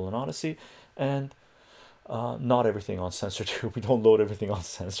BitChute, Rumble, and Odyssey, and not everything on SensorTube. We don't load everything on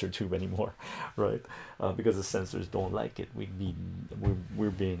SensorTube anymore, right? Because the censors don't like it.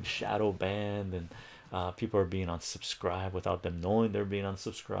 We're being shadow banned, and people are being unsubscribed without them knowing they're being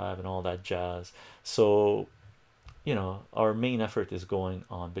unsubscribed and all that jazz. So you know, our main effort is going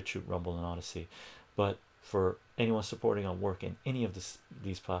on BitChute, Rumble, and Odyssey. But for anyone supporting our work in any of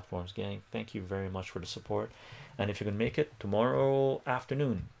these platforms, gang, thank you very much for the support. And if you can make it tomorrow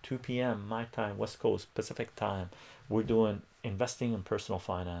afternoon, 2 p.m. my time, West Coast Pacific time, we're doing investing in personal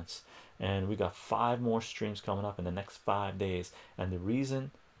finance, and we got 5 more streams coming up in the next 5 days. And the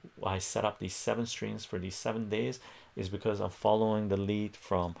reason I set up these 7 streams for these 7 days is because I'm following the lead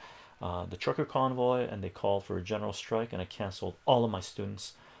from the trucker convoy, and they called for a general strike, and I canceled all of my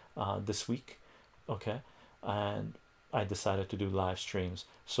students this week. Okay, and I decided to do live streams.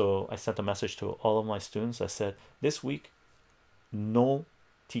 So I sent a message to all of my students. I said, this week, no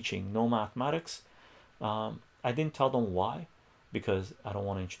teaching, no mathematics. I didn't tell them why, because I don't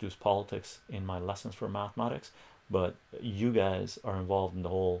want to introduce politics in my lessons for mathematics, but you guys are involved in the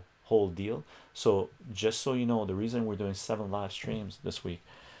whole deal. So just so you know, the reason we're doing 7 live streams this week,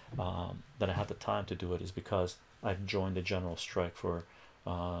 that I had the time to do it, is because I've joined the general strike for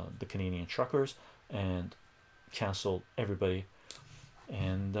the Canadian truckers and canceled everybody,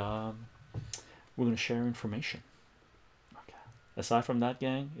 and we're going to share information. Okay, aside from that,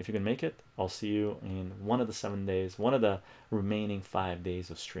 gang, if you can make it, I'll see you in one of the 7 days, one of the remaining 5 days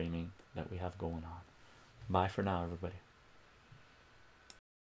of streaming that we have going on. Bye for now, everybody.